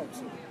want to talk to.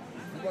 You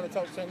want to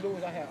talk to St.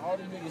 Louis? I had all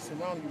the niggas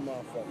surround you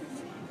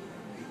motherfuckers.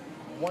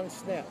 One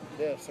snap,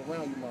 they'll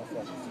surround you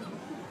motherfuckers.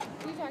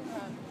 What are you talking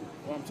about?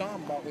 What I'm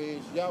talking about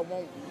is y'all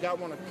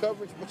want a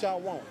coverage, but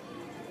y'all won't.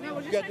 No,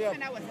 we're just trying to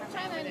find out what's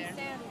happening over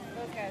there.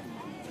 Those guys.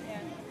 Yeah.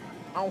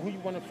 I don't know who you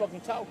want to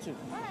fucking talk to.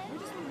 Alright, we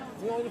just want to know.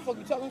 You know who the fuck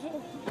you talking to?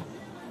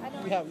 I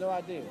don't. We have no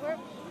idea. We're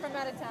from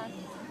out of town.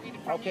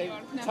 Okay,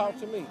 talk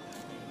to me.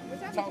 We're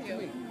talking Talk to to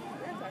you. me.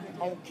 We're talking to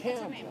you. On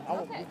camera. I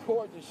want to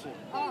record this shit.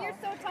 Oh, you're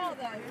so tall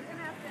though. You're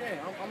gonna have to.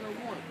 Yeah, I'm the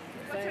one.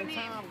 What's your Same name?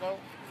 time though.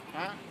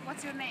 Huh?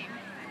 What's your name?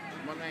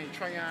 My name's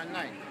Trayon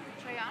Knight.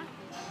 Trayon?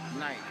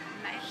 Knight.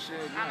 Nice.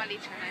 Shit, I'm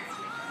Alicia. Nice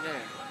to meet you.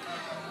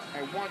 Yeah.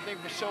 And one thing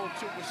for sure,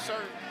 too, for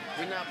certain,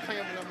 we're not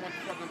playing with no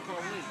motherfucking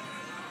police.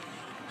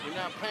 We're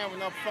not playing with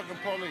no fucking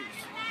police.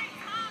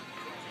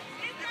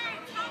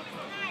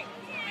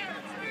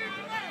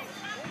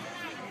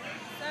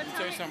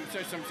 Tell you something.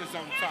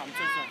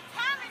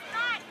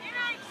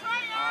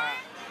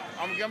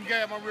 I'm gonna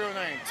get my real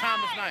name,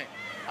 Thomas Knight.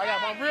 I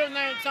got my real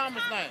name,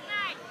 Thomas Knight.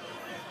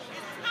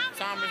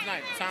 Thomas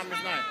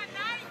Knight.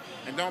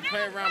 And don't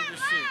play around with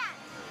this shit.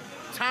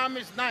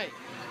 Thomas Knight.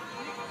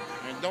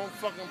 And don't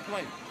fucking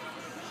play.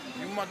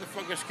 You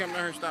motherfuckers come down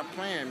here and stop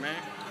playing,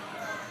 man.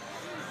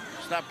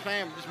 Stop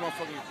playing with this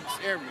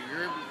motherfucking area, you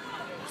hear me?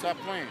 Stop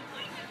playing.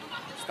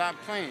 Stop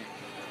playing.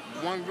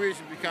 One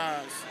reason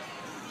because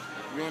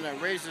you're on that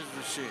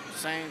racism shit.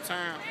 Same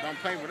time, don't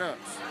play with us.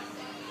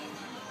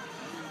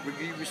 We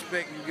give you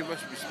respect, you give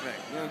us respect.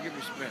 We don't give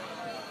respect.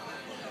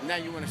 Now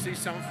you want to see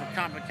something from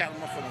complicated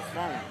motherfucking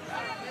phone. You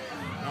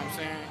know what I'm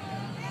saying?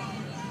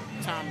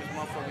 Thomas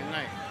motherfucking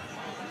Knight.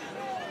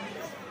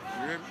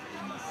 You hear me?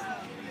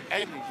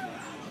 Hey,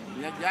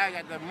 y'all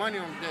got that money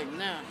on deck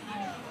now.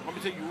 I'm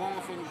gonna tell you one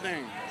motherfucking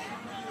thing.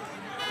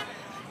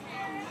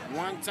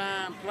 One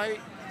time play,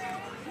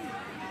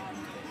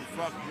 we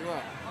fucked you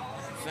up.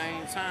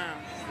 Same time,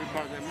 we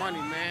brought that money,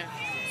 man.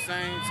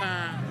 Same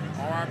time,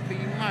 R.I.P.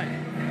 Mike.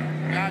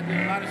 Y'all did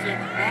a lot of shit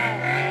wrong,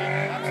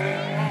 man. A lot of shit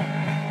wrong.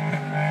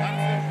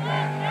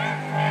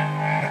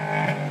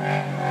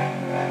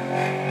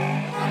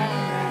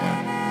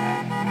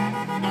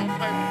 Don't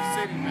play with the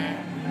city, man.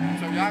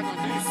 So y'all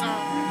gonna do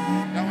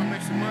something, y'all wanna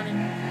make some money,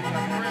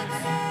 like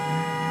Prince,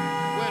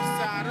 West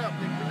Side up,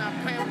 nigga. We're not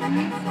playing with the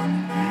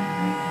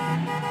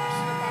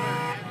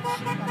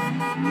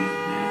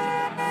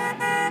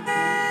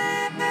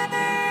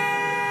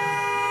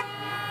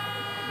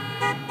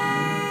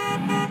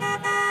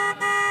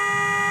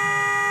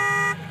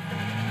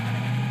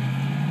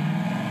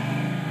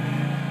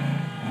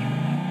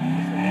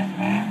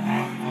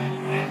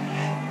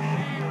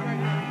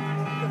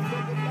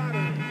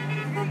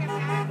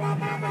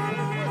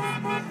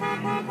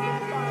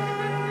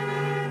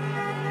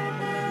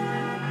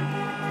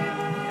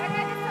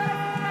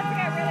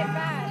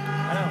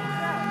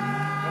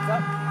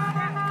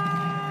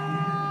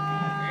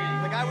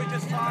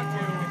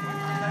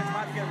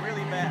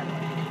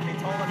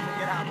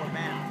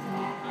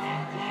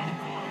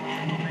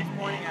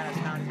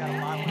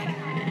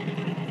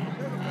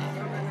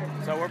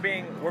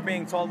We're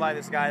being told by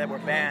this guy that we're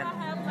banned.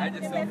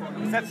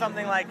 He said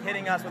something like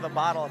hitting us with a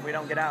bottle if we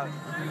don't get out.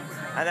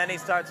 And then he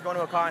starts going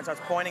to a car and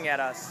starts pointing at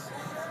us.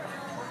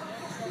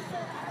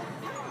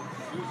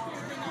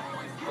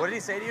 What did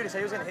he say to you? Did he say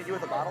he was going to hit you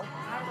with a bottle? No,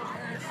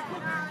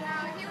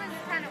 he was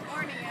kind of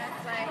warning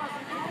us, like,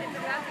 it's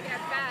about to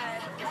get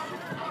bad.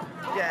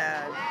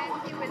 Yeah.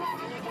 And he was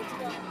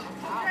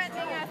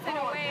threatening us in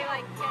a way,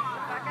 like, get the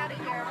fuck out of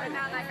here, but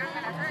not like, I'm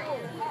going to hurt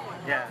you.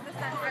 Yeah.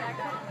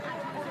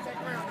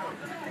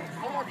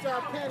 How much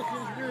y'all paying for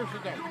this real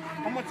shit though?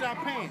 How much y'all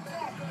paying?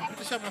 Put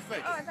this up in my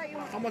face. Oh, I thought you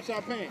wanted. How much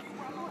y'all paying?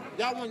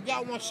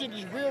 Y'all want shit,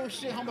 this real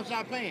shit, how much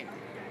y'all paying?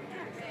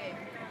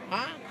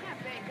 Huh?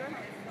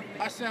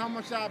 I said how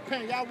much y'all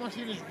paying. Y'all want to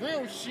see this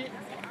real shit,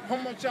 how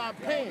much y'all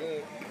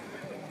paying?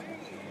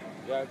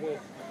 Y'all good?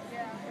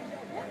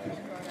 I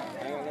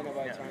ain't gonna let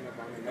nobody turn up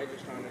on them. They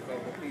just trying to go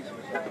for peace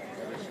side.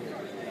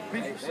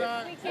 Peace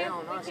side? They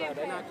on our side.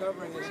 They're not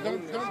covering this.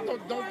 Don't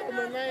throw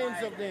no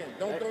names up then.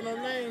 Don't throw no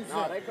names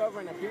up. No, they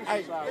covering the peace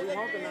side. We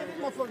want the names.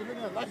 Motherfuckers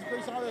looking at license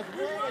plates, all that.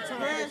 They ain't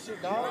trying to do that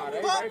shit, dog.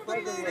 They fucking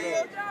with us.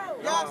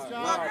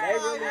 They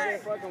really been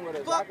fucking with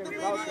us. Fuck the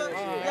media.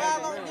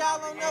 Y'all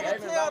don't never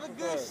tell the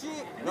good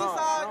shit. This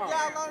all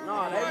y'all on. No,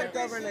 they been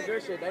covering the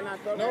good shit. They not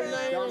covering no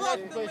name on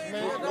license plates,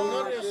 man. None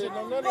of that shit.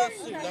 None of that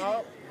shit,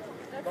 dog.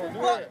 Don't do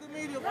that.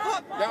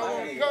 Y'all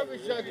want to cover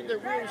y'all get that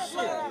real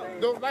shit.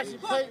 No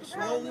license plates,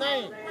 no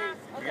name.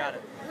 You got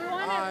it. We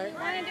want to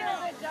do a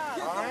good job.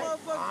 All right.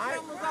 I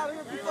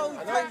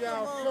know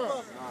y'all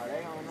first.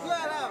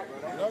 Flat out.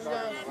 I know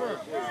y'all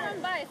first. We're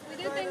unbiased. We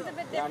do things a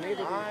bit differently.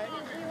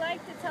 We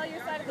like to tell your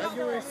side of the story.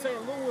 Now you in story.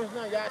 St. Louis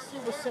now. Y'all see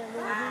what St.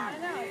 Louis is. I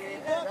know.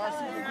 Y'all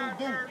see what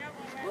we do.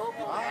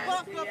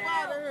 Fuck up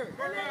out of here.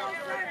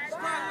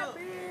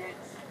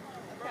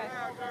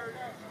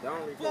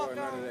 Don't record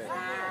none of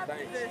that.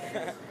 Thanks.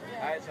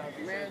 All right, y'all.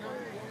 Be safe.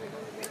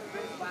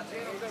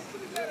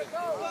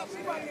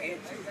 She about to hit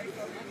you.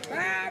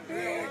 Bad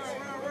bitch.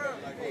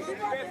 She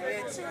about to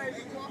hit you.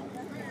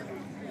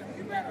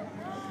 You better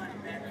run.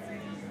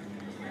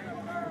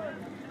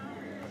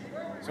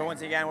 So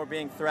once again, we're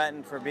being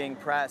threatened for being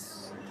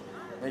press.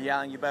 They're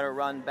yelling, "You better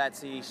run,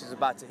 Betsy. She's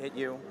about to hit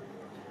you."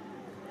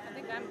 I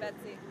think I'm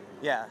Betsy.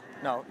 Yeah,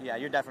 no, yeah,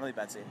 you're definitely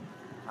Betsy.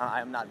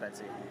 I am not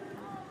Betsy.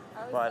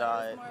 But more of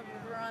a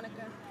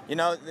Veronica. you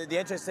know, the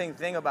interesting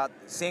thing about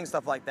seeing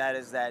stuff like that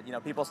is that, you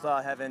know, people still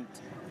haven't,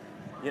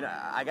 you know,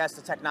 I guess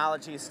the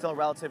technology is still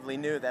relatively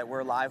new that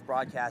we're live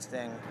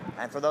broadcasting.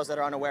 And for those that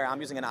are unaware, I'm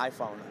using an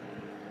iPhone.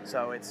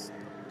 So it's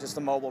just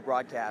a mobile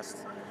broadcast.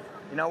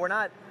 You know, we're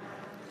not,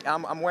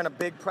 I'm wearing a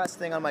big press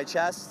thing on my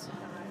chest.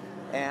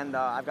 And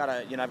I've got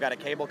a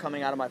cable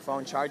coming out of my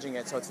phone charging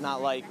it. So it's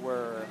not like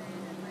we're,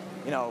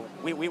 you know,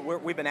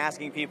 we've been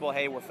asking people,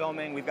 hey, we're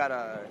filming. We've got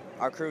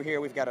our crew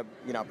here. We've got a,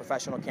 you know,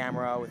 professional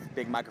camera with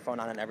big microphone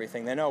on it and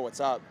everything. They know what's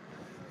up,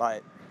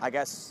 but I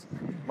guess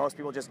most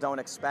people just don't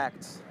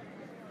expect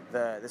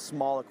the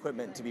small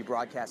equipment to be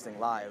broadcasting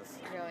live.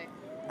 Really?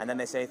 And then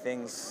they say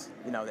things,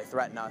 you know, they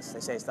threaten us.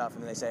 They say stuff,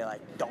 and then they say like,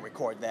 don't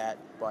record that.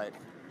 But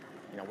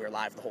you know, we're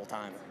live the whole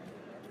time.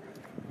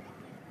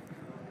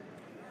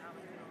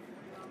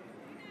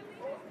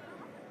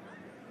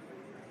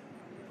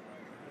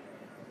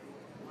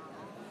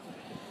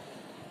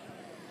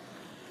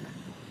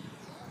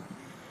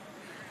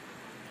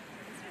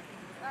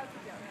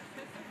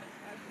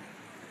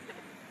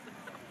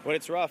 But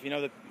it's rough, you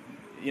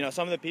know,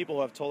 some of the people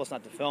who have told us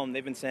not to film,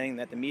 they've been saying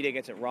that the media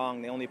gets it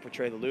wrong. They only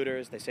portray the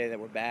looters. They say that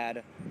we're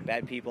bad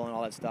people and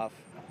all that stuff.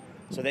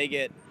 So they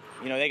get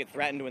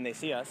threatened when they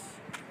see us.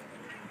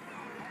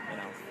 You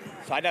know,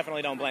 so I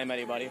definitely don't blame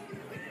anybody.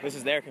 This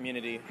is their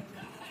community,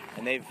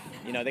 and they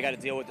got to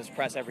deal with this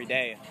press every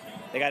day.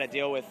 They got to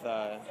deal with,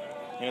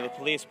 you know, the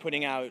police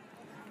putting out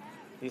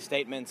these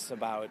statements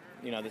about,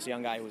 you know, this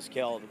young guy who was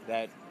killed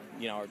that,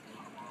 you know, are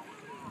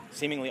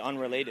seemingly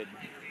unrelated.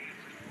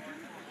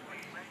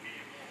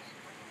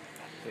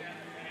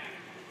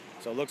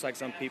 So it looks like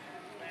some people.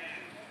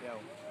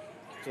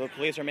 So the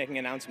police are making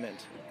an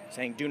announcement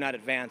saying "Do not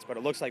advance," but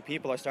it looks like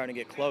people are starting to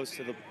get close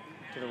to the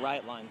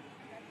riot line.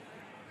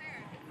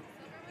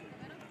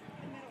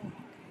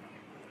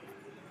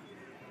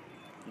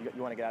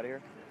 You want to get out of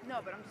here?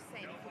 No, but I'm just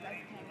saying, if you guys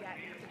can't get,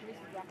 the police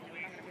is blocking it,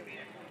 we're not going to be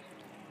able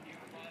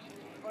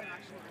to. Or not,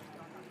 actually, we're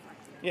still on the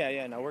side.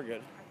 Yeah, no, we're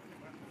good.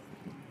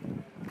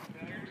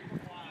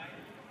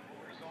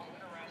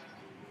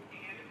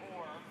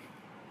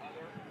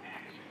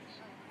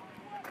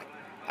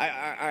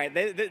 All right,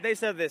 they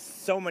said this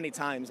so many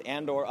times,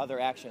 and or other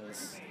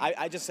actions.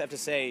 I just have to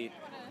say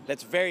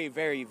that's very,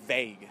 very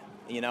vague.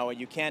 You know,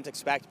 you can't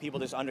expect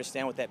people to just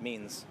understand what that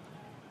means.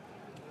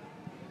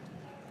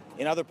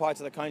 In other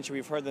parts of the country,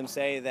 we've heard them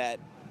say that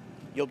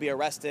you'll be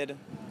arrested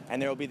and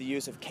there will be the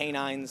use of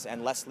canines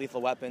and less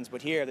lethal weapons,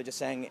 but here they're just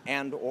saying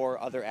and or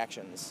other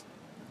actions.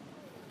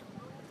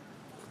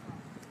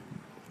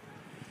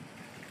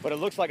 But it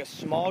looks like a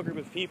small group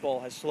of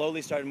people has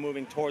slowly started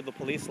moving toward the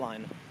police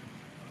line.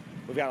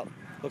 We've got,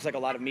 looks like a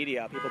lot of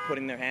media, people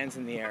putting their hands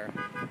in the air.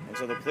 And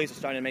so the police are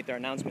starting to make their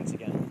announcements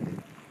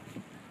again.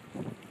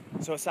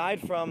 So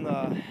aside from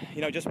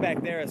you know, just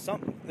back there,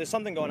 there's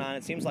something going on.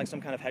 It seems like some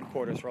kind of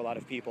headquarters for a lot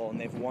of people, and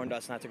they've warned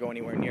us not to go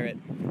anywhere near it.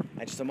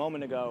 And just a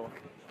moment ago,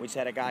 we just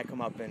had a guy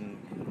come up and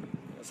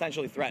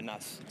essentially threaten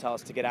us, tell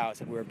us to get out,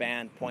 said we were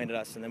banned, pointed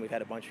at us, and then we've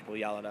had a bunch of people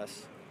yell at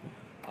us.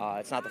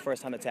 It's not the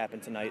first time it's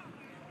happened tonight.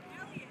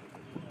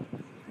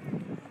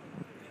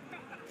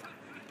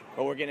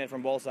 But we're getting it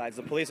from both sides.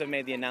 The police have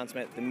made the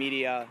announcement. The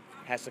media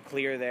has to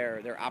clear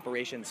their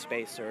operation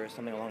space or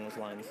something along those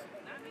lines.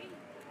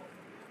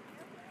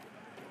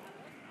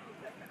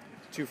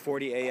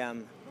 2:40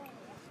 a.m.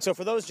 So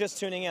for those just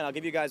tuning in, I'll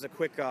give you guys a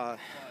quick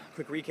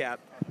recap.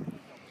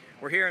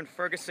 We're here in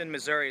Ferguson,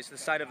 Missouri. It's the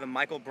site of the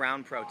Michael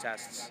Brown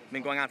protests. It's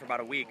been going on for about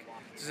a week.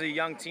 This is a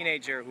young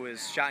teenager who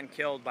was shot and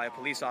killed by a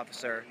police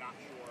officer.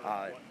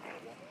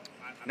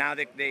 Now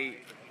the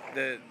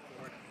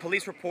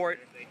police report,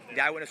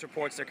 the eyewitness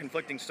reports, they're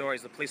conflicting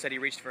stories. The police said he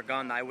reached for a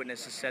gun. The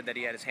eyewitnesses said that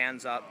he had his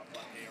hands up.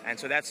 And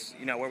so that's,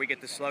 you know, where we get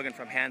the slogan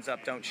from, hands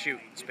up, don't shoot.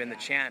 It's been the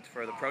chant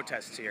for the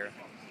protests here.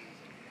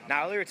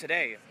 Now earlier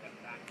today,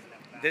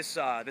 this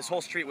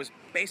whole street was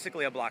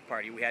basically a block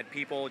party. We had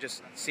people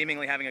just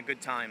seemingly having a good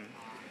time.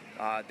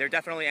 They're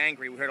definitely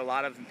angry. We heard a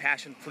lot of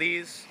impassioned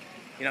pleas,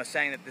 you know,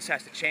 saying that this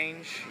has to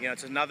change. You know,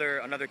 it's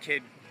another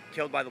kid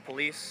killed by the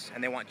police,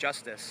 and they want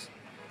justice.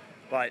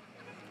 But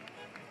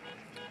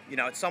you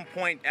know, at some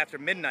point after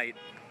midnight,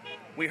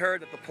 we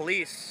heard that the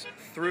police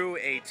threw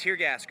a tear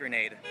gas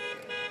grenade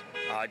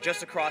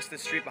just across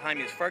this street behind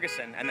me is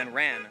Ferguson, and then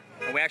ran.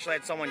 And we actually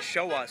had someone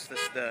show us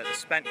the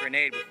spent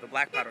grenade with the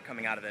black powder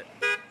coming out of it.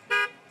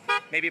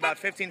 Maybe about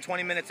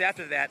 15-20 minutes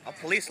after that, a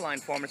police line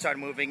formed and started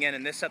moving in,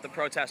 and this set the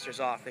protesters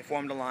off. They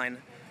formed a line.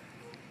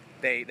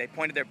 They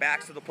pointed their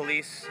backs to the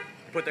police,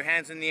 put their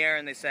hands in the air,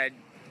 and they said,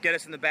 "Get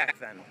us in the back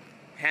then."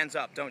 hands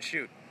up, don't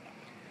shoot.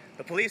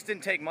 The police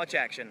didn't take much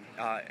action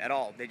at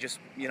all. They just,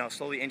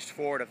 slowly inched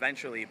forward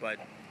eventually, but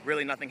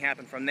really nothing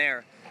happened from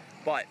there.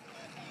 But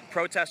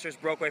protesters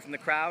broke away from the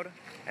crowd,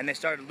 and they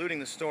started looting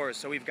the stores.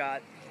 So we've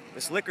got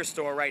this liquor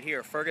store right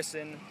here,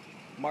 Ferguson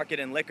Market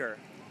and Liquor,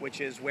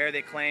 which is where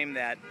they claim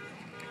that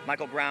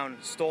Michael Brown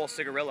stole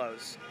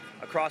cigarillos.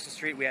 Across the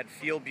street, we had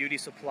Field Beauty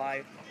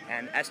Supply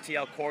and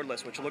STL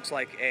Cordless, which looks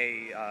like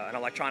an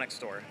electronics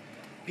store.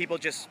 People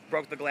just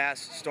broke the glass,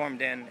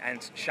 stormed in,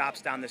 and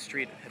shops down the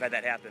street have had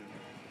that happen.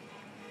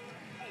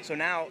 So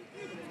now,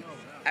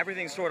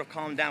 everything's sort of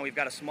calmed down. We've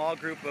got a small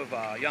group of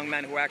young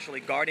men who are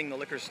actually guarding the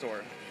liquor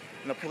store.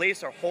 And the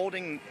police are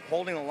holding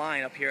the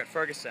line up here at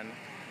Ferguson.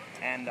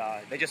 And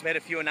they just made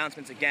a few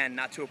announcements again,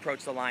 not to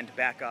approach the line, to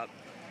back up.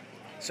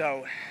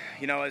 So,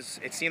 as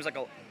it seems like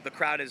the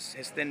crowd has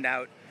thinned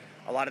out.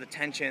 A lot of the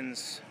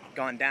tension's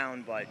gone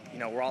down, but,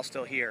 we're all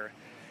still here.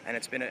 And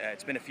it's been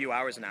a few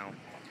hours now.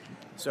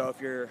 So if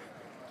you're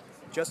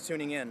just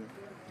tuning in,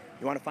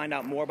 you want to find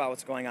out more about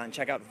what's going on,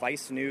 check out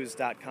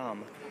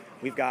vicenews.com.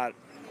 We've got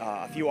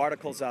a few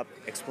articles up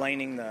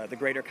explaining the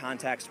greater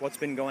context, what's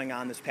been going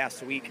on this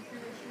past week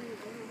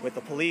with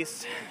the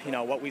police,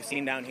 what we've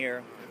seen down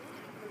here.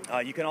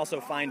 You can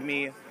also find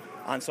me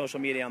on social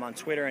media. I'm on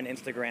Twitter and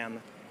Instagram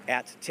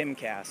at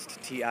Timcast,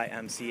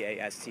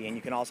 Timcast. And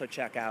you can also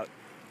check out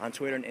on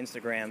Twitter and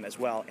Instagram as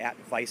well at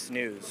Vice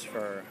News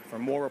for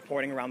more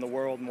reporting around the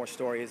world, more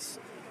stories.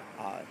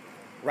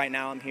 Right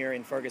now I'm here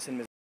in Ferguson,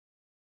 Missouri.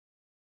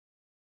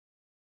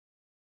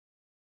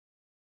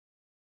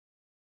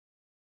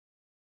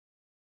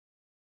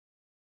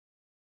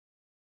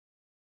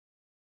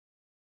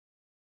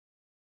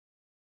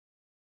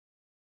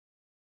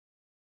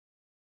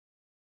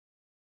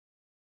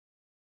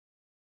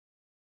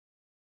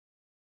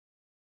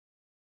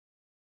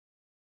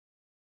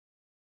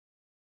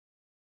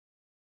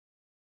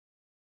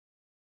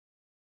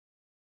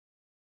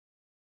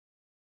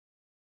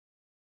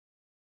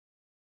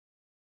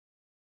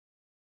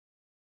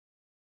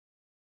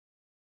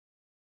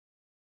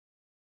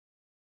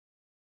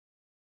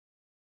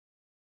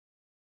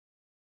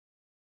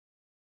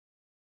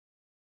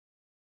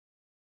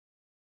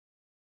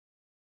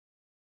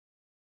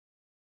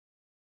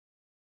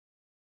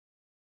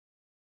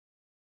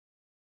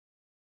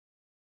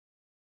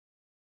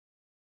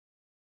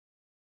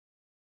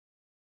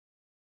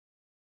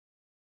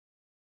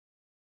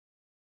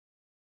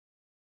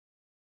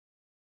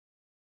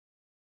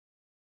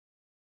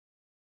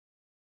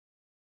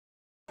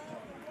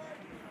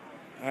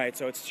 All right,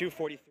 so it's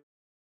 2:43.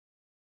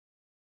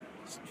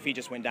 Feed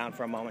just went down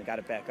for a moment, got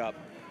it back up.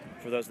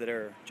 For those that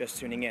are just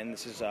tuning in,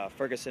 this is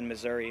Ferguson,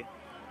 Missouri,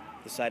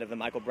 the site of the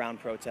Michael Brown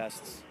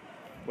protests.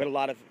 We had a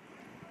lot of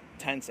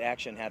tense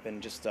action happen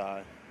just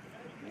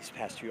these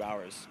past few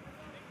hours.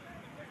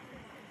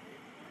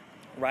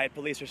 Riot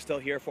police are still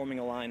here forming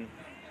a line.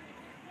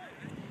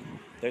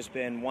 There's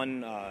been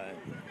one,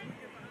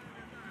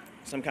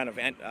 some kind of,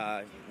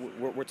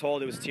 we're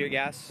told it was tear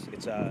gas.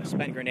 It's a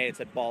spent grenade. It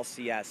said ball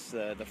CS.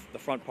 The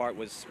front part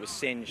was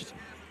singed,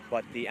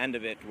 but the end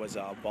of it was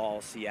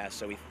ball CS.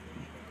 So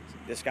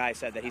this guy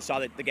said that he saw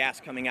the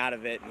gas coming out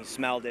of it, and he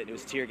smelled it. It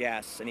was tear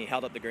gas, and he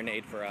held up the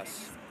grenade for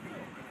us.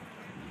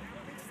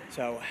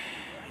 So,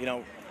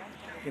 you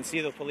can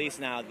see the police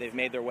now. They've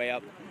made their way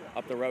up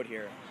the road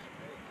here,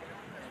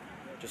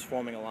 just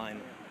forming a line.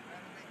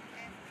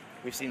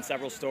 We've seen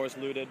several stores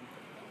looted.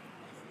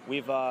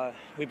 We've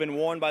been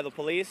warned by the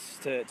police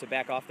to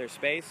back off their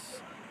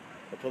space.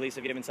 The police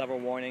have given several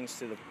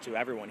warnings to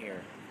everyone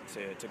here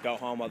to go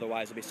home,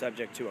 otherwise they'll be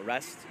subject to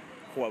arrest,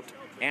 quote,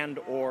 and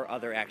or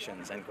other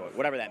actions, end quote,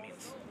 whatever that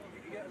means.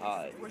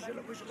 Where's your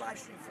live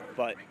stream from?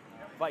 But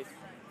Vice.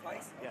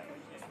 Yeah.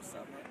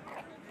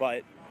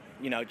 But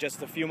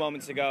just a few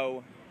moments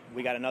ago,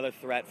 we got another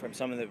threat from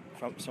some of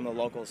the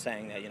locals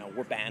saying that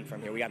we're banned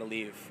from here. We got to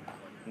leave,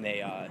 and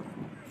they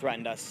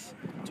threatened us.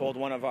 Called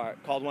one of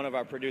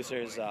our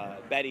producers,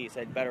 Betty.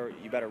 Said,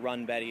 "You better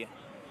run, Betty."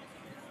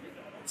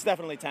 It's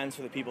definitely tense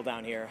for the people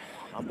down here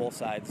on both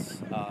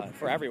sides,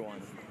 for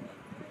everyone.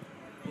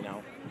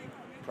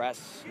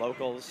 Press,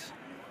 locals.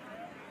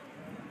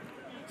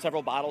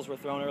 Several bottles were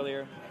thrown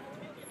earlier.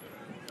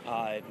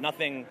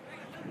 Nothing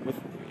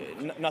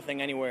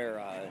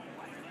anywhere.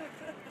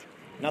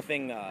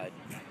 Nothing,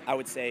 I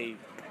would say,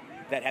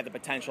 that had the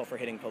potential for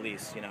hitting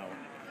police,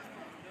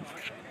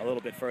 a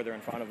little bit further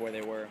in front of where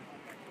they were.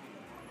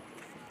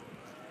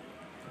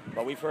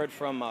 But we've heard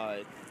from,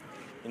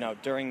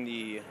 during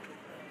the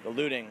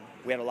looting,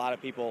 we had a lot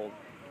of people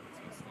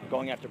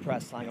going after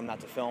press, telling them not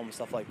to film,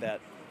 stuff like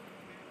that.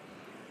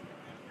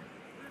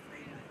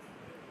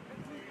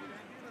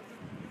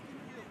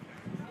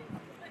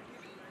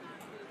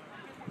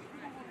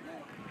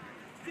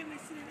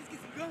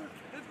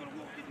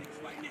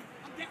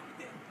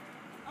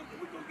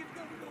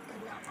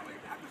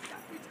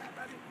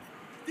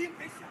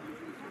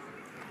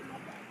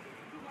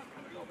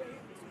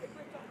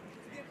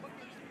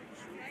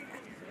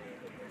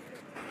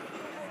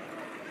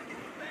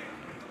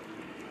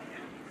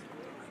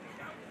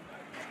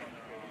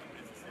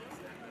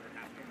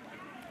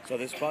 So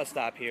this bus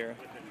stop here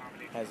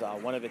has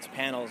one of its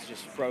panels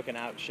just broken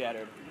out,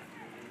 shattered.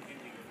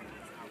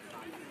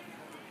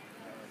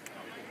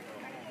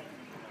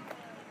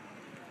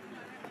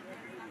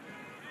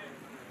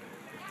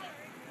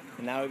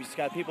 And now we've just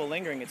got people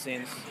lingering, it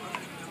seems.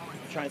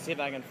 I'm trying to see if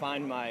I can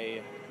find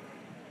my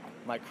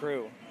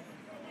crew.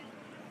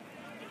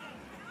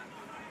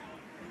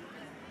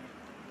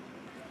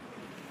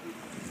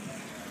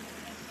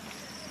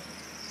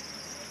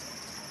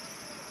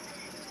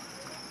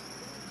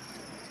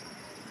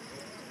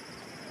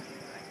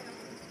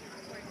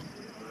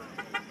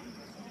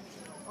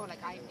 Oh, like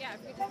yeah,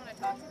 if you just want to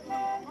talk to me.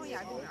 Oh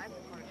yeah, I've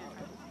recorded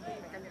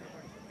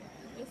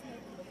it.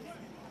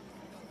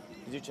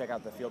 Did you check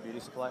out the Field Beauty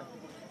Supply?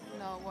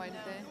 No, why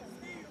did they?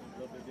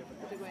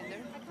 Did you go in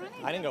there?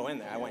 I didn't go in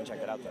there. I went and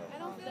checked it out though. I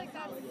don't feel like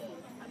that's like,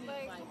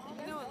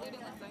 you know what looting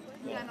looks like?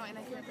 Yeah, no, and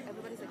I feel like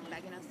everybody's like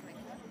begging us to like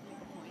make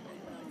a point.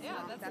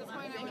 Yeah, that's the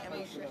point I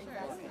make, sure.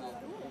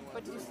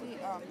 But did you see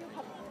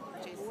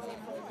Jason?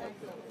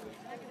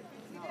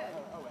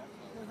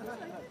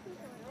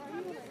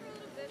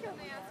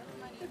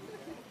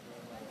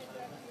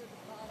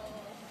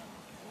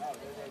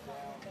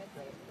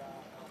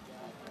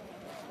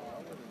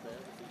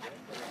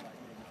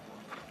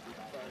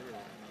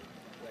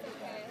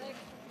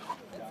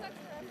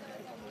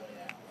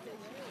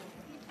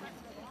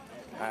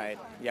 All right.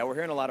 Yeah, we're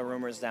hearing a lot of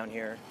rumors down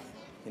here,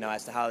 you know,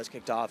 as to how this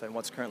kicked off and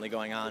what's currently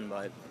going on.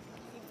 But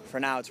for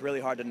now, it's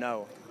really hard to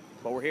know.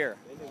 But we're here.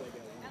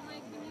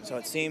 So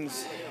it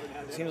seems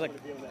like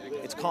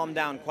it's calmed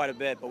down quite a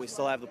bit, but we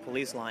still have the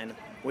police line,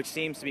 which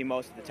seems to be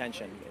most of the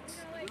tension.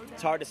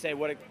 It's hard to say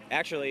what it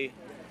actually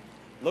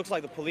looks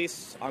like. The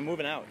police are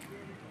moving out.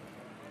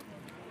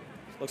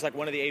 Looks like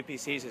one of the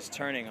APCs is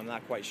turning. I'm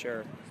not quite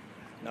sure.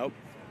 Nope.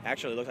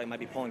 Actually, it looks like it might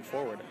be pulling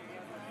forward.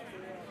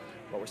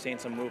 But we're seeing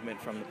some movement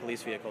from the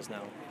police vehicles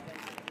now.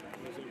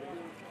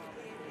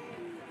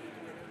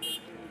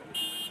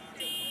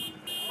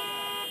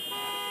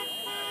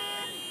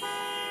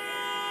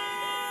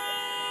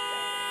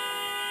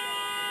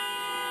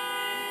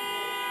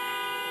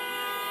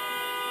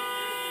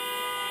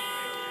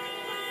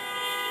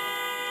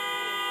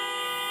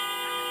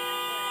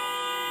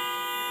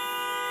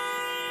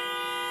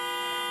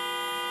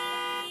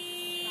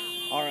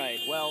 All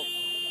right, well,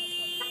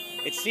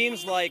 it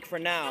seems like for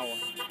now,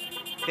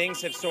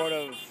 things have sort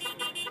of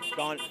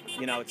gone,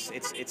 you know,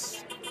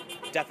 it's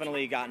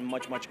definitely gotten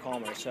much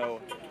calmer.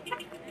 So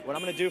what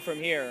I'm gonna do from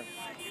here,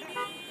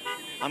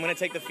 I'm gonna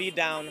take the feed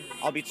down.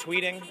 I'll be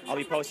tweeting, I'll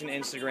be posting to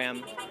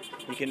Instagram.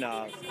 You can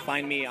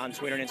find me on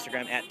Twitter and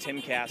Instagram at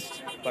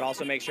TimCast, but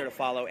also make sure to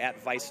follow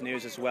at Vice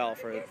News as well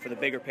for the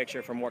bigger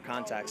picture, for more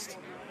context.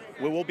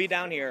 We will be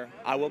down here.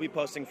 I will be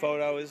posting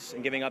photos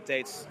and giving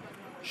updates.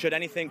 Should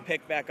anything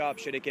pick back up,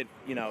 should it get,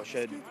 you know,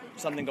 should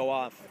something go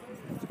off,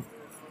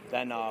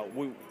 then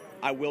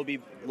I will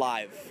be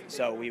live,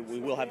 so we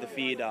will have the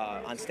feed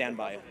on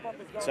standby.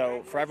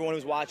 So for everyone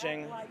who's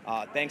watching,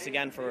 thanks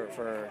again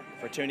for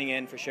tuning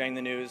in, for sharing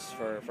the news,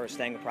 for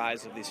staying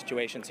apprised of these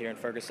situations here in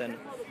Ferguson.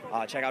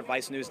 Check out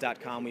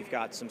vicenews.com. We've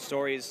got some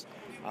stories.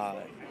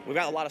 We've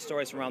got a lot of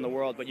stories from around the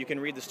world, but you can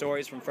read the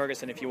stories from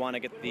Ferguson if you want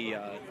to get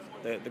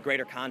the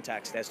greater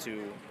context as to,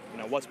 you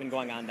know, what's been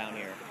going on down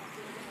here.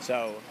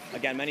 So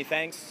again, many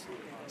thanks.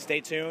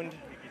 Stay tuned.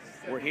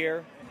 We're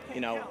here.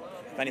 You know,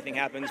 if anything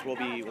happens, we'll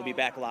be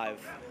back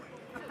live.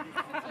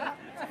 How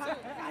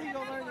you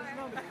gonna learn this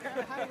number?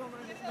 How you gonna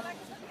learn this number?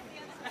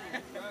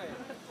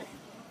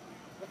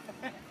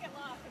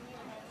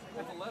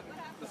 That's 11.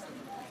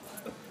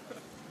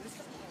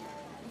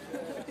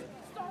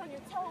 Start on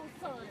your toes,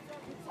 son.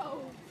 Your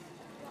toes.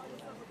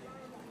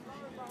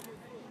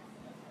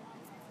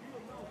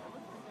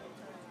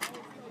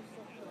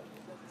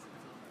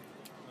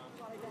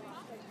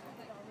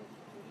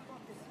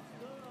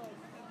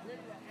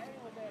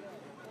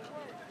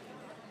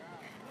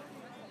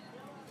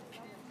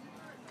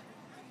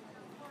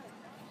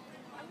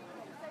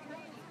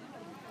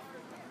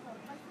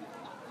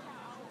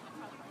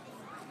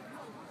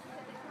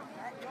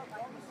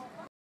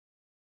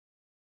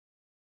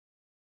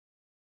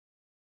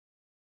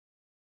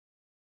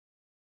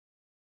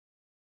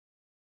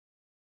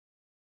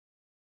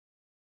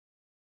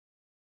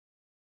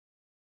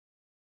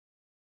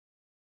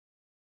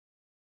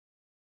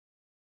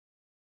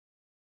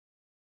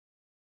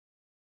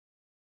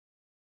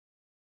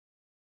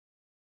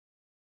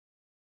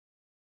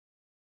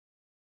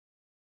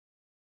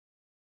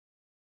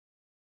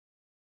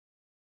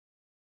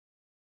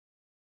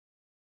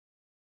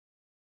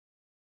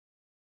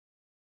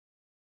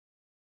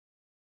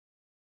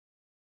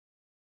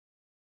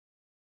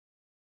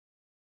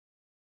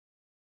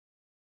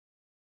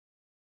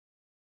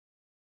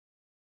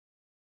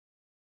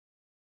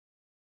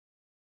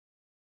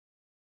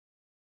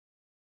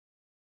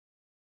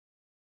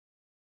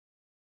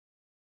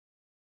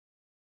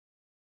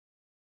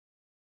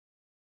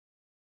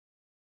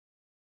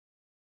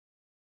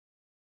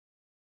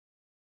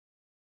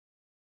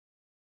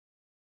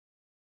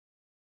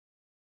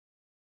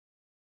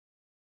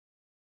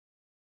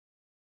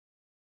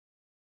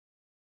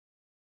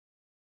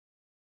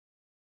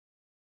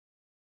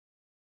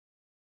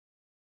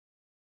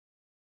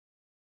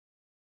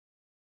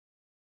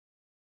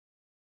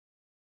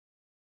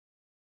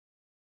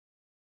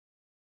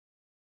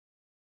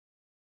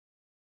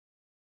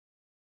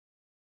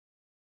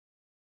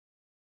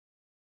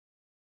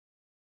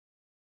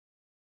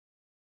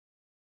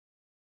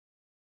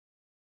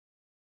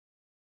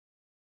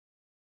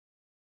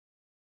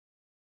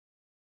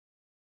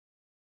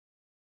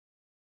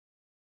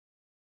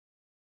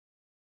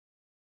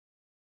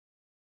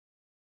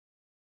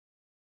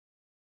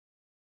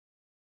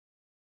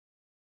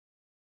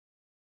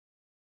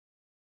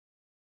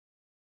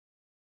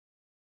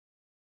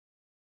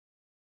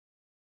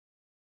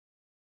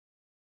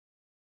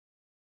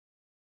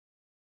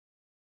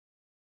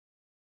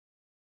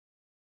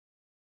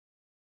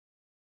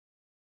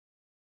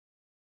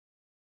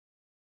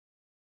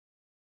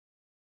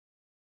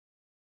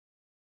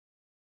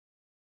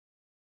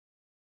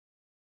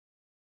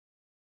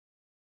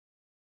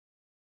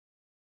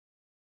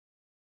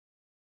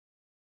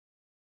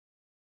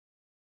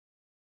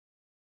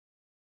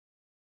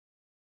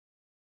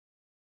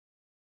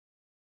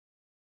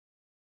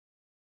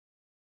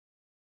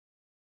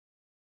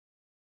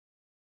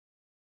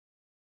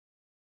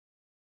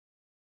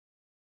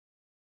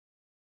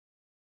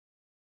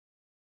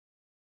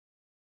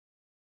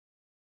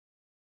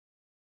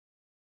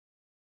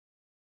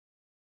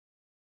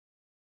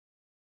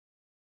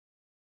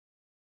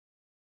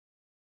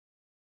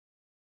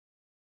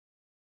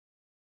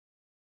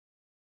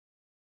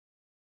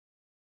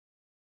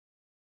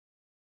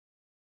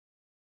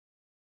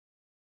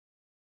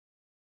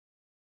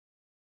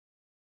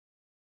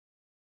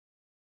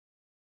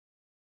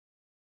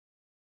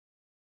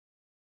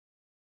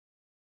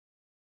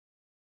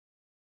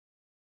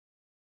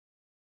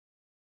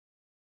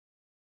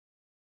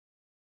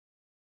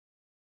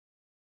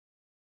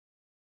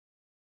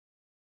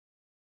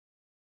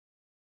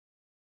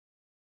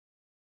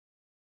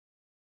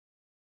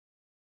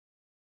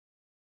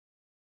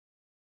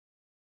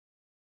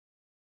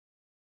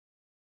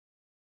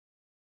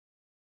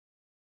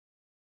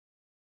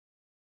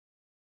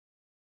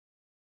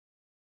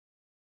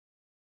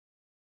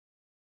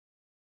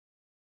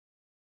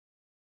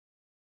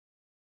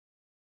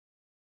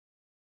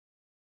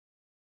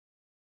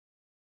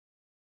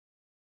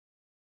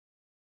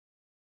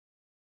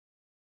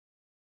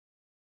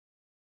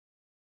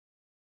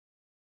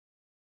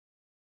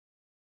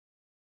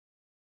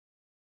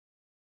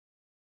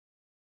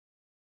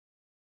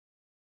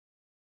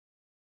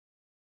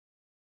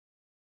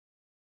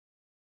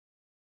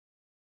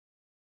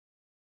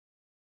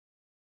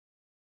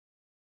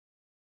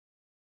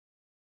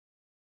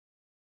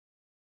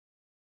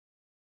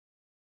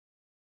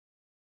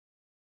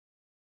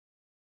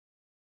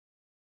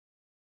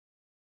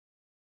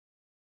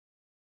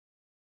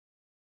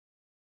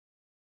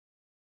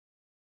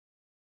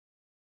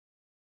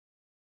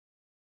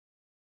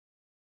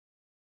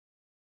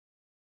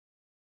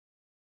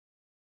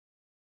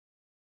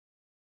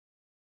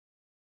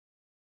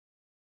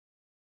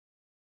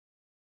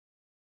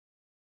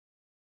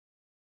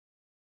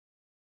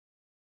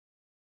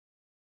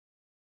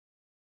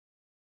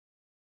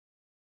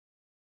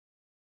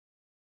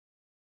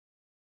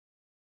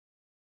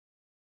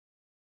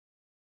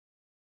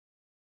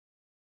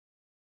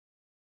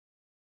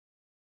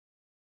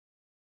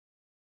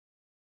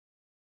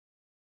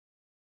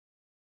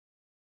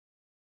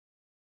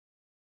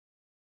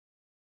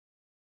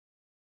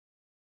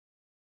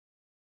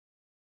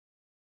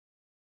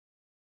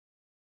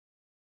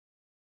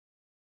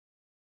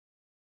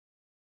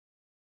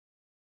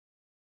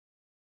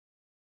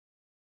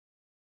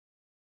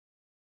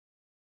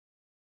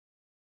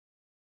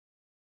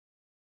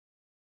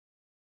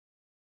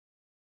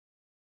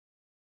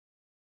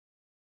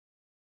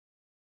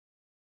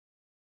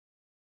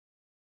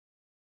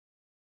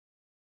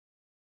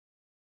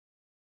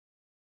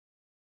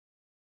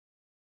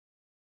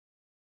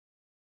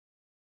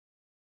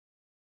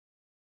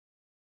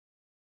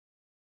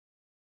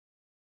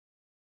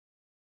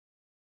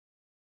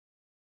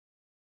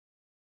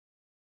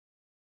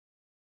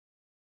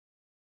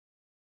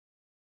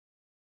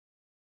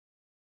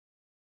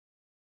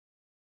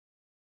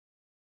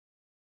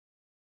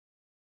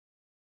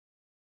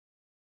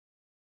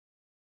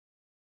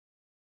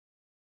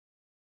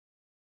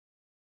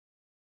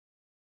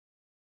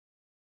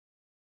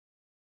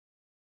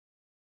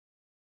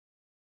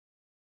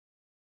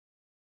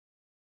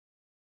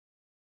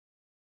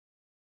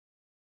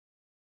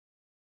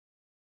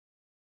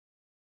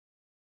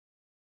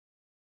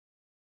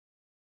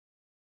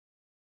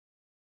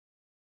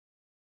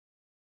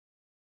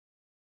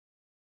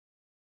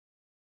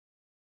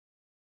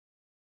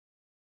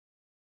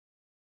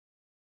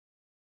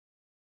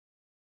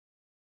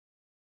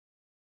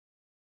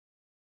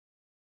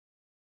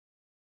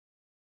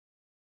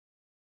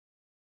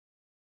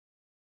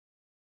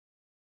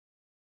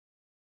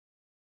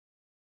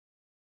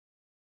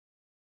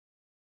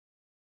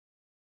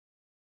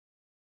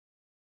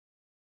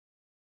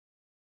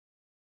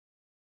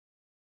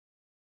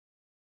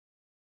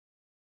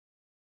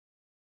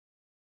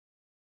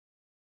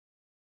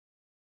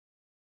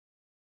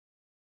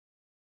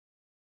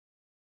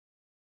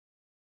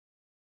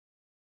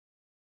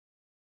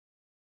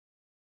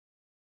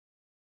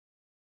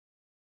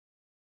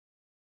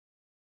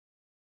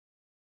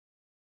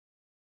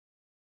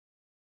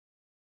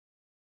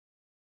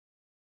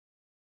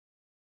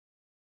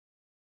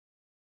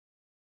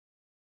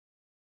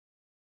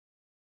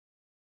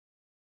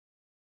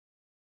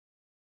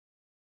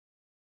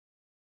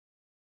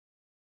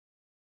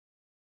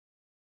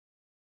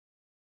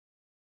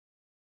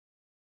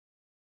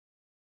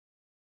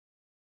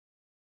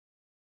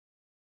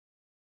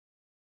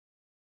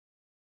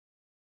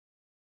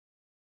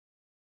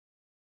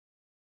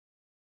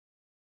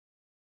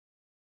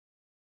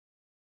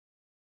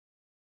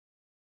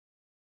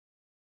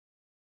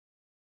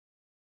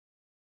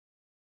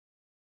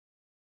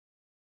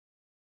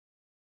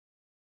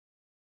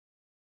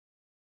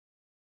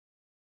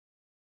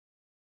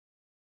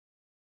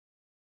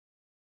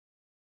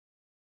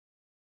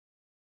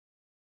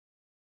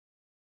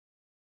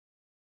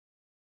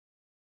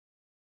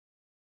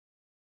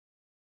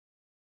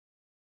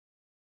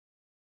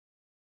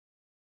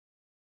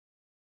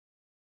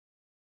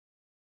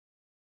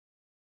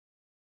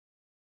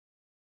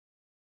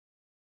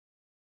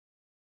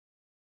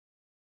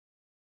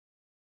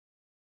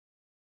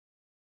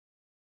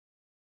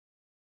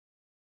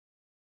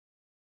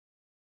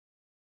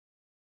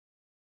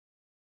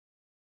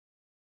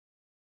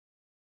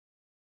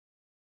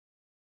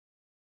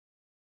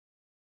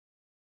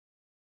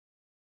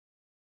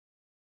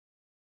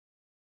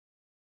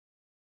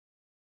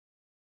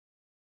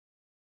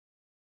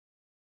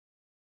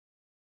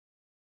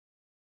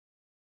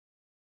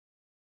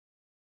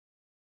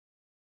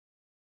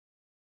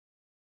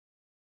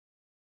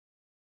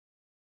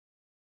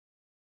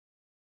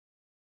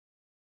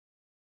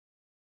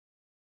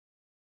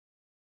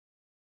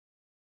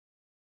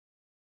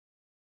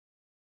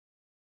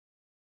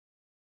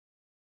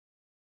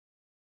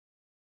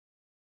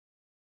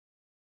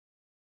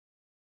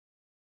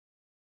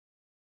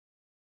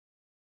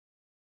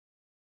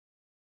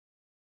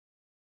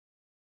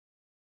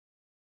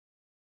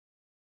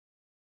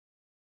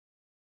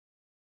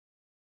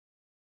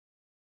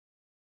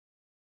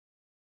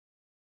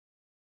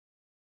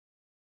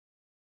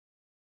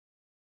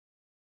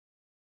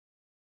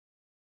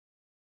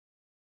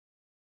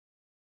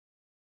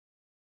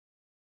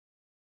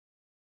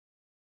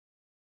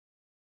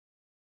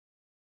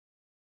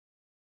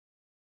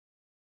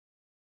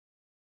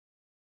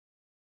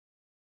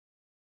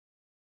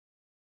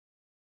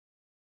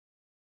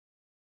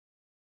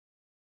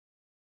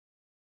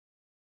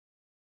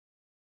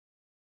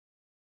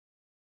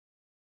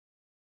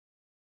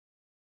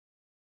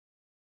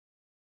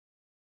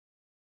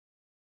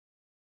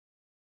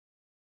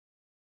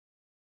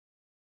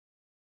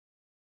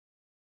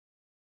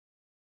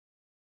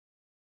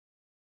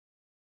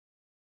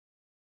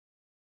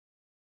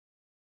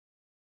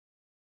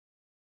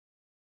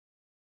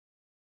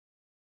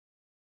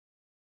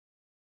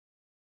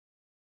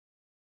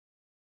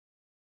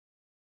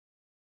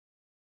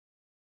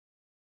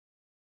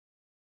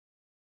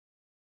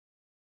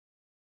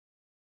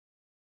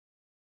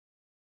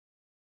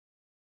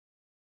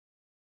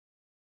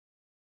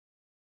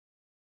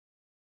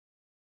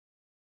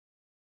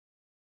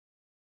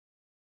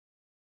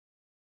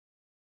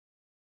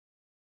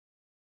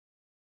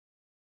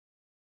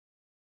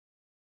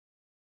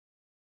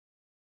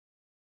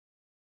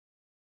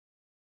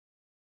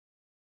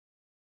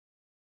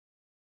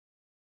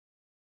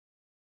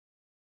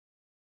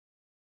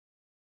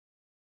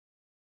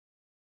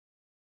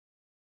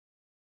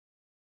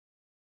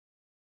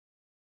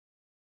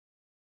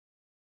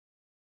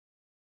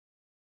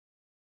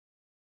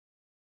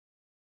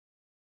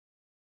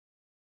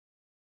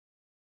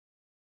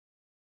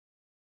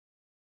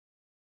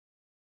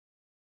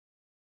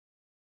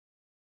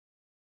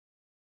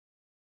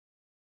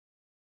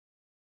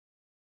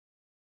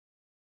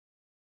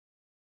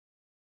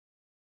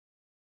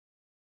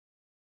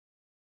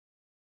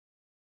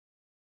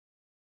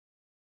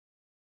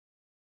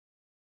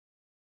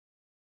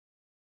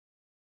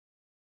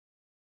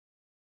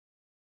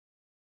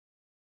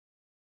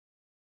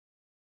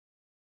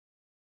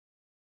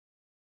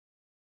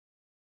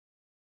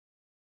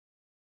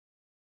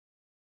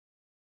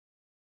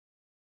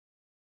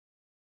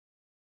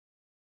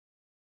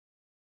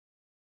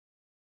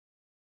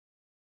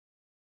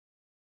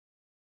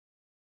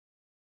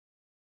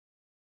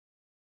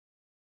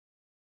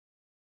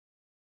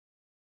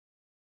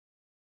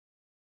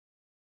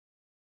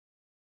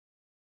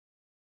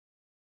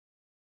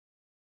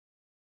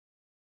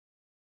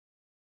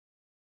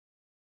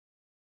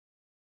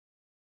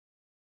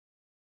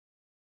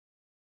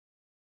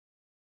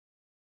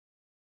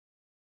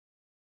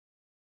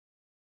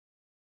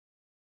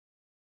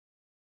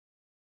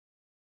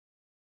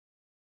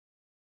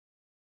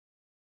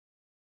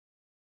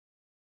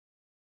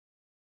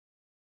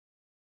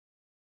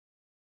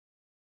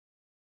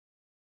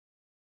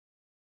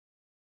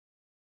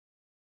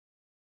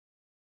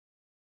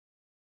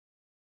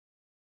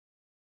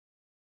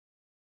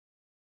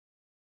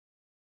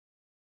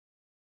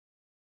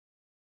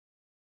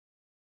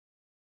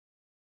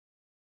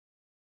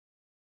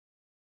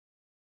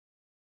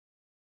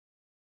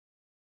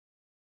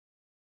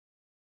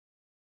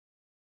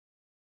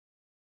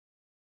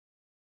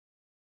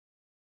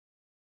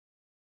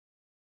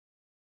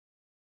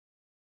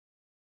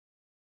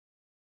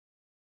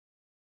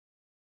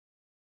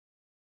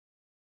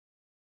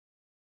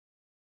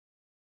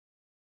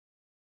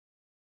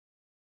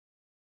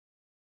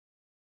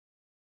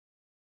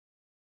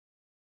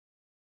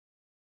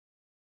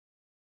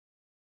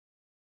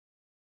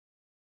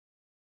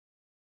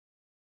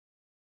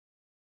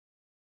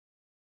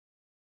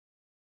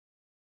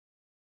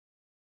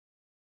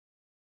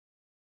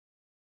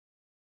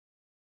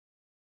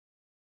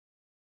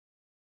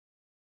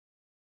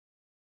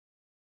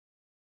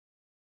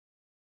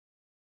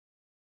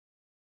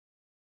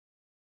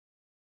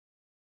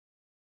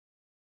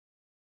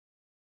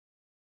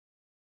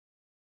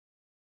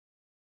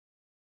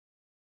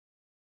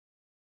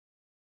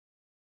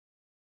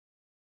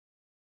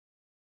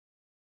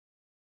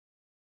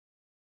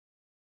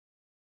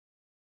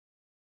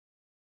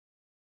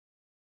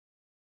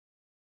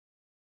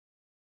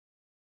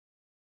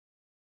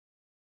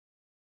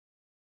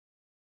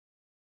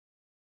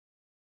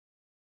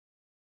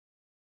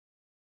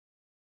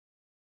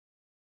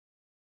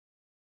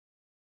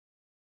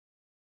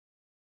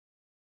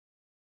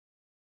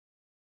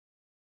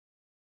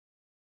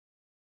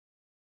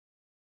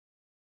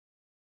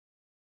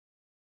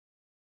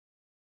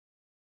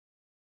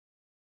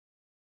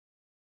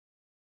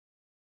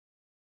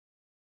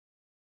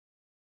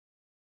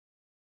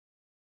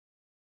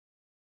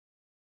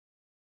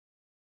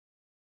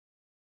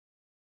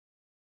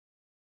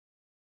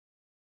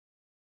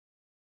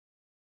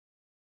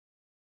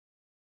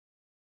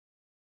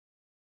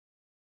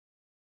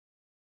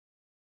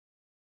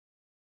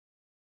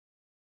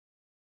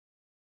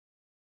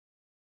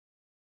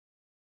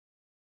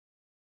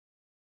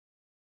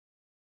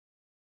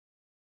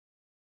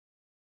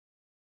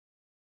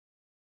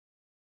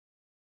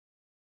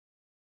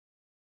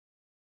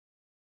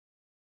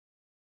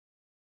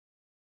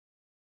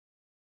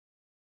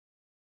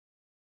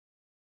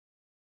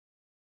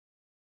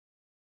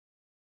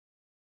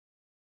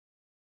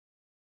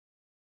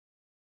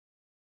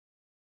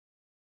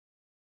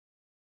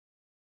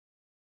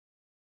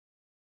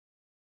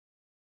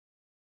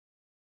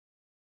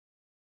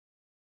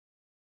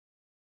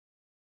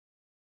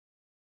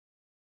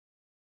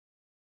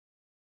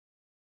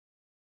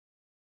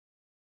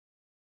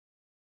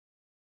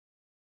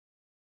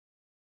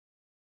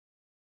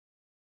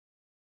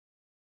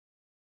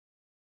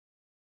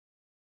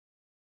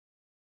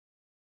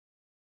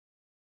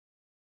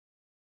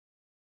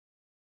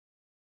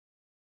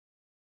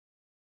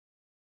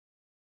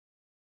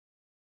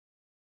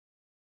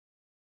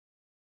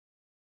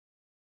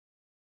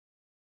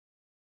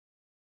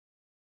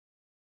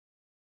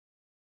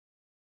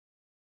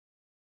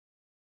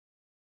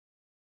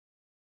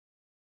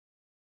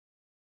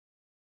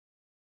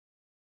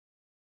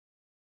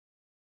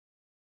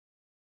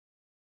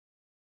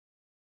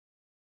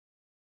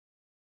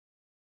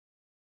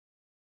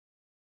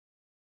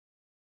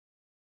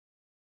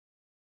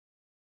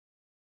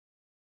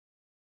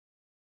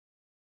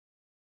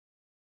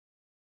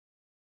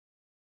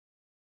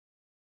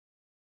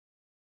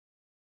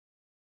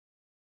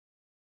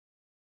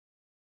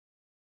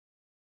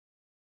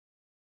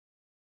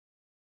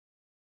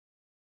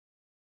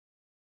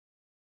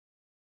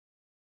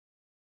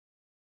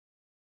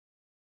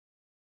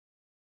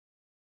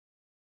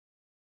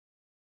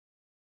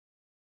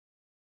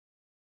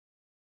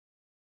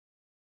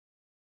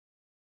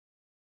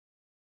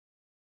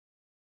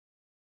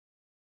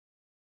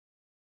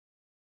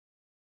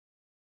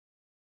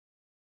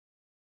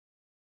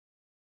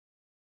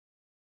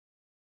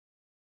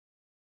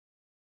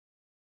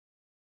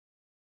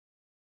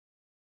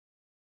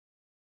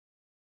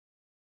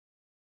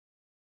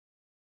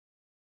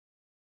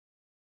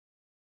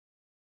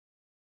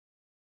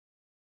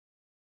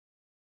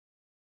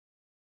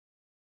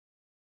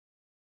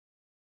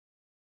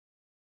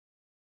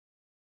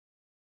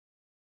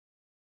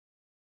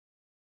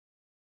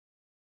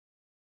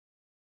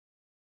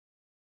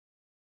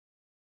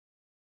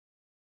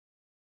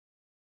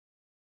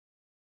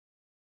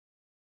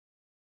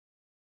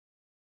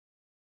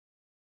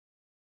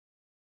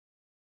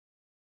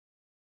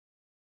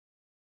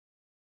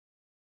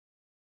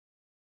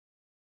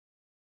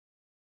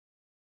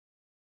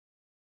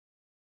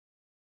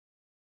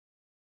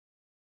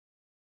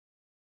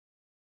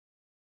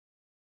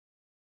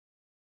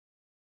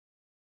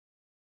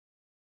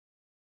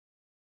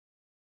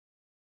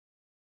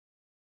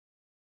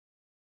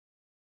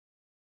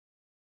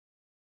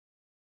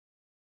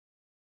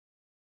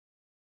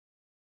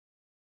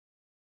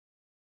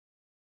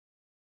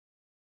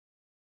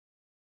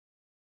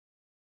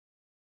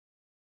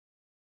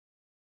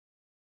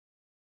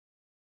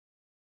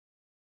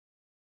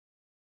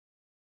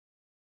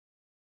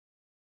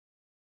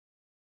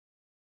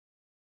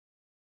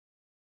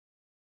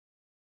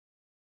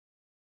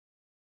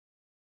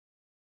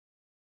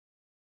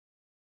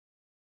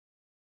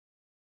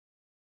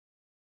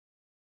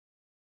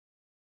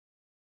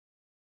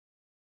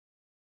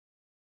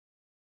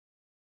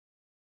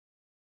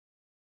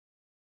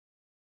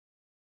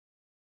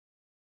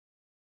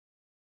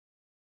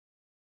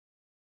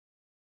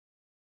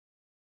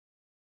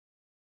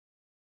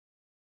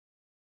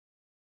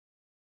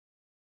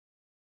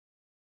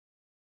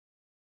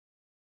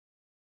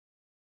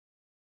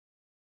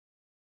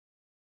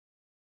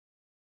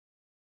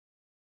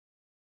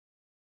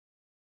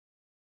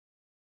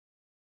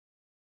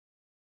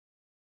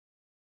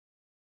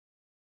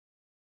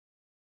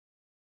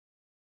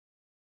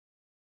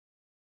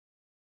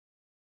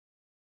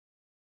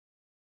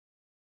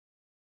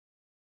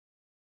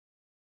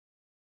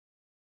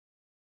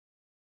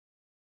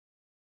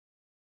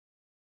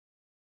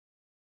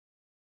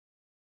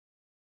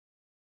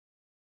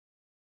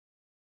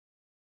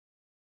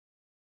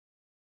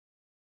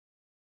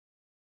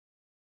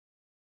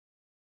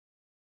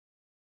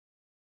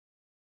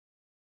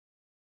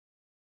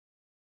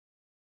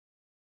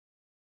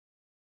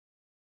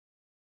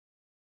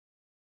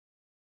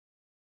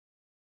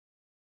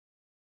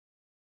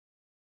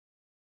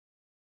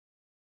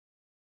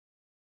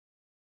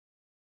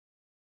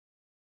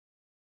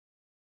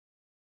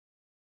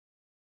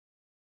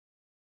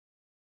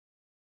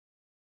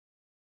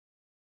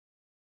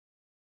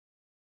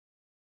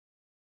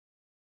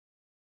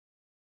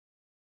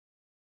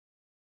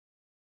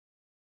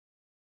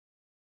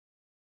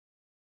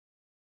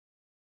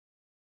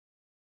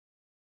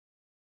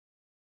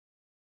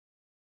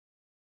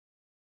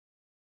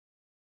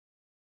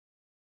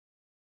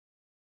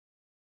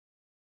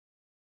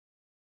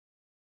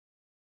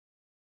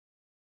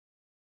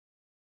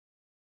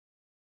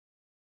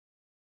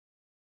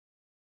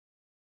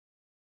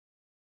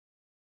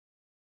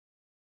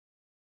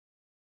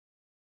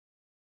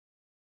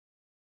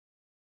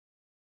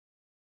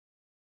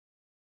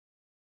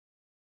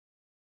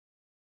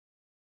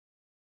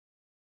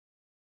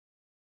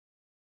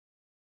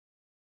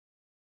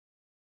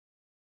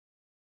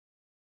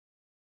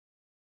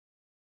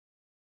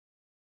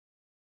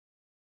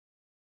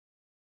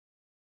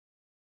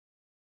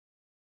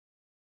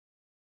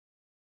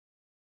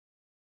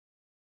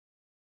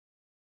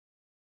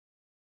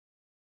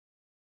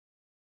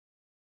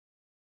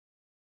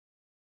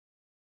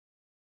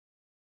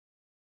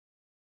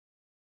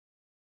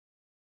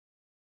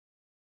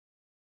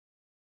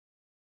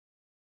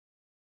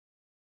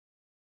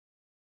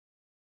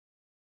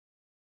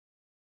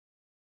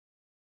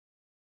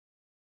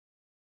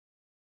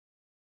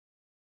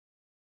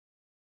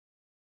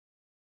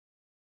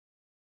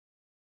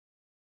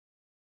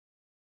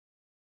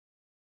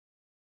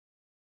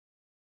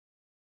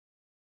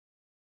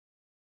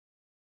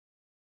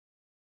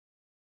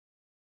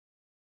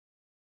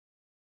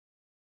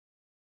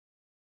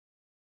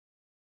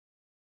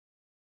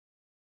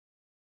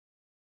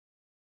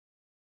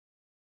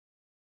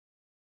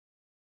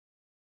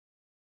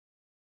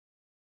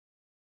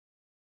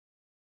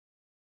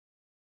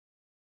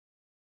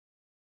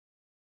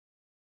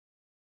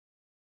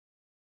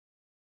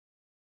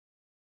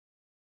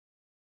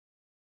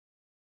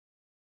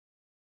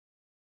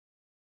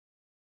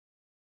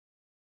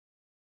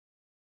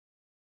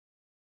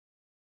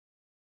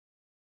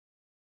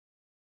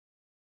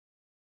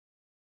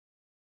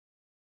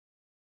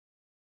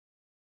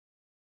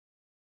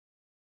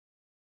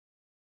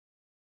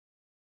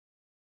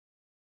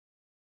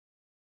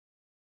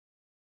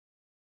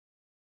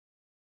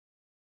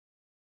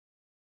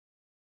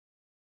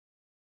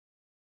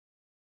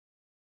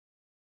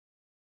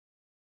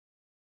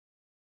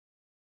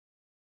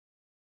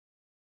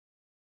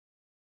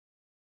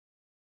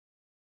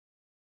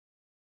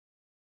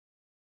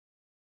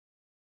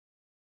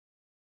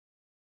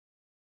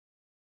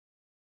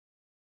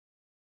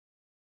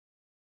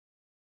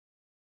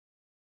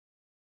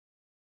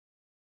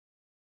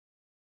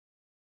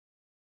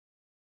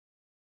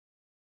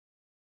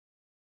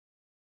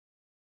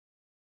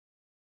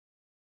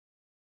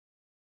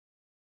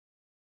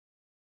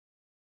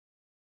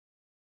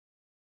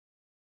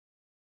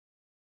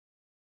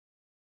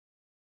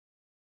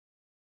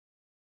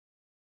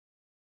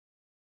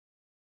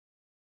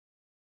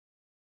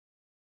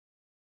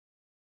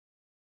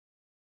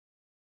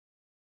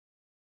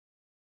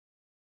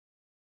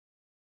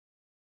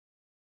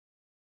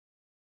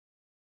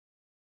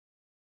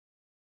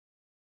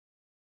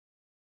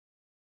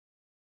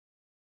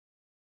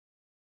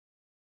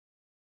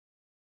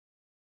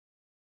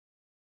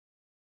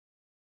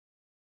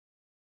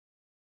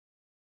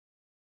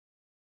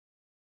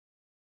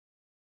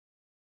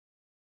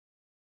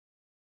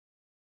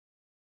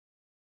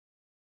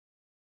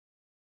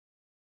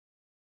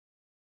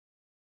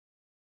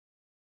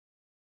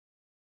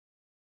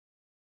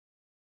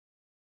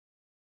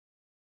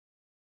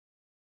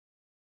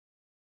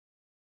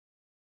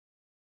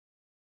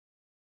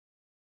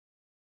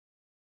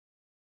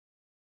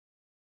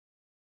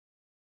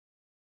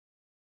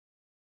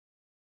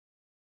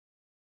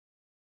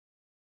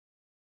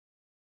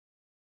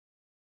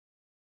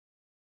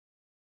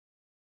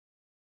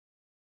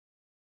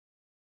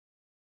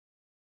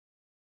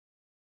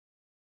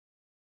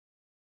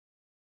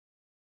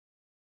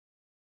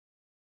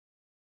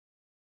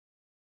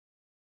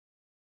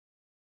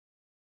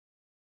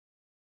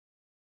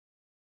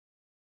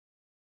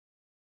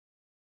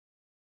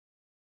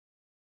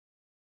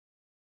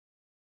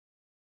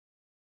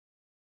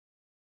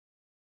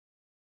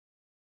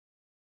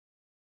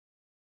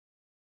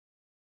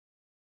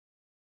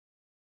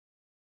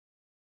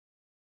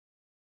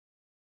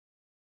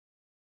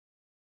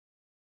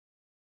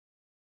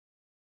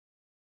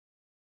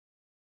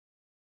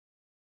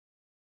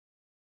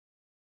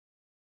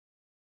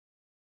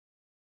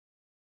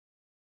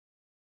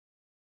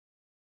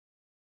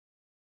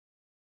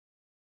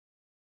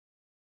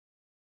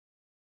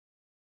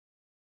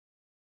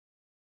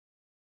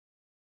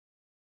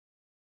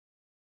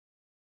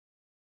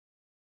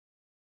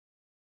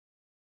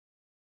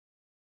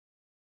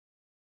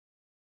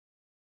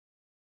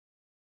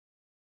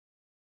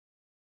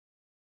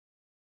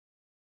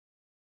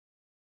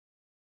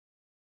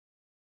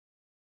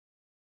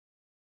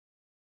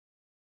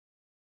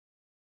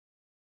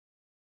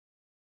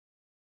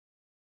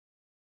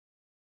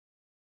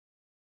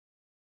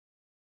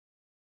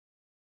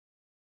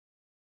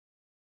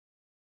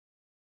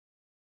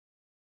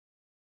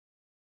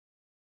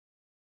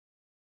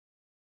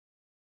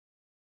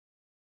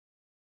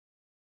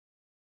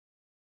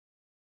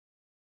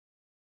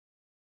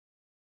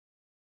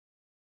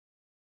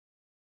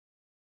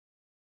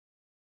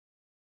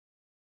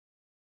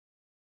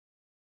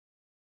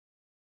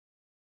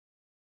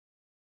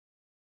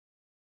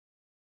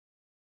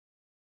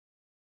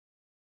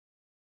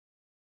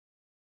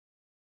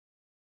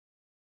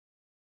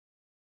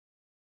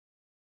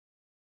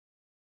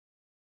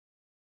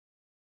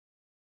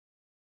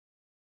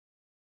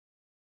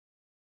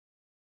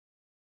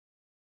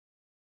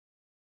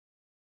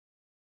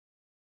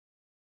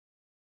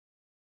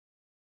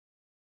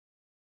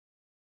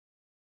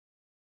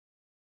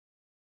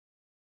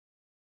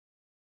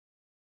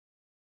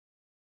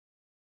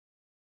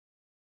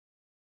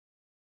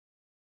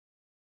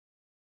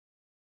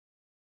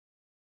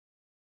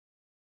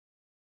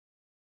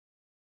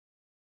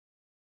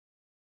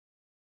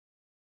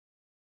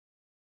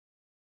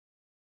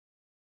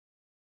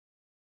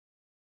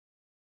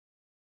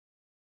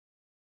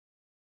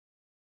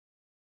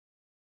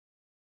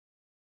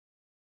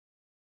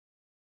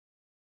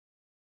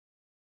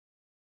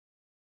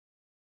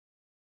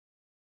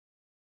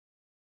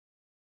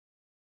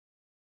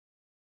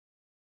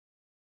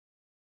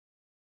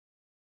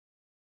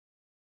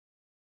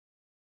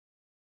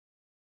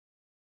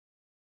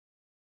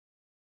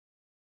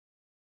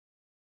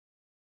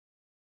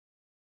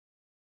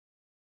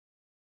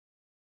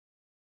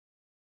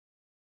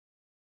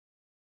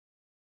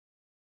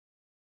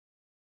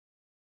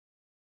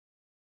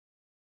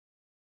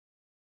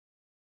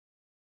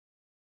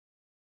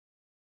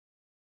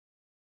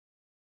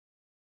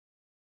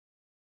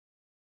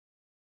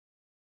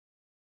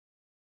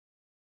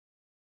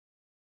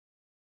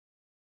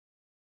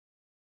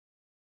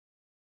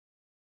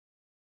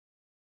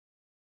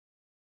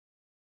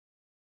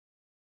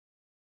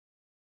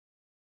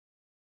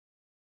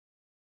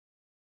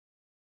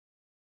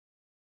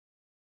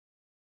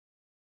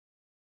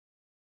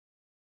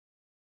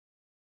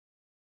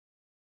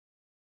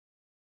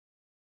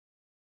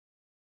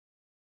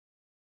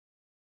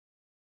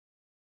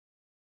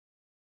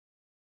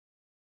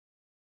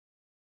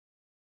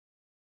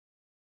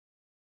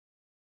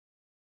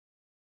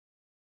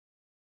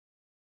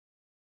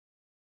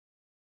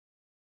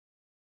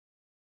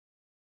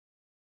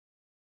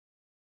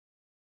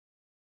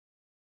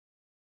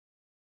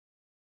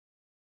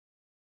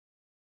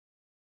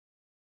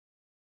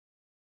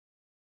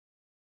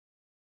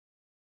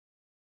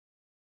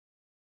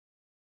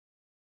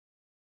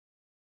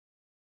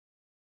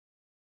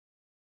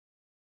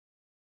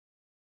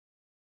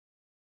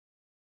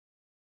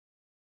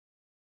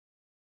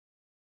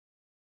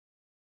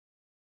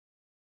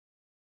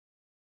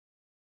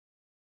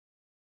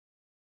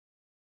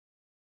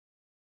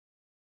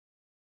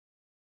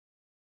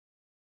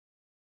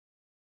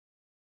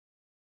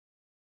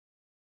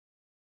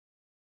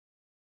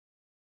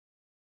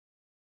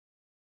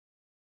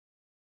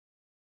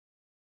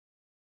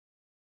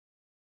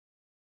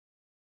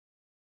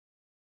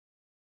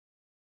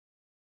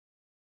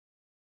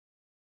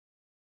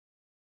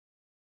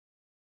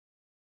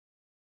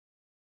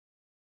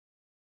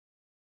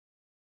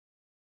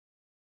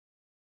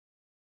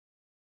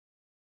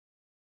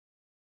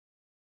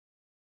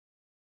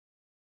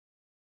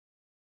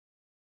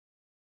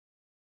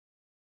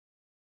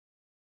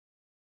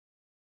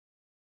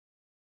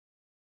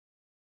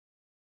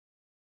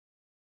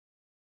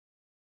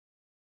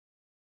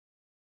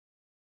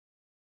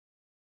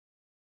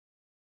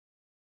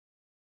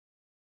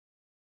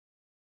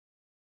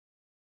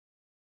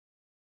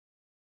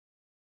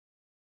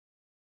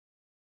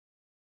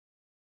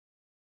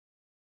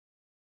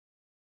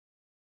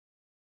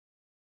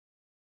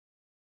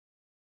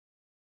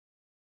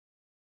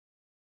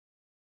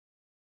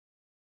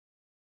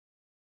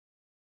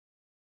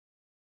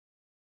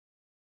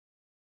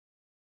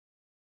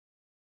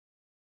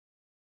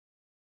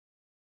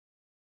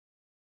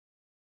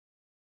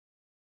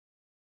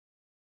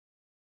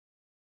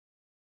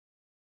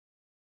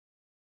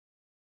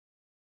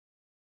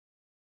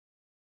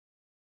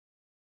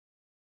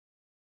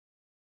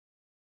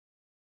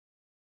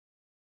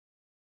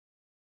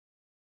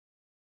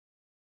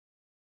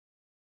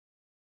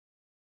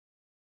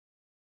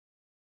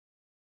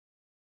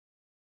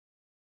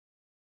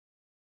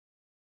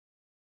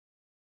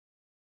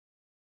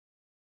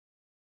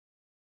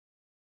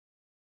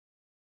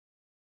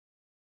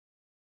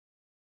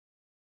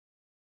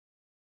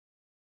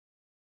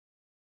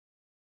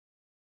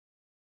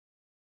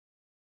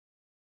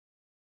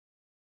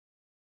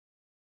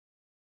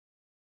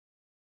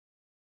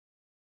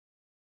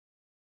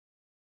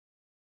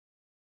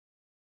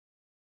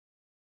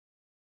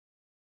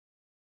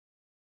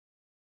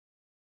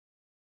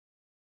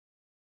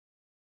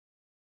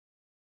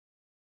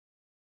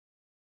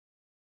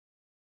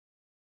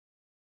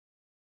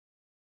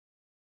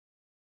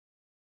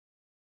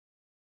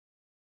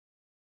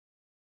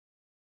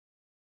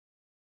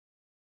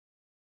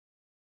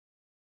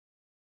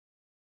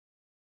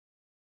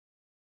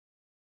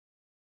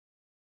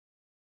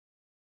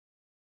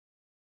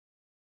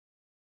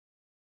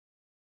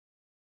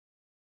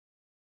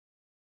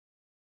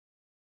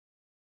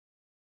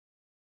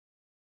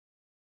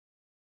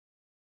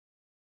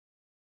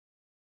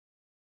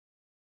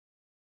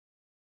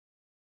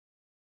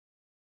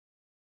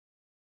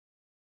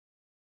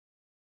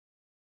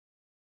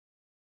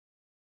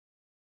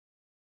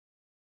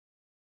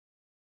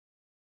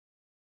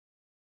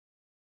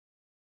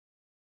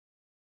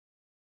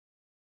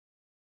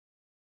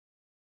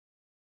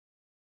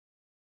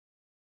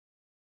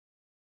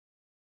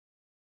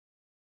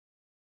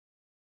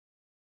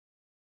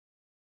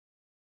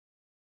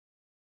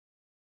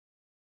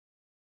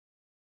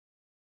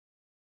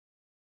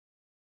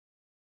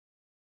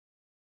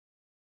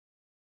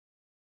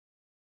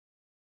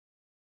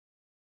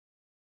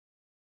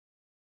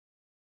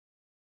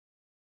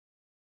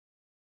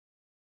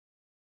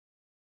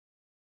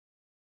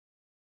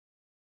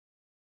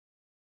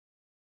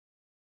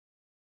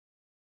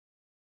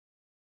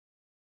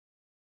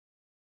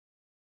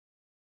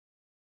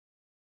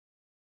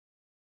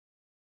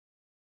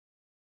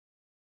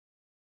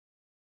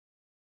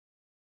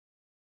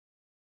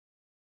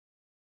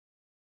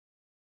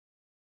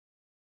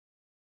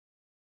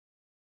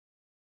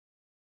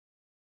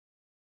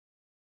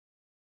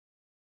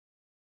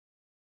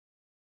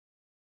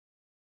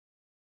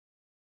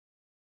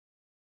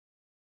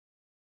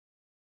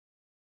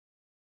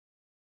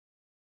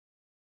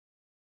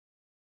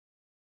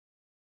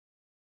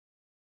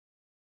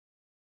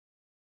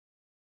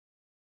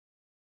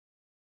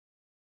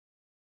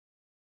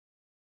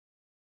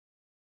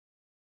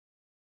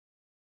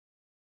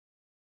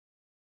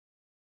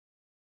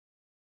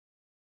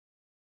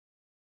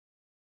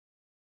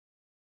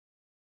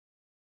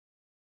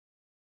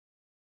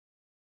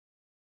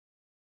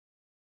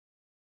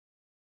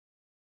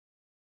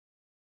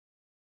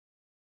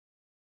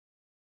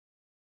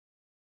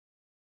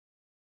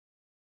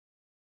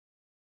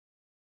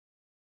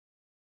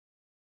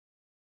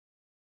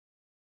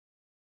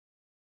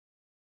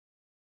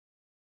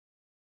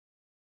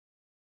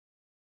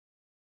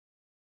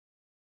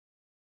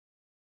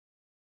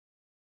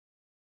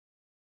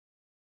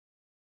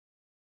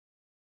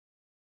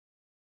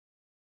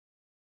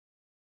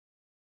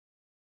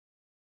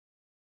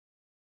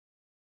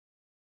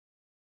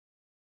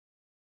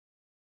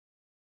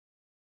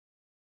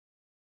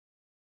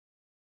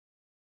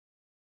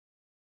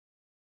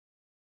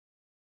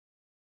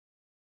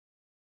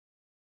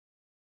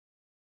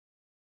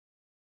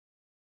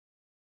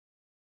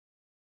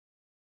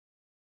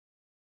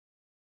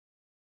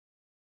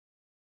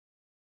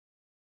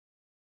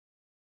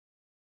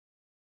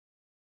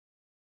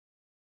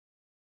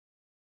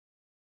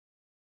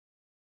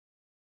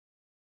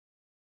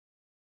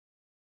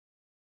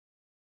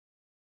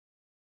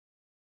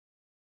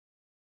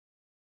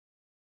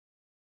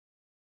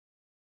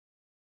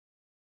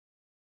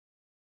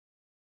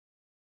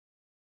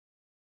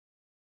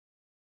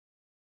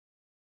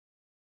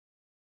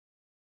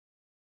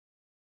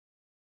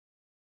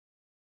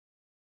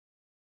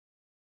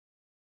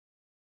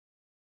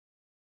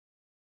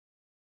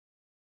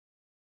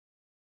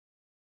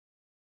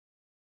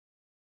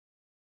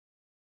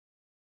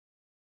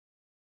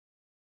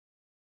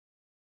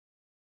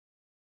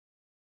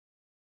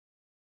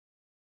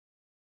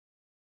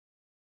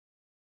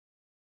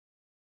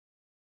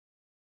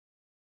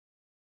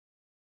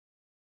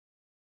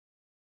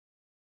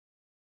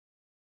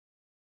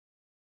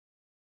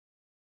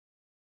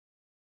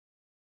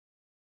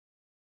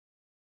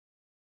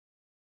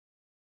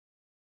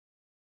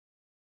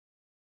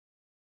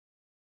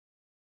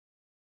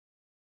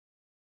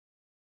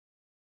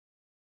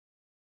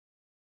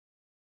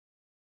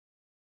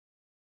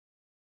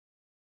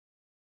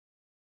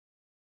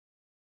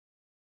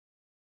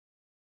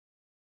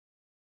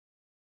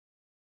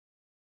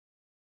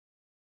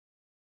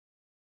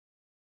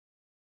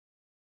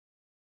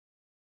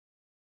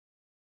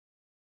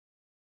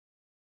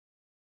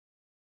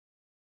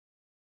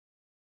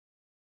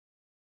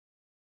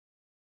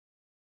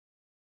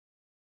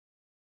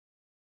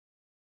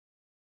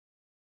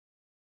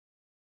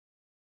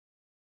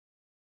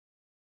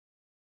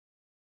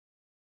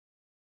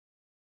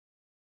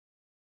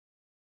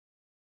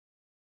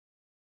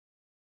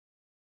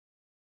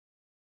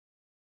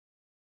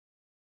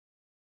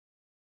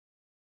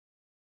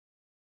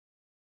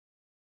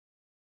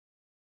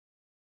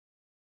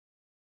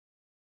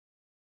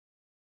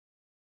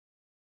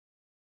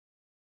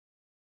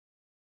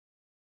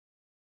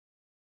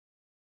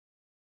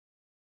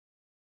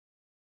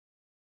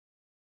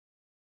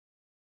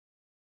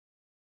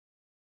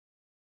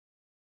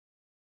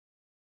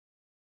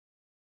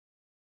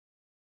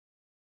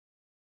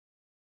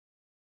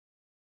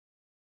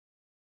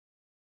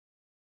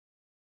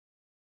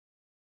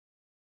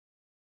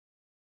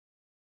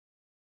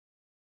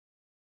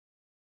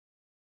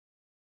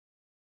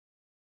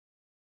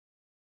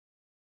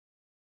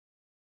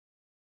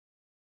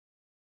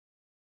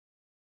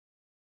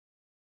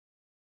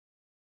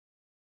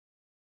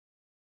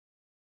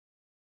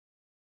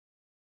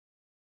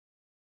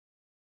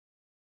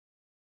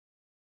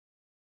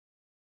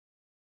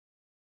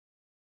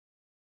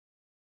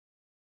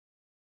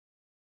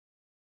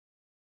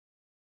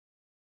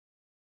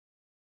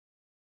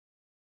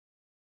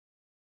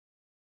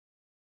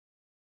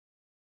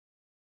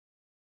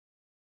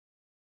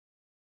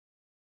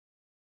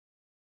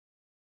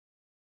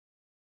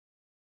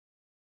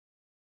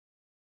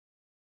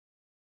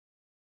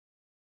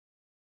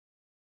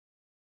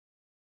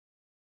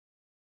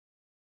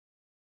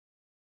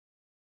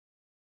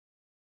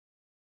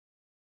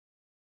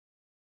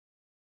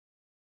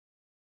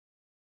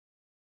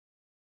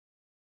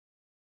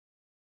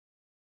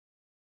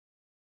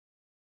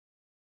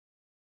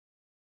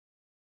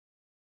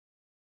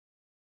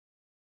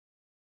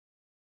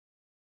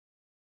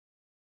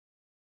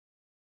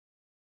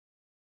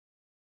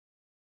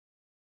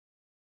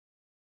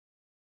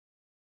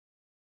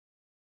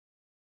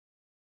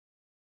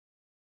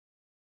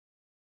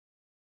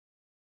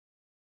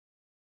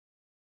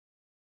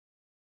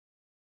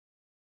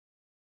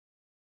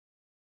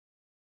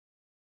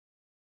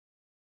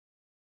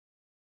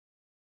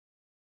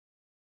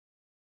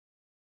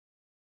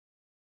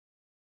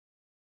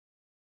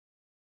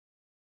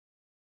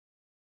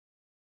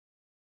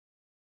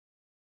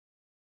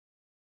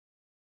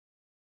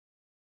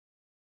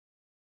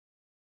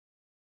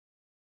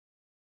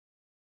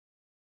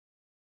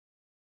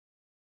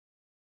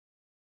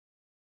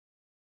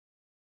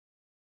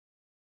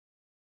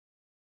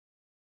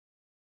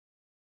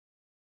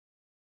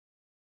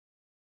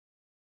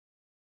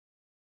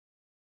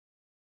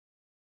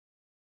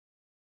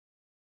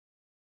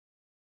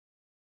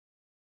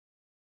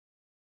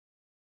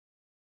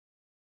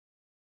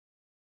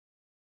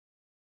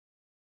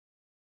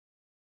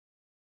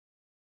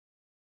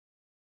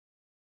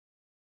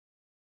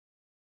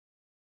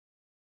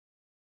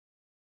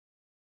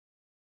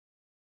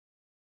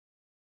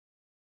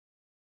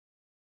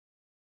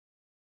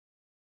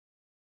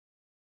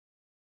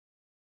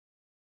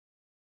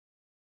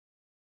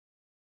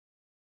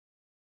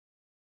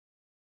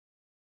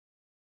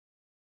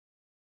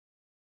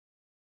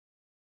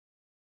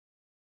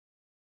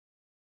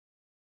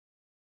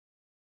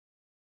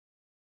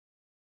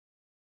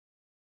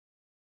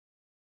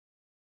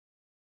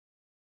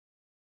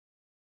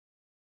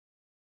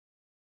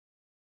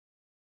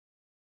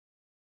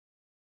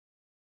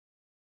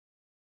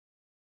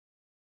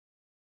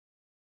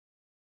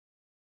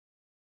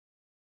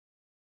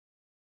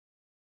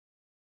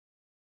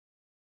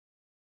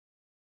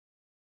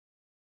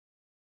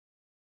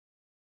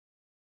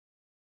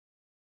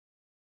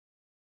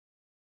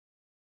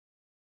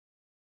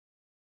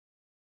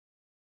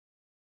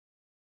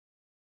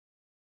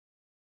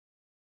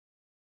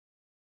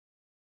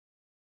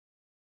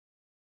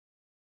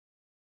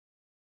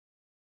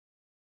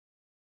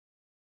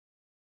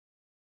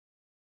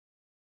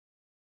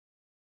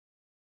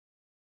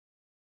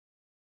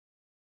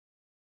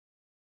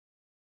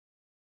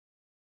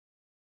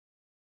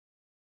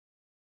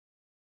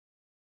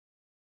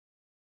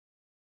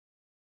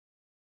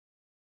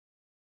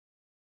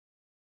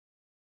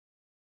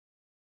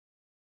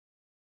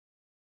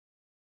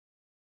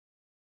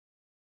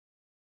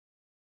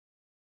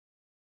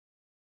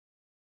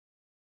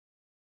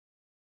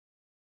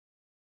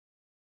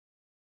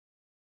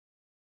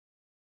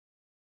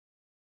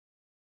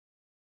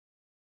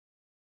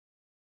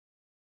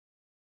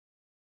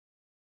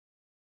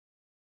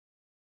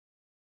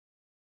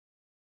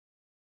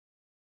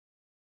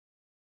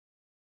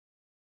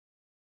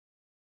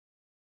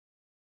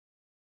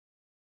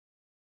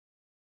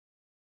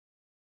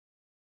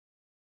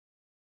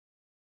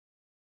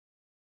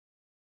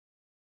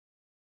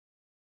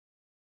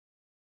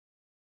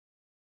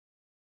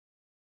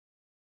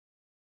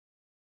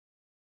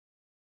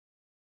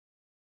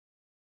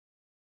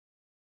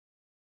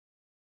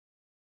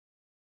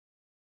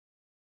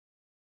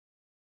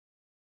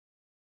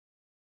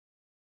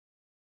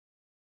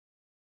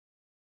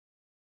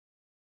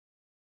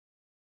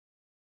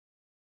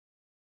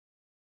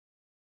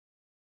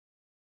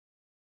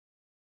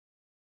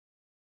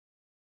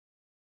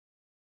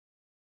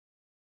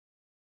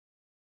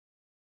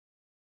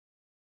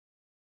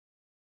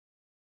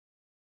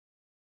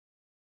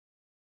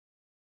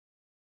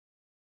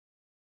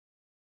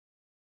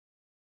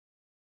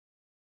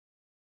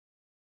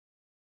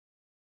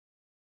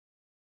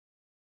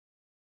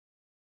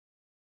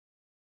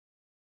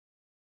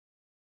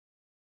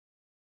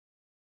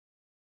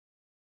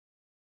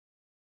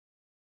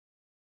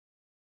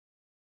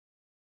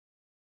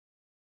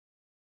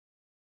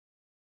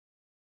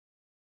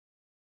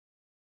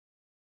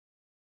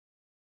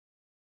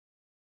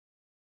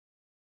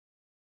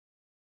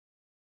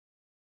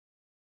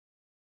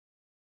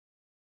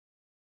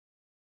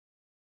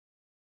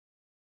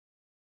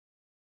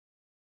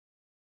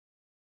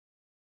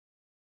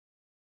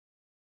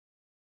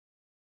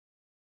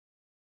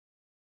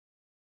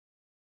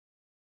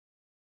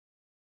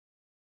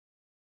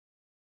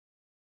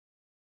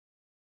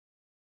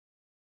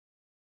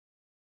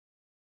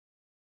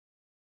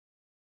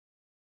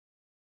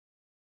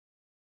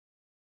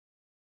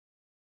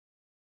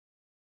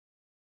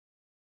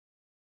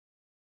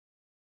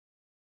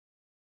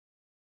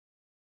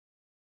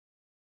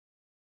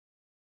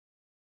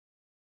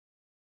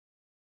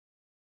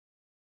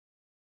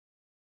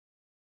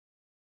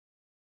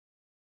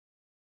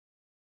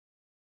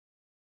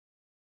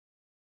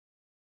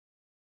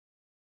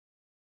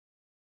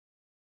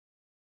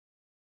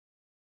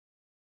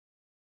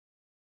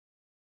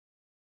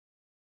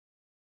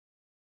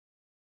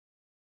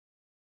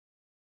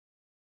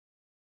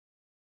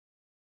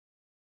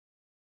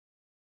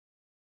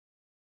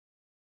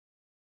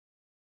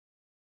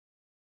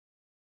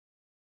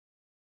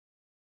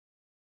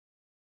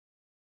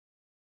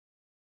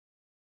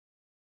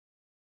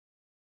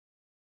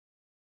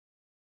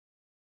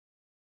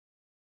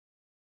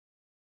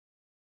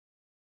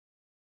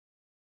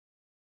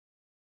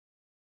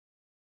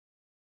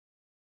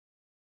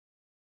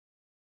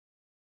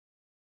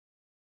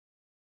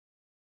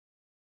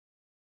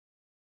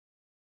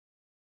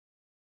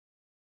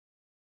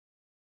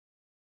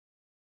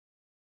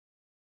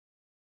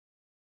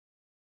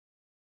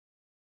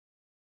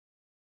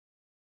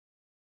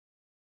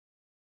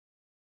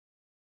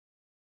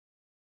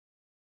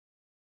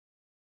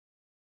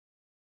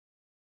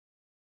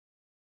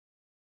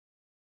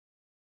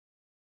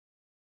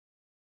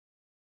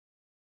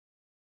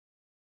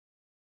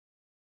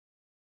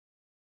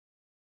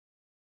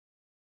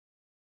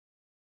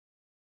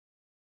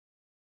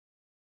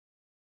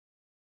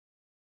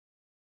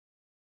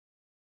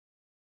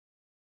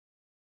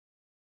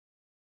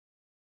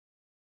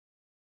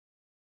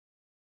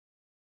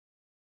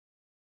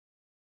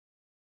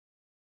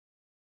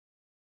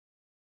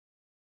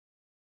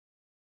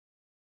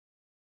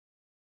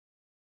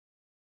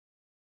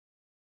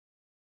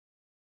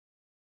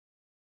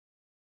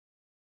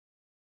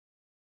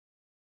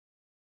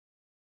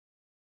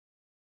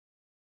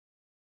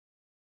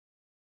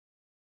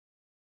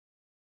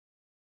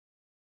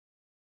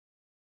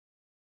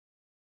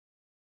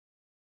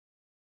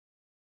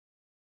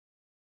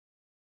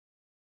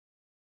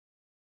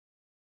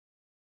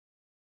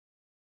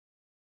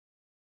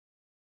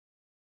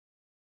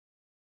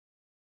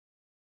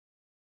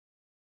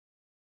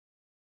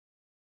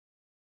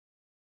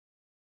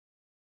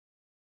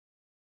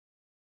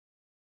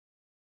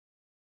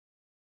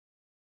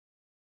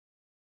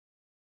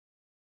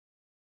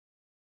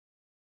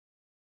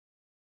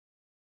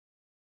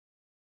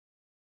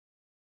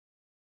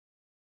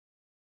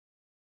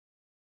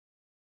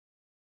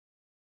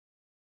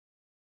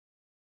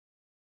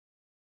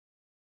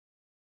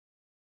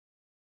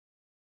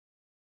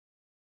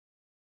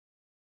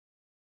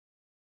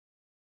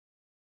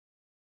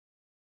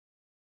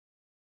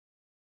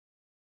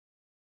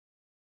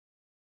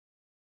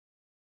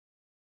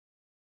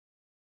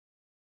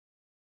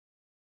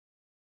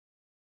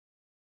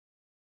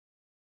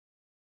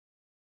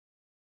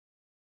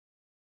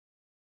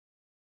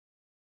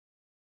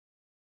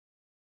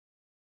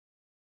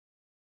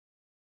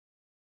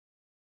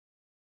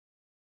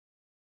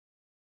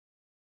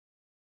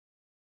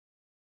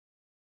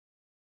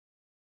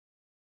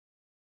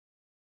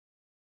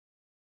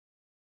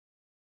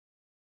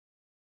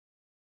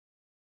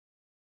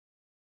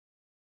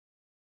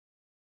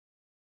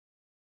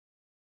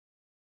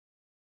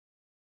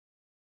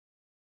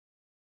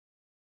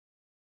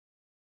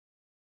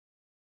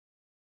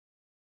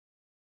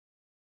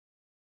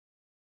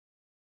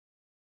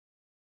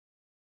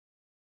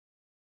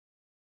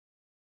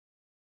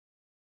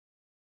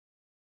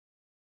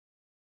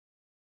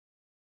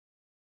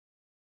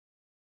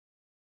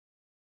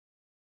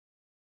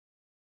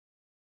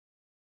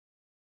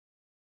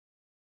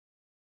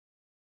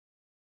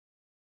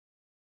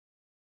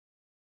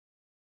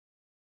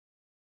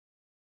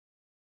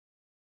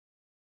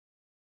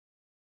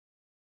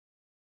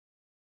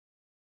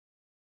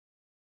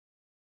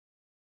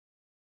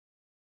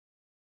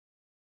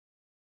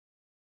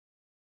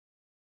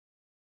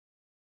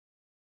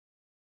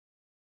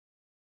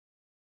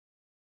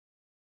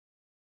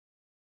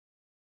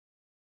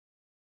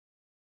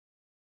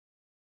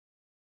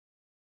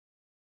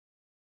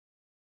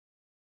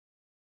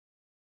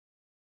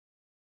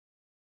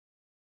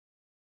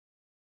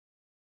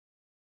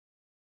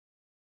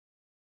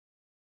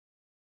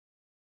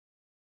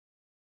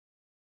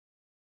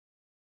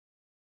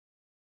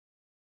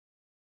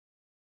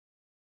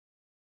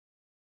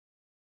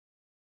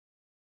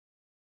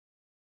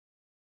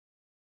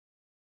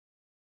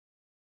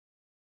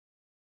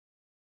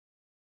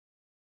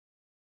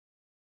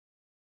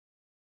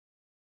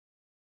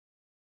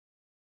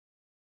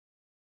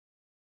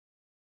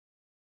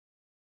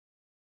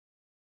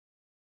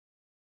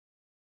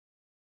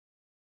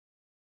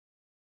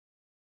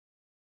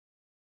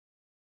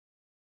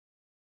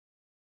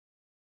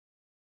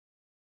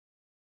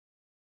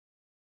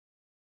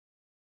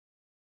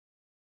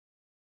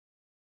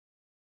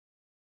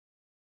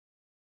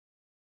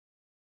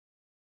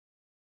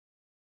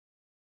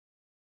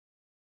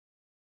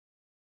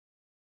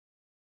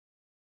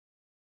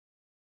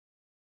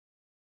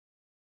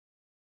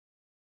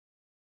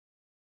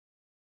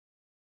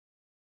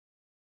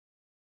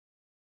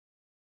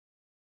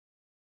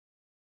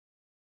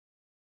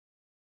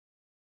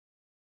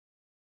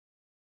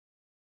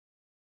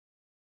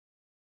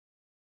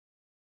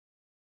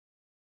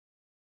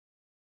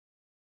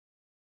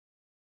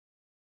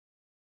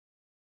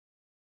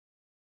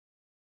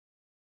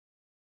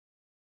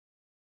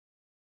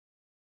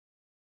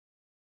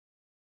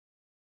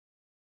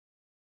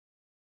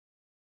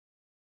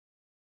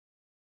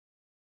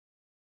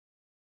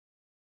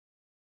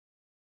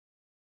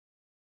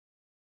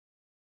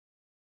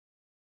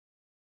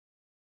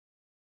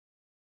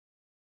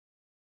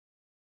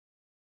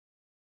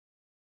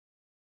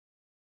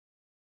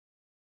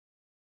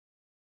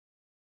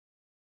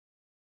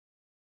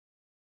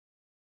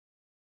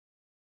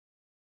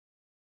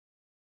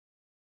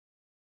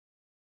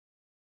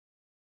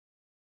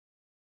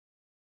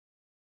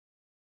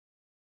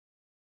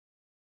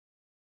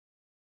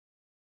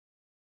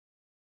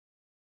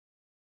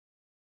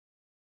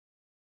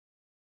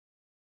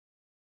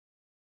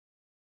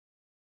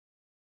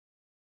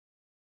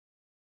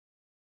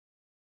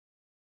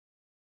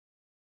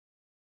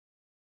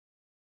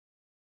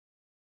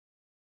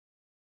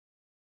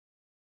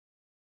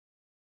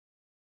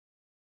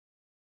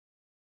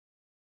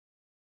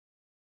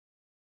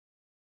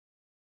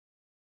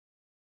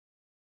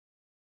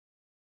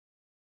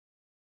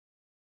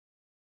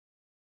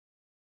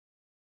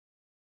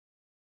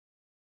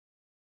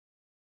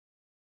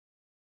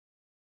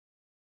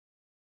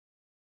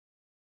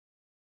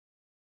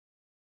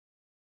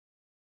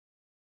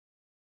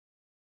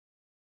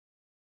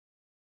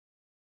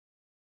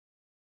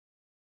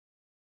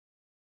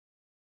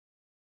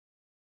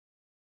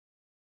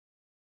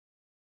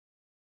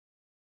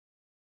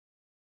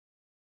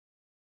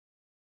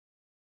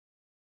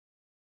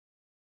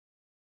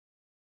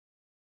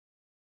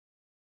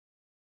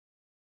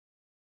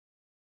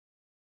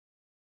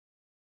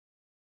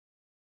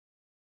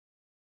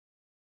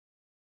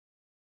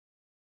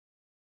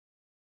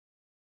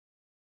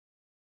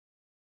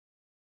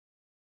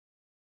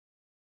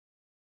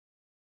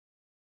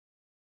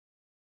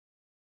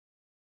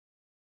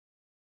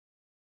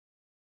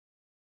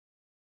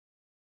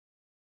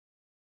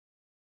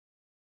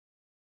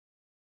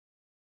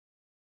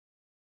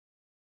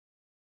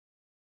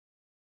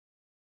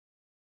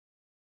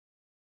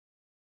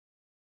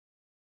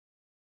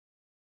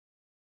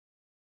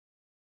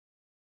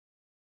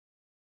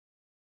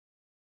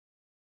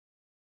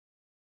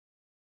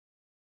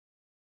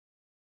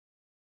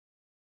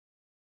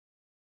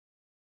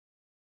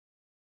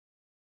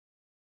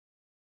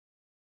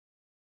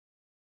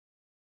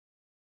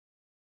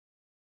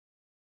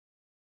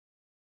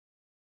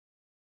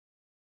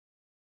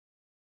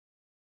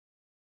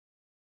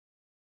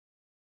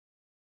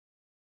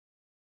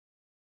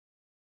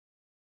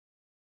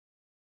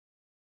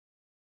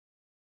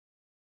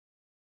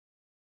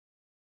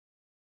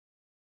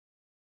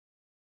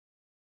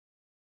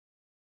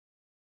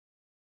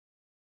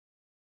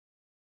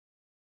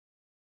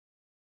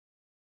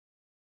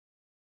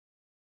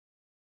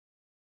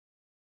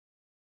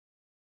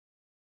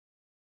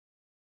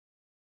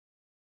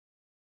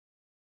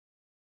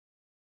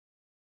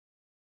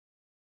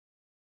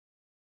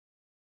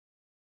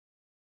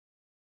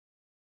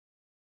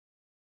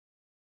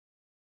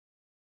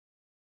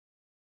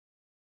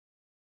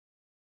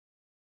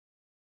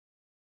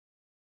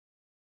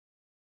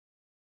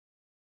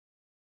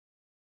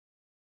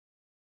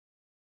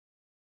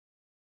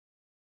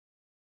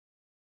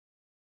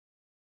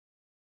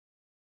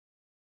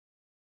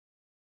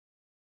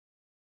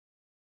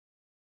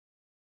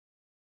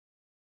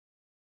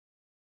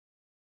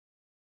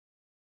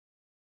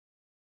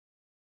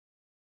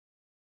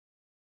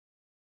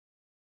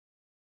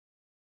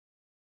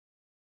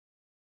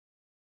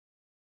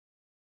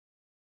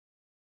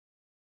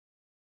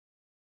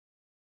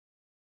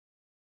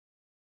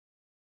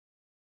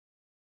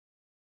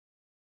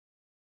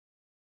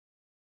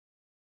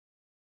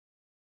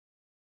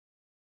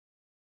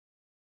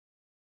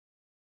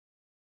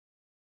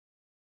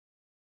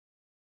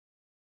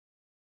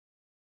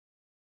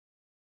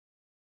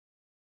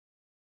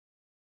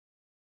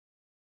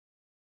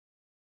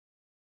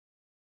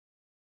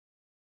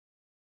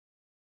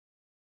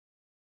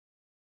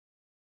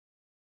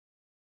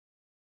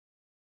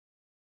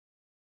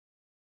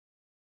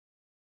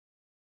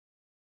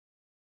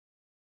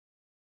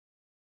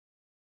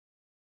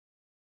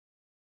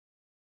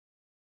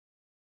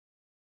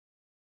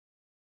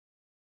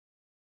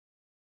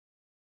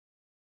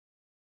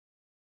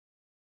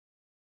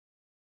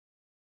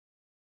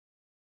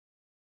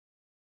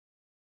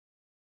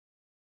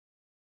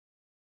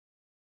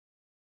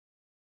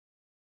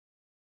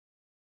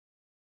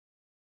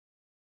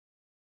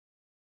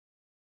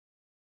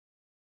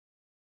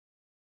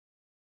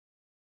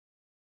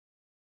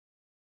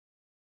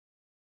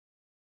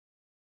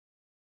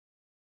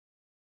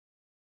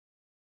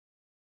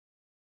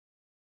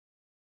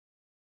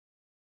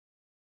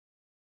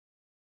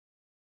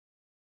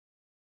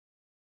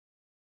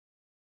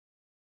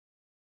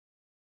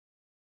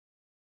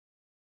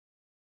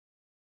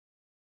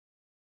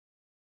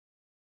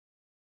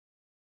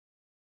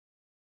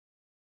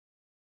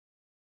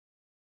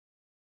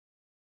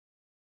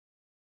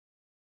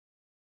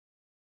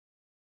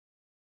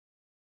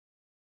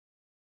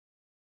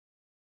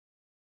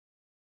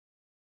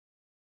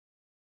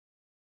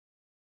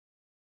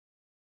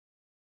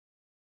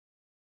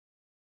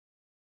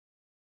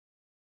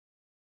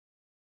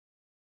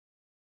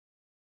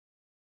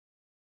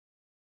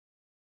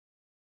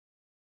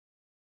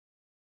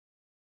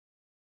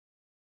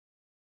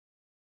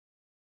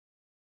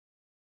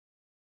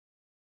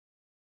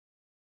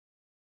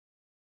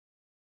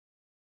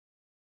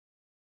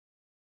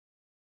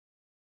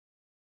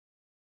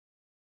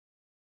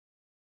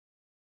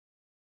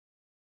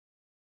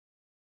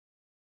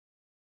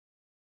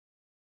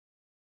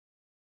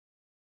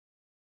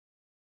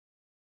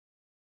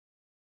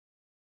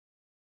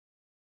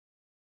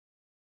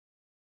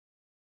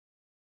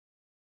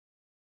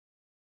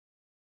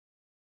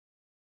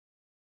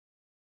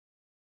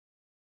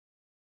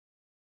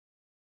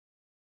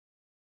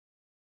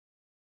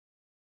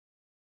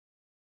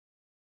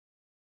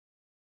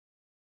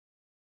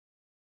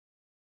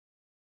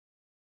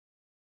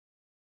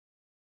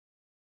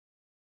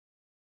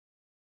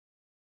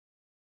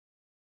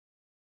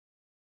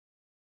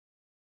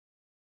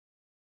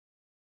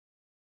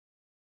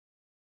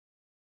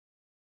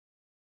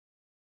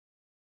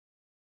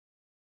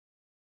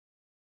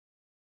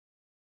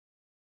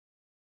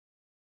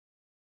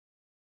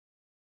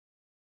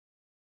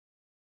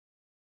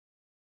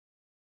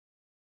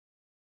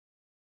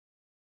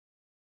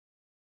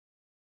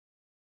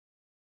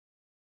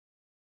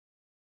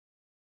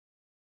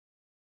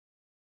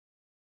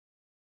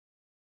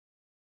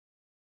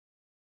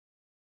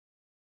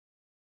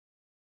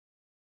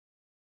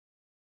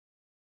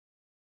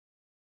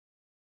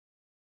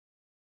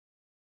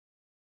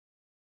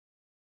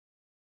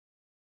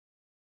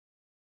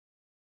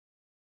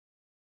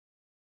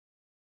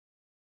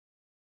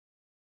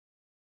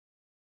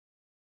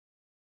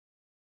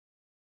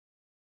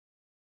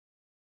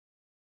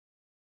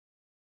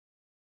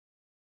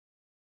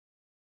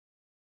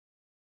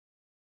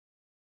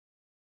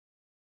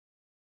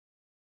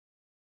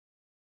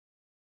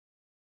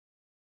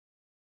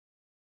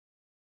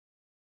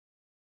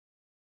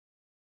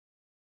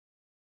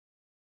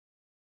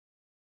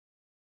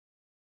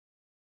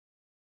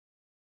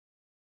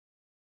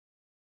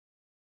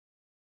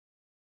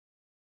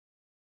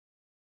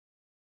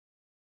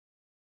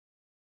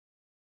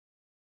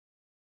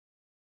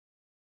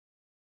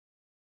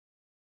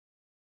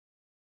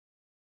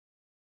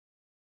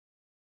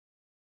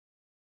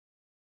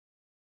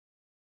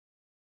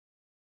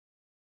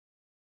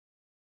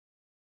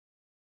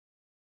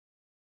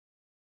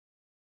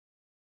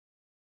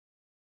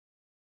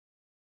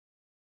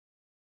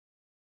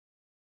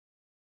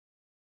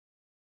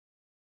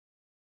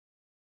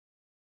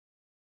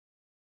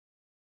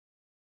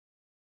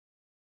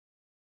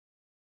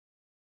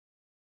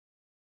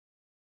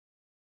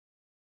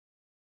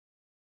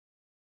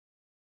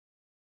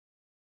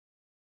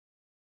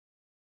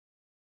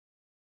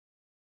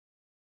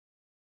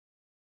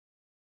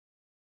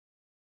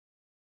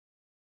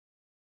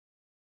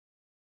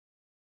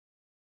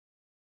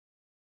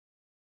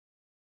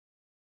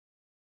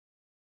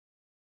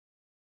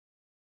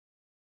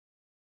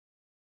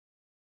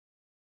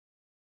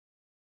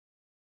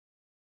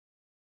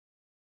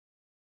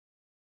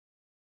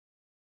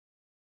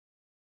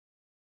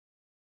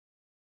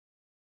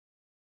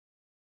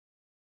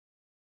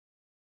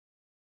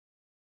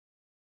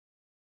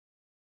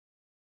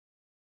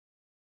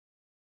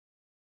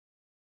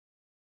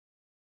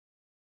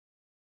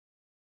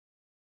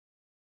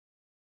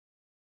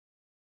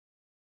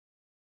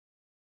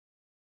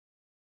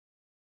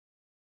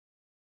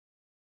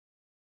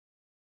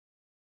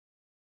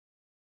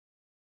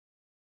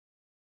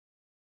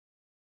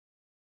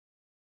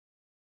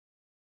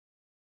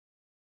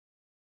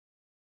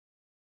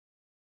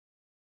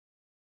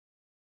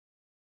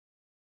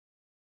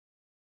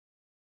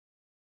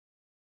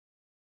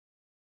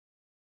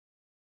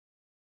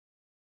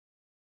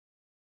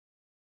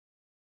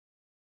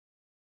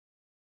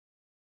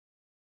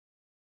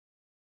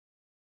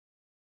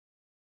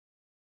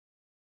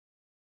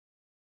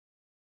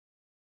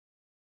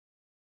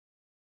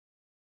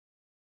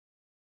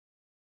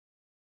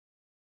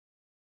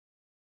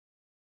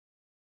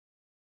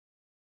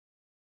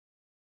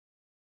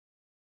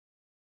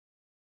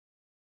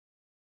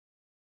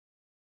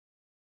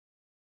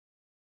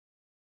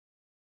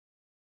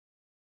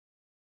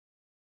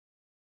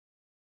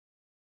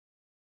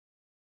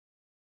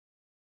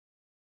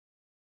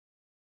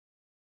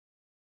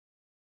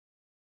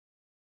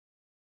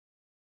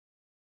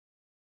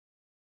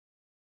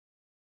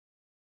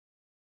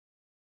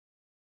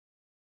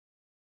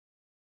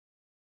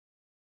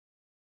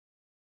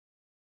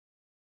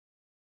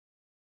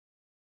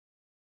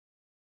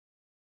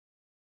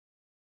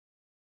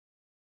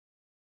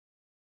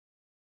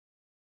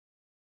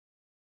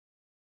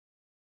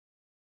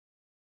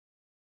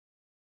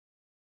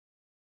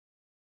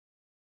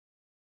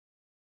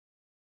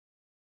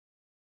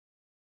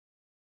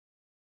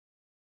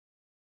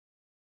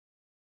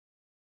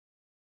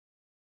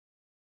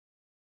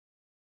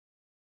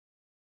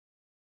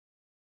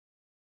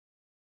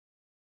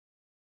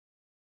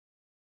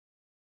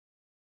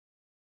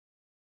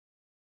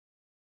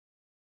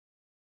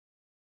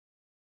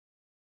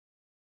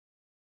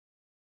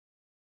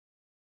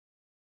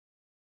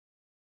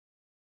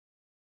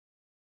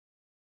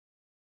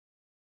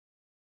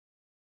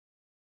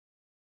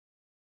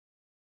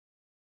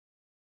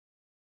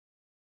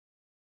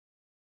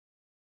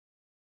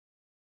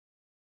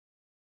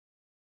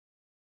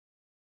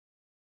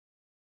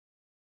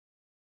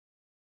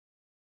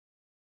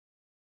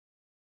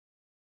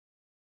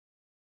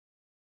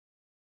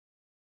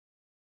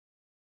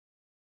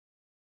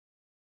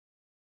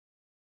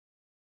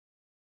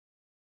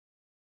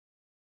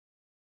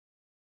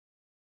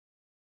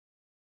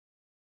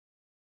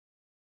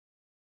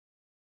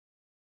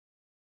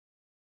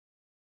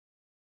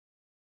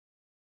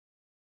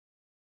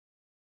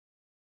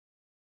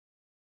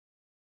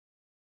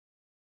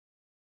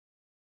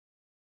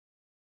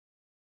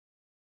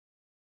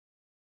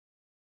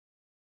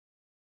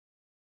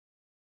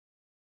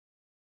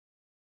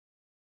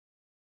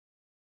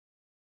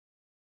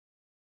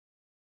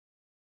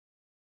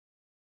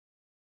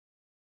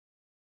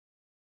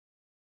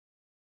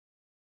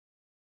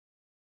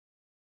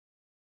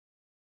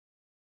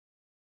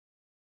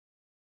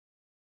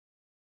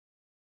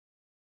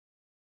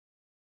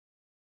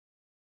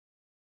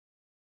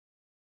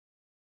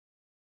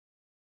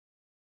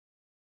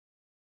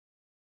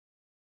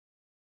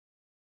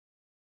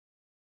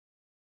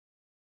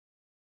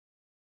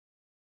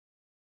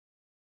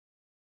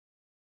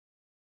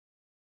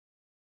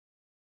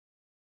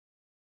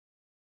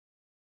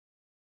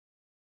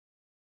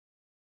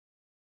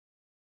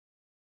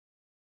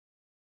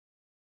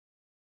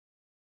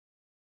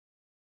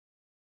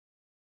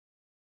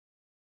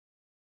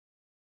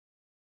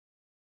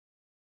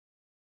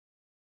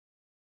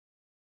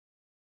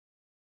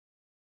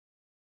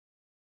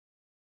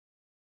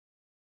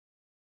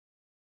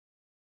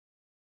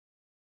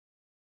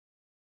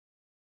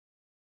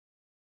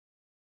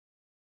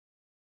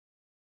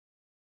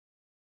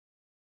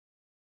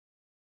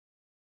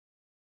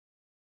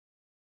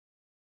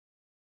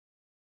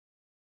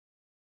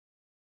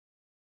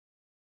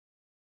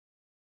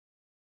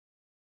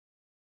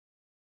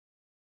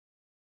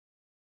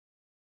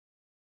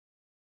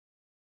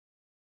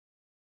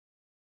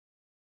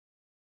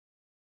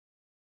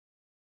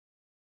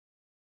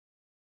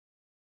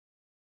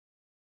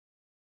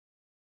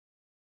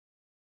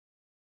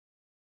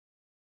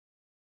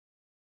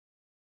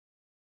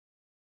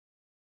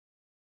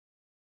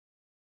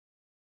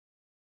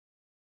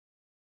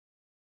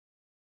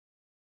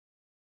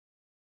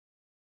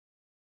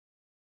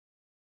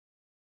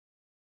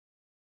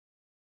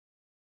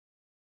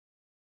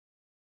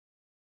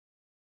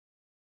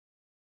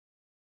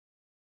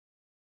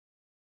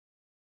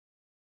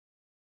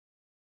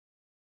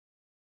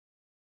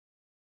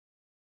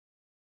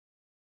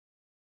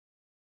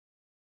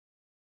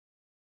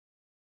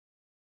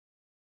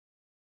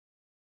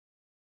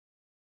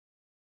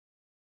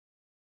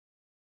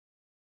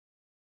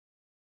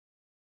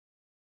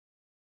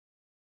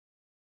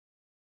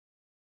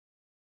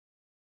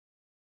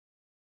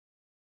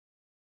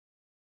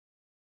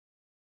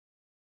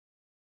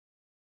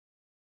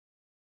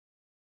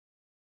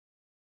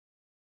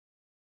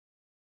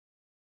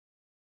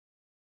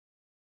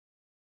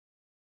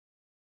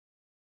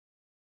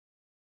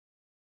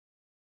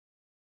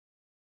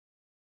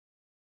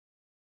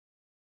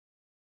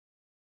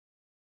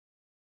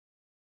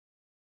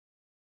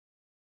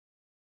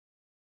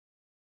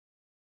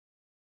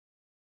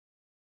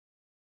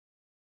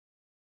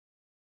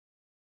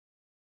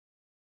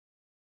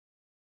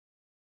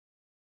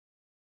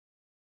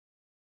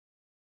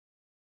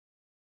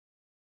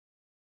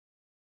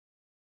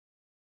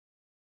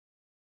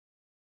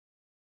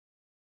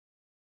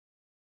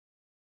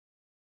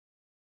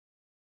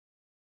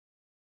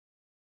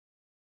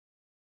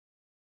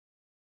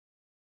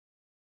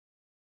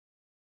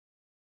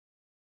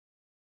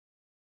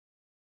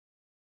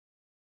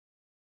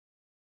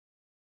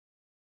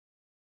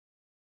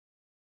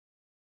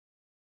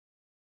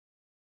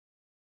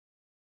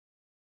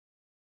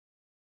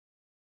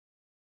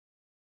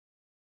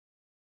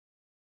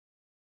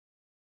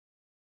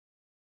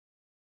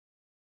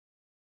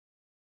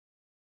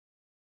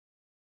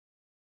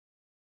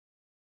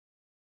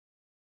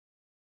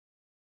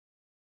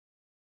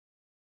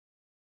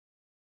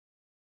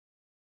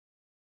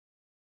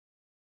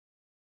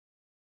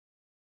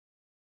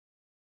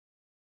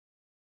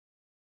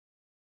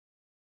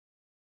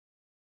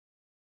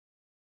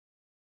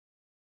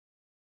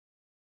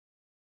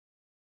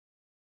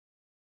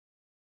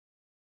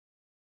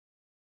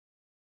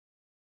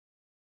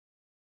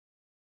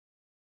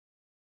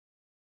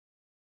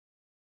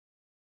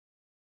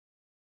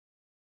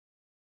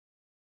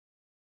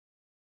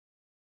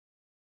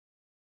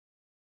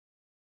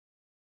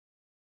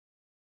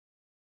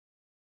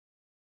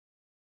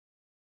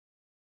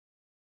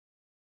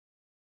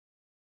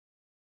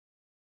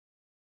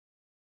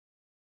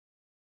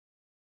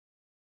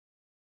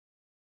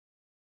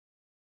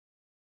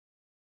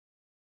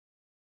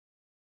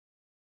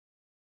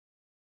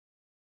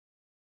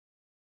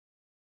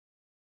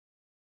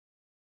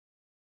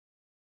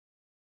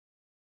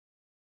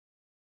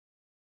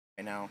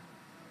 now.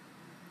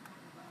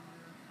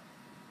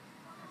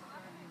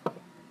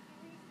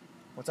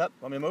 What's up?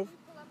 Want me to move?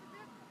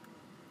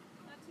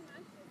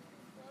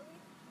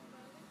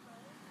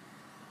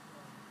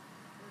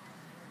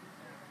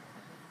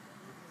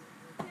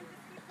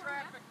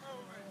 Traffic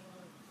moving.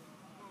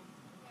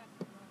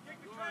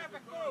 Keep the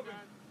traffic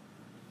moving.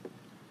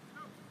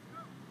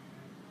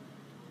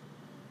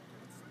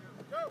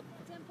 Go.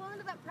 Tim, pull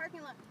into that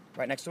parking lot.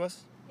 Right next to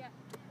us? Yeah,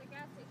 the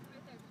gas station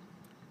right there.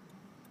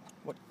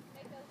 What?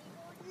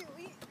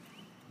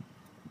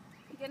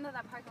 Get into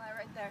that parking lot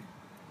right there.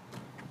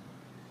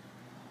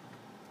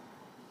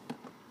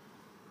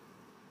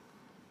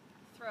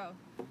 Throw.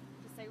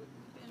 Just say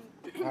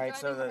we've been All right,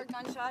 so driving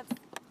over gunshots,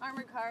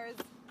 armored cars.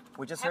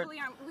 We just heard. Heavily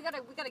armed. We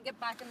gotta get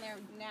back in there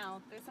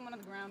now. There's someone on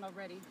the ground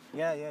already.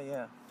 Yeah.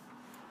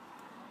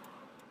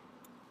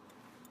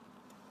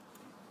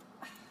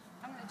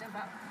 I'm gonna jump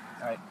out.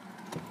 All right.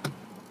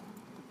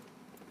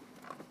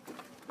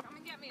 Come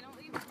and get me. Don't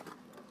leave.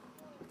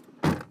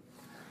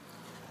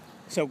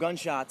 So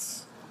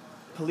gunshots.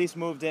 Police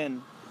moved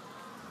in.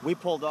 We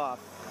pulled off.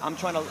 I'm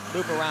trying to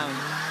loop around.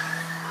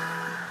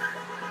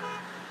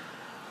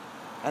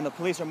 And the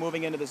police are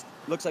moving into this.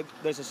 Looks like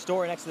there's a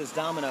store next to this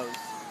Domino's.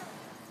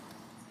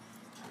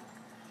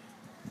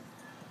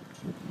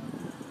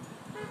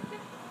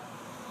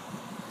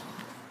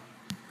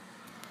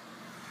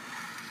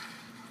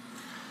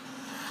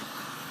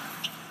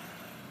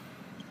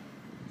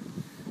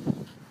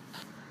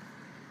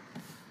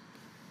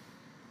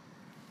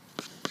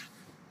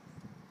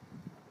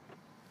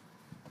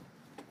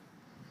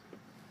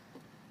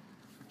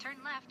 Turn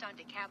left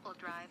onto Capitol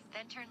Drive,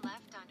 then turn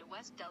left onto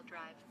Westdale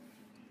Drive.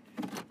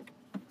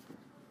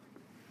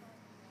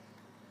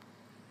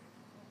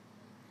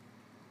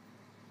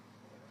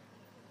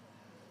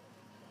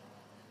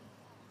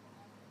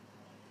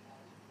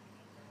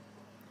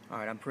 All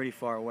right, I'm pretty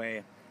far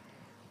away,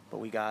 but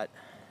we got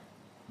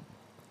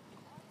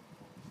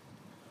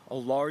a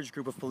large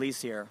group of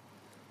police here.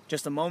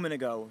 Just a moment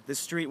ago, this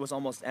street was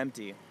almost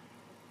empty.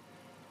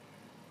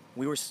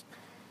 We were...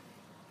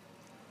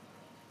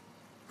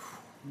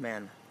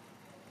 Man,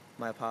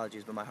 my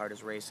apologies, but my heart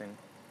is racing.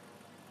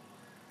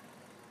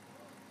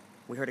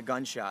 We heard a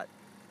gunshot.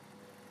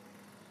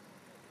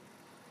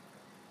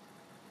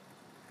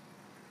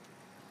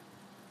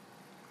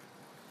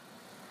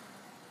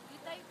 Did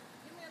they?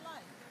 Give me a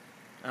light.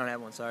 I don't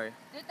have one, sorry.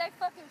 Did they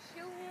fucking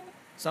shoot him?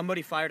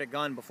 Somebody fired a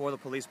gun before the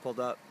police pulled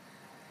up.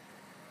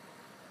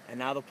 And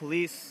now the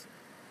police...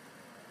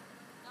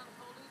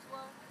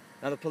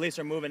 Now the police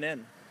are moving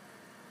in.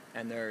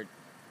 And they're...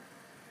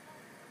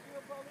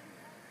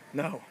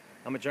 No,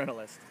 I'm a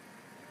journalist.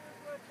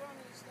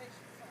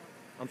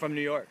 I'm from New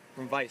York,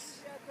 from Vice.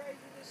 See how crazy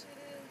this shit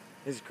is?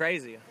 This is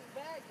crazy. It's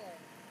bad day.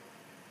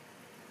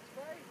 It's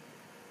crazy.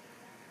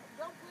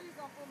 Please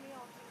don't put me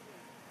on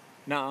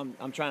TV. No,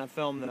 I'm trying to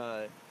film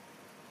the...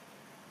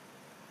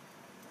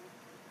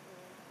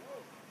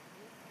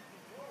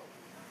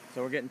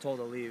 So we're getting told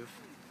to leave.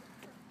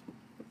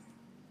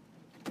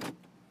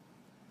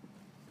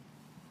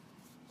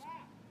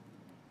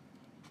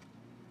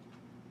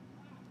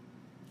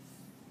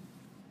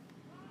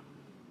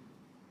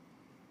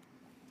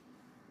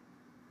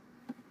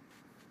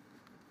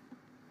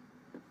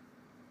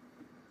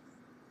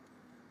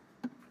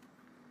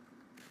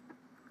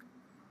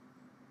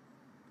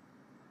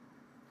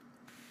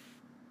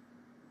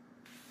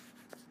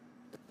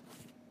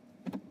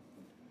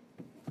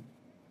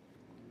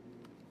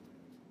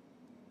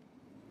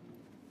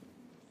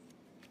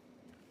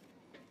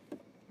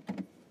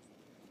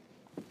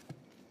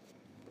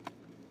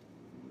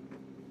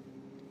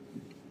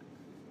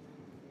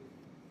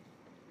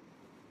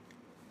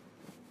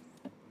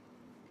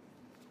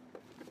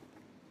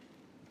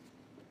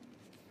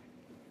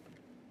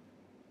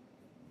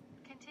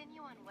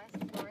 Continue on West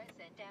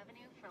Florissant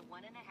Avenue for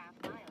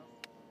 1.5 miles.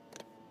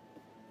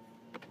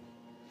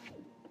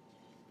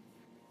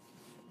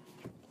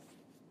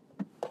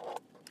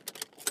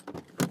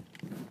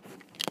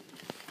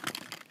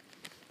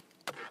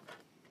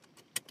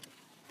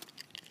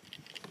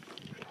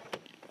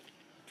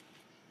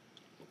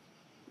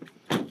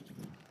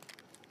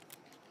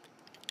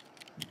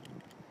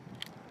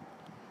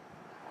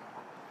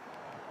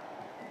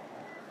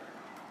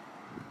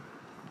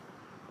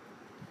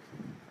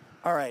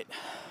 All right,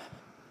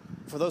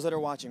 for those that are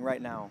watching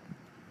right now,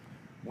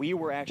 we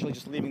were actually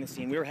just leaving the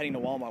scene. We were heading to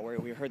Walmart where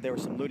we heard there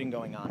was some looting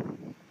going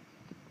on.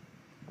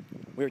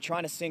 We were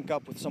trying to sync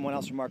up with someone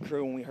else from our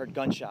crew when we heard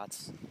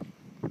gunshots.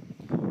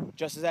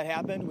 Just as that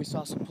happened, we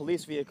saw some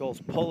police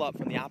vehicles pull up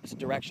from the opposite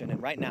direction, and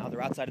right now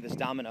they're outside of this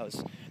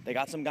Domino's. They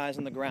got some guys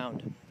on the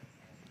ground.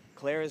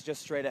 Claire is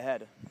just straight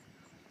ahead.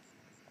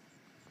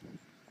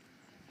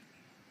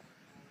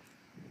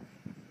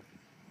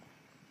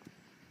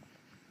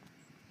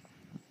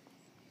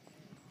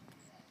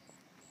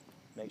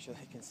 Make sure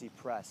they can see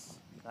press.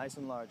 Nice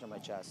and large on my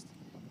chest.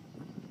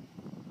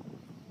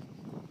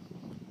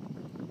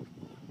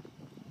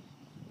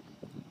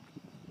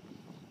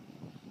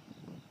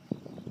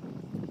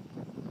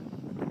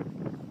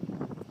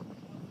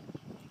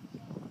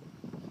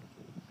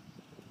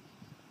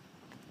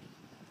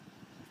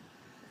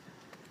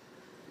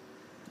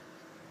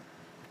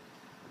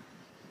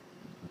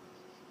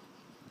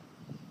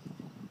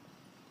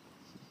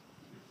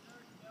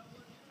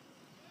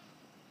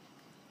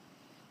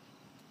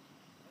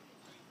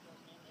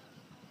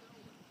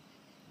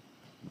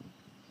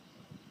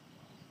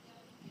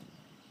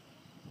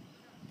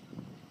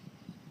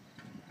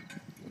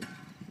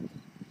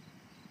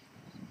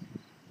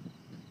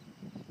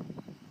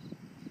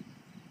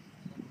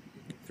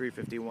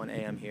 3:51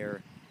 a.m.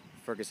 here,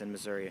 Ferguson,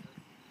 Missouri.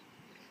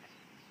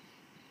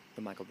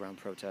 The Michael Brown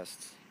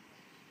protests.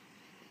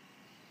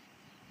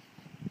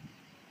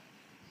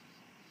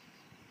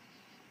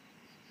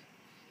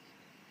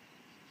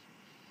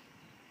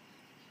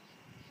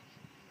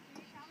 Can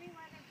you tell me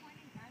why they're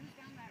pointing guns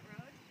down that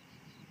road?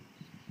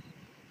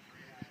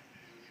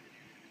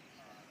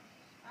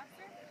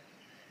 Officer?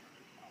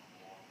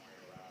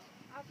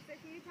 Officer,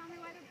 can you tell me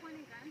why they're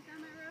pointing guns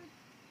down that road?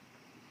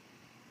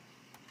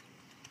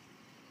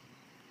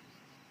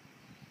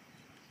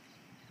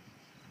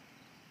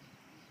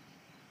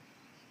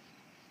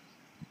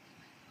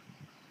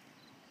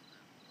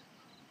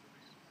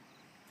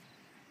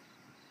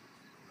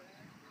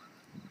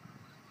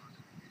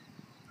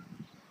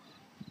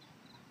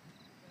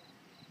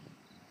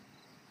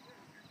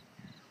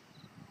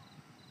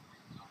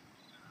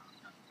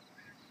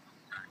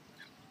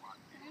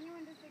 Can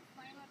anyone just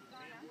explain what's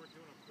going on? We're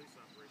doing a police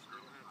operation.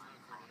 We don't have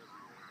time for an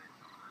interview right now.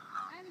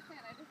 I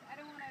understand. I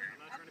don't want to.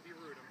 I'm not trying to be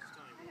rude. I'm just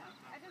telling you. I know.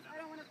 I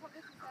don't want to put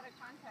this out of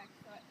context,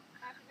 so I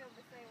have to be able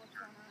to say what's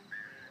going on.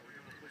 We're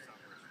doing a police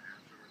operation.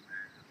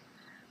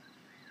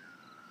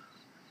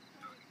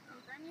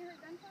 Confirm you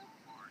heard gunshots?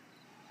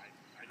 I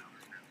didn't hear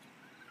that.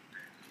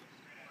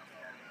 Yeah,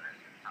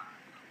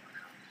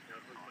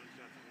 I've heard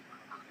gunshots every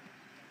time I've been there.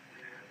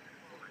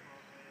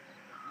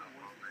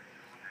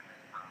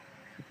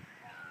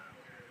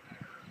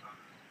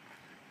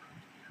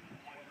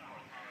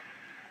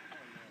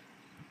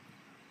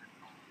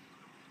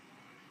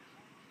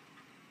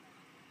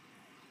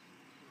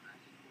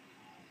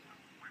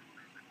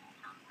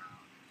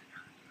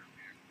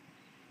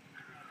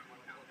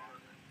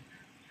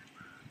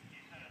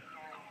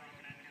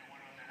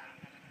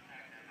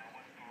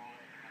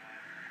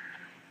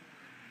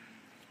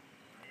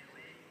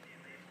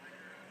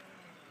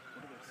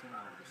 What are they saying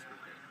over the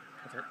speaker?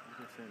 What's that? What are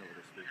they saying over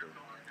the speaker?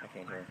 I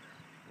can't hear.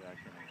 Yeah, I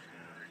can't understand.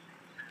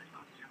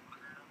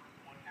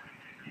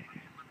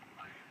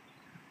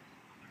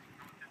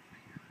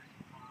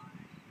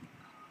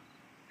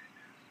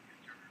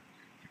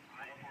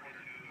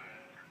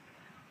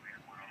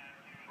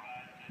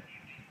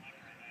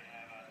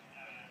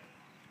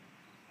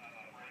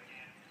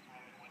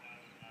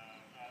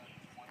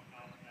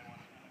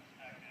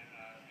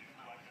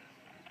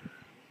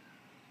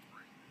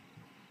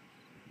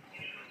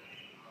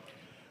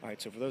 All right,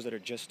 so for those that are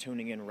just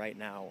tuning in right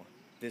now,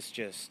 this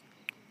just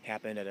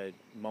happened at a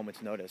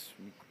moment's notice.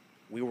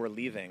 We were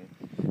leaving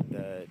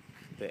the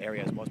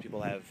area, as most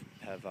people have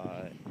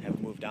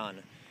moved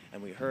on,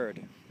 and we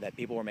heard that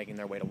people were making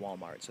their way to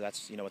Walmart. So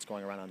that's what's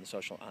going around on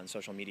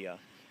social media.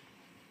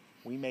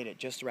 We made it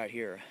just right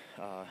here,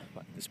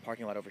 this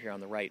parking lot over here on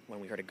the right, when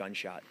we heard a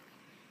gunshot.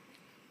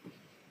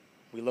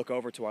 We look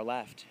over to our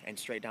left, and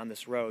straight down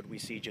this road, we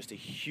see just a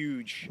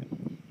huge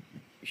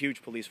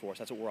police force.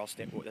 That's what we're all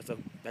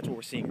that's what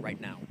we're seeing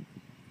right now.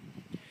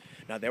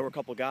 Now, there were a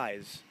couple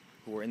guys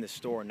who were in this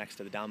store next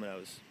to the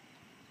Domino's.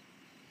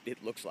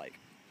 It looks like.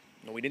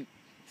 No, we didn't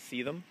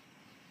see them,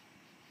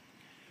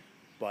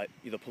 but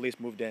the police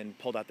moved in,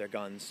 pulled out their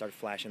guns, started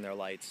flashing their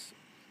lights.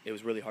 It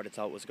was really hard to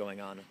tell what was going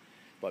on,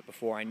 but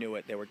before I knew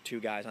it, there were two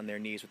guys on their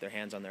knees with their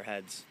hands on their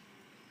heads,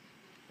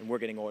 and we're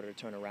getting ordered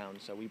to turn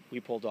around. So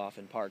we pulled off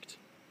and parked,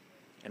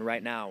 and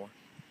right now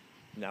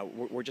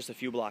we're just a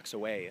few blocks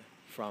away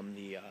from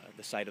the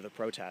site of the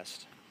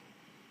protest,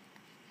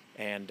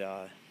 and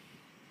the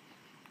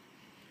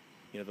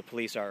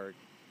police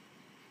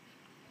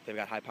they've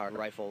got high-powered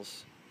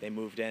rifles. They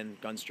moved in,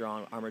 guns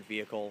drawn, armored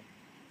vehicle.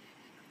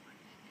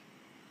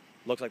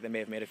 Looks like they may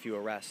have made a few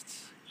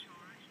arrests.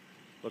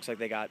 Looks like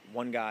they got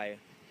one guy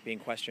being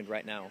questioned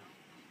right now.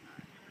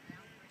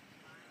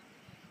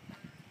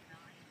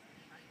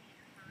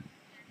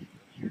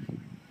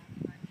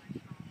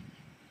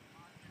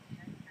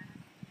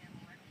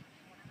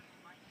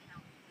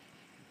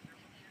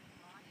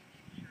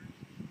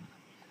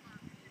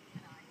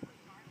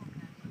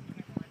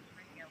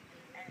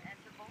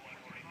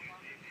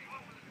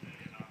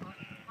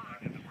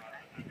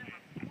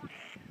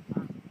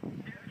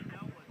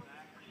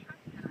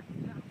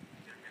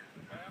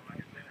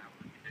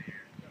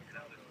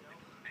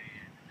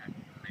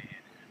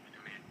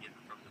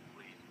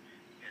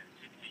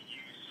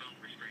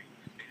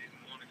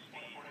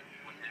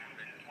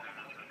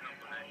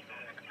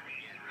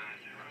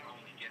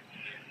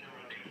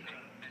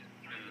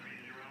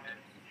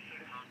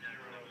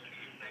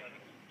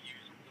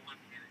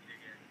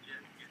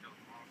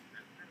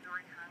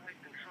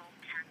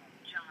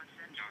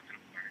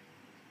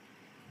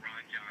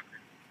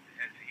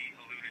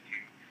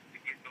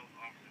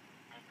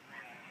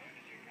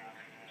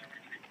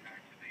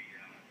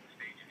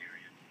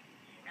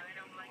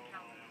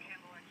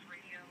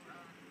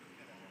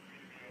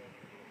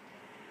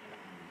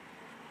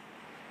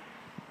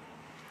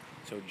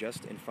 So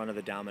just in front of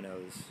the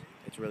Domino's,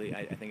 it's really,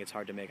 I think it's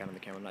hard to make out on the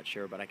camera, I'm not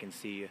sure, but I can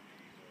see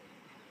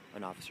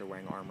an officer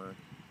wearing armor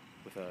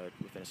with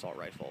an assault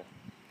rifle.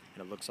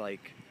 And it looks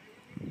like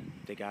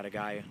they got a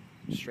guy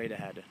straight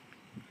ahead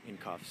in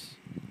cuffs,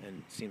 and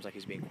it seems like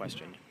he's being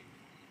questioned.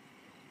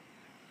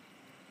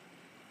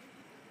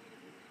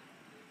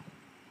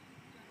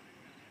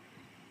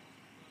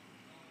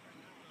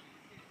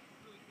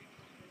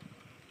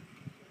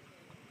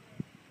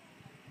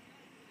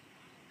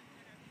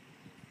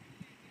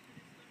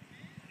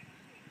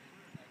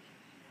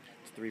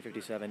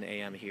 3:57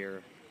 a.m.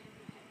 here,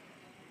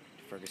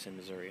 Ferguson,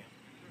 Missouri.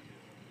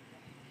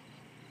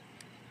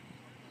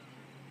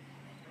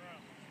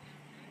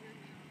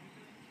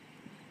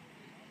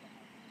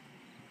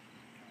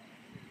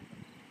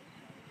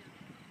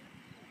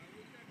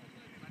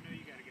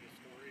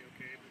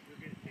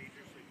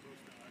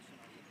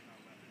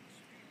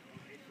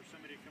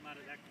 Out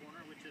of that corner,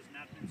 which has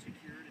not been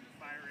secured, and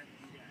fire at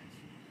you guys.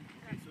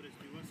 Okay, so just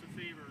do us a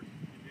favor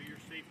and do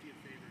your safety a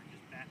favor and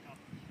just back up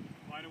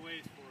quite a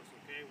ways for us,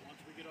 okay? Once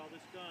we get all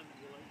this done, then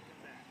we'll let you come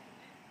back.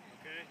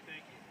 Okay,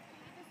 thank you.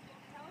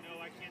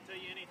 No, I can't tell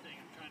you anything.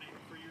 I'm trying to,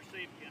 for your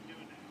safety, I'm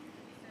doing that.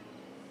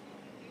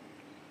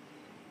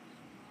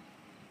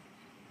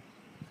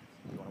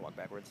 You want to walk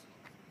backwards?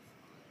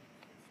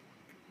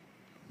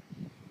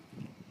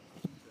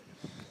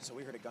 So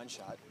we heard a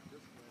gunshot.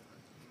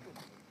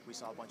 We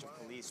saw a bunch of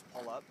police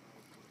pull up,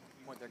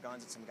 point their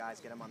guns at some guys,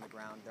 get them on the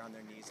ground. They're on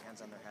their knees,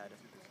 hands on their head.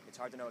 It's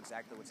hard to know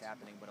exactly what's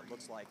happening, but it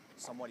looks like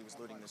somebody was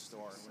looting this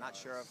store. We're not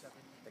sure if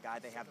the guy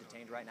they have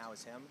detained right now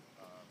is him,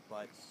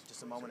 but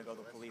just a moment ago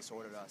the police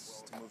ordered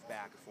us to move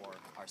back for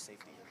our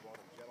safety.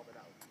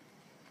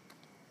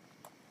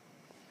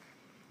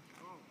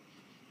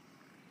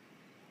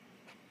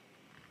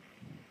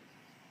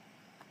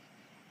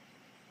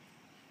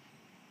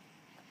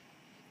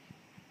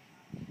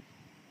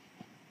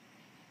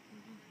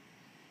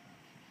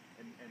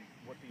 And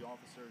what the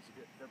officers,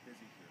 they're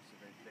busy here, so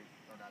they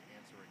are not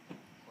answering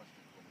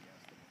questions when we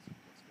ask them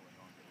what's going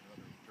on. But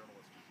another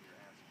journalist was here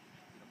asked,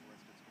 for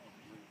instance,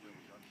 there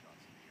were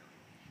gunshots in the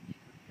area. We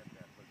couldn't get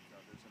that, but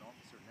there's an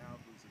officer now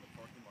who's in the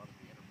parking lot of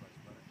the Enterprise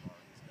rental car.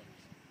 He's got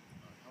his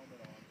helmet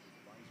on, his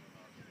visor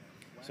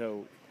on. So,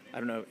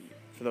 I don't know,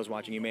 for those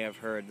watching, you may have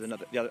heard,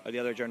 the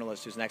other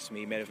journalist who's next to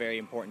me made a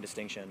very important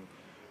distinction.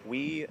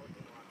 We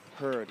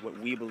heard what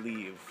we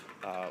believe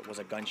was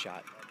a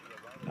gunshot.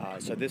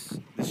 So this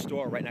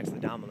store right next to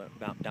the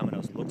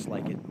Domino's looks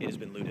like it has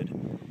been looted.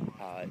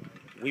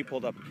 We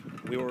pulled up,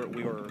 we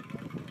were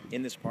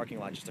in this parking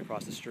lot just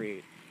across the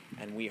street,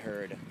 and we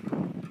heard,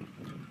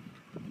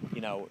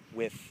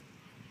 with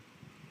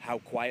how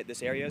quiet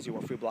this area is, you were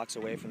a few blocks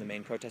away from the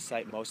main protest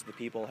site, most of the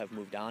people have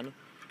moved on.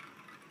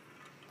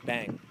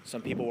 Bang,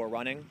 some people were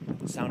running,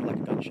 it sounded like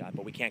a gunshot,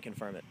 but we can't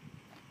confirm it.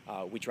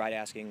 We tried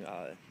asking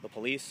the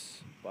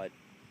police, but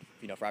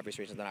for obvious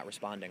reasons they're not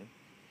responding.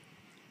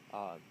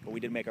 But we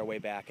did make our way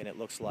back, and it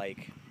looks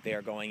like they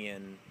are going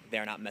in,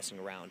 they're not messing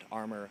around.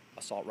 Armor,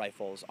 assault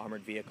rifles,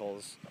 armored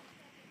vehicles,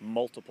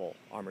 multiple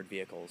armored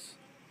vehicles.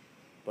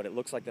 But it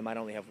looks like they might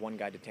only have one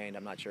guy detained.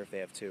 I'm not sure if they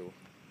have two.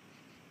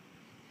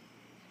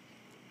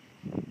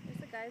 There's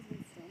a guy's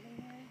been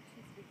standing here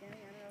since the beginning.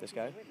 I don't know This if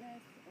guy? he's a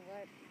witness or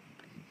what.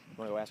 You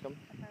want to go ask him?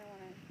 I kind of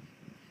want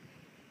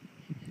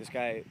to. This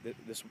guy,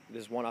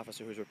 this one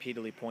officer who's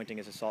repeatedly pointing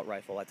his assault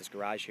rifle at this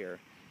garage here,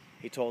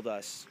 he told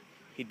us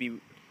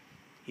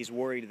he's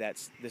worried that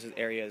this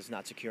area is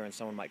not secure and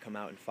someone might come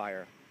out and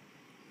fire.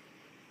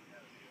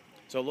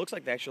 So it looks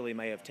like they actually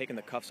may have taken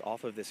the cuffs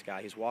off of this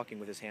guy. He's walking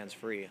with his hands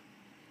free.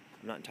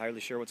 I'm not entirely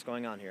sure what's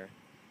going on here,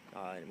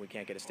 and we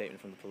can't get a statement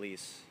from the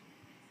police.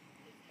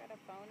 He's got a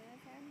phone in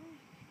his hand now?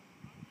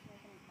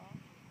 Making a call?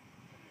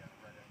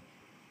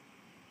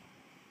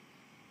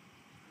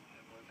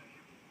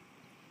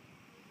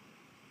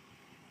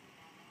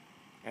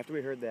 After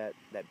we heard that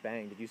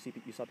bang, you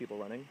saw people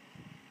running?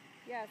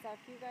 Yeah, I saw a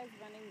few guys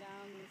running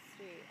down the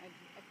street. I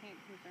can't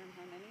confirm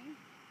how many.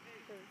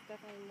 There's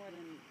definitely more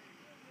than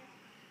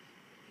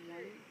one.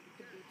 It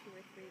could be 2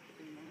 or 3, it could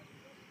be more.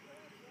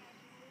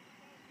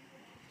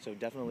 So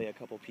definitely a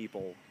couple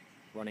people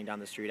running down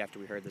the street after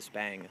we heard this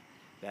bang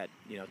that,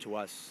 to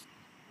us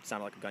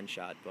sounded like a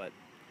gunshot, but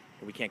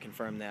we can't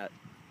confirm that.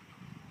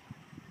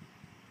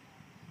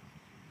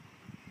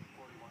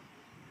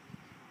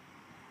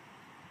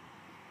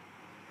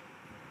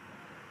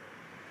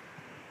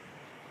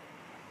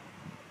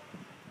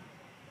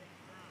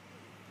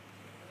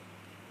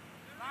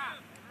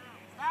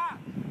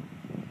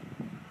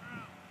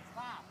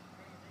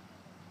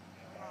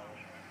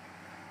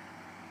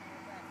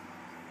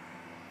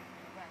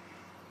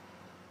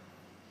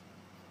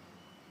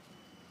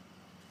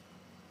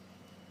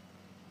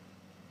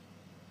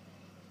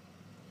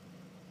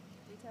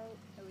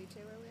 Are we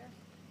where we are?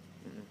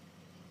 Mm-mm.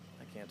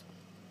 I can't.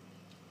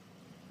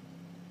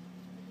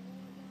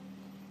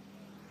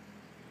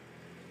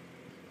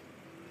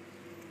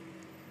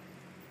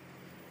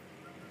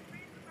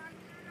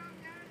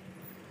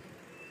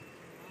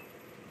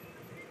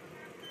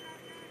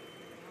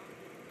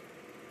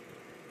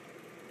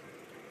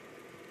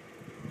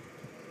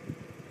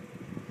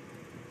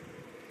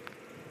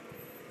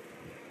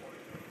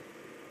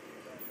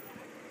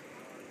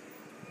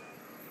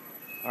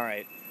 All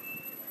right.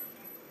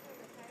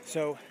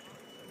 So,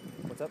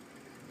 what's up?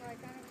 So I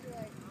kind of feel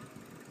like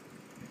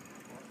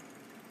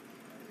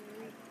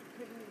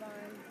we could move on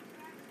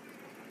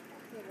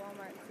to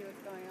Walmart and see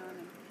what's going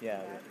on.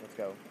 Yeah, let's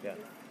go. Yeah.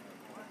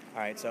 All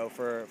right, so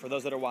for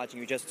those that are watching,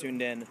 you just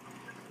tuned in,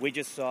 we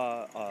just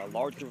saw a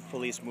large group of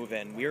police move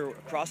in. We were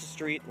across the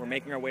street, we're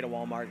making our way to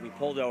Walmart, we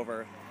pulled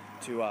over,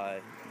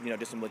 to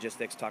do some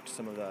logistics, talk to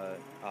some of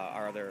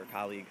our other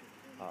colleague,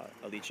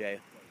 Alice,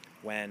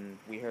 when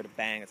we heard a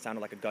bang. It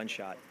sounded like a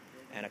gunshot,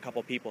 and a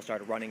couple people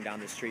started running down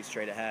the street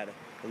straight ahead.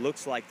 It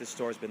looks like the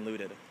store's been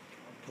looted.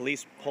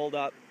 Police pulled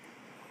up,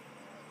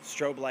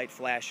 strobe light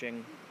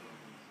flashing,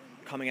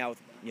 coming out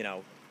with,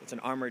 it's an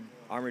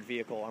armored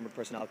vehicle, armored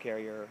personnel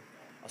carrier,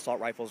 assault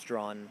rifles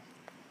drawn,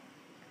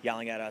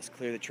 yelling at us,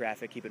 clear the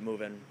traffic, keep it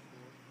moving.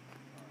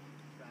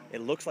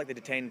 It looks like they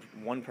detained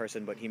one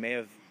person, but he may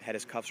have had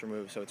his cuffs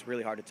removed, so it's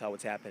really hard to tell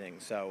what's happening.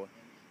 So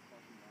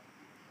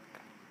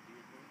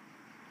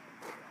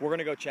we're going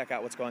to go check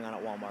out what's going on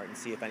at Walmart and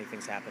see if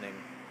anything's happening.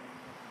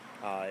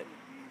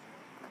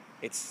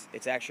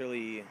 It's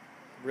actually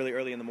really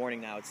early in the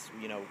morning now.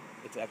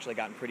 It's actually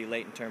gotten pretty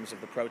late in terms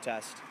of the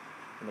protest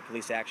and the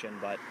police action,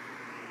 but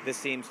this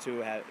seems to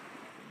have,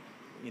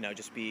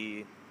 just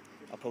be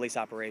a police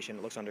operation.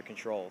 It looks under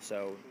control,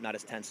 so not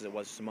as tense as it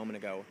was just a moment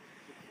ago.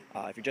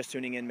 If you're just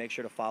tuning in, make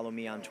sure to follow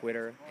me on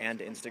Twitter and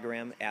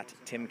Instagram at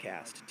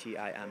Timcast,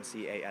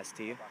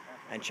 Timcast,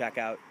 and check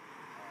out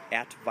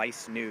at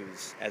Vice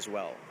News as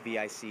well,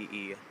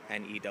 VICENEWS.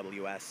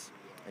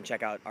 And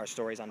check out our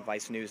stories on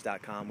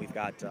vicenews.com. We've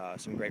got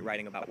some great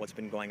writing about what's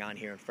been going on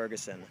here in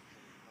Ferguson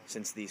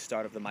since the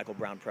start of the Michael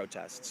Brown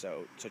protests.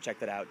 So check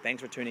that out.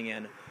 Thanks for tuning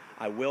in.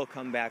 I will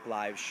come back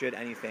live should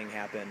anything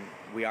happen.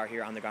 We are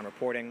here on the ground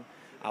reporting.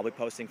 I'll be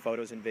posting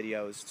photos and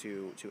videos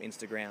to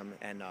Instagram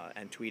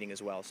and tweeting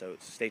as well. So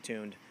stay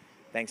tuned.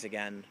 Thanks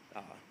again.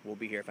 We'll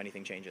be here if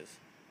anything changes.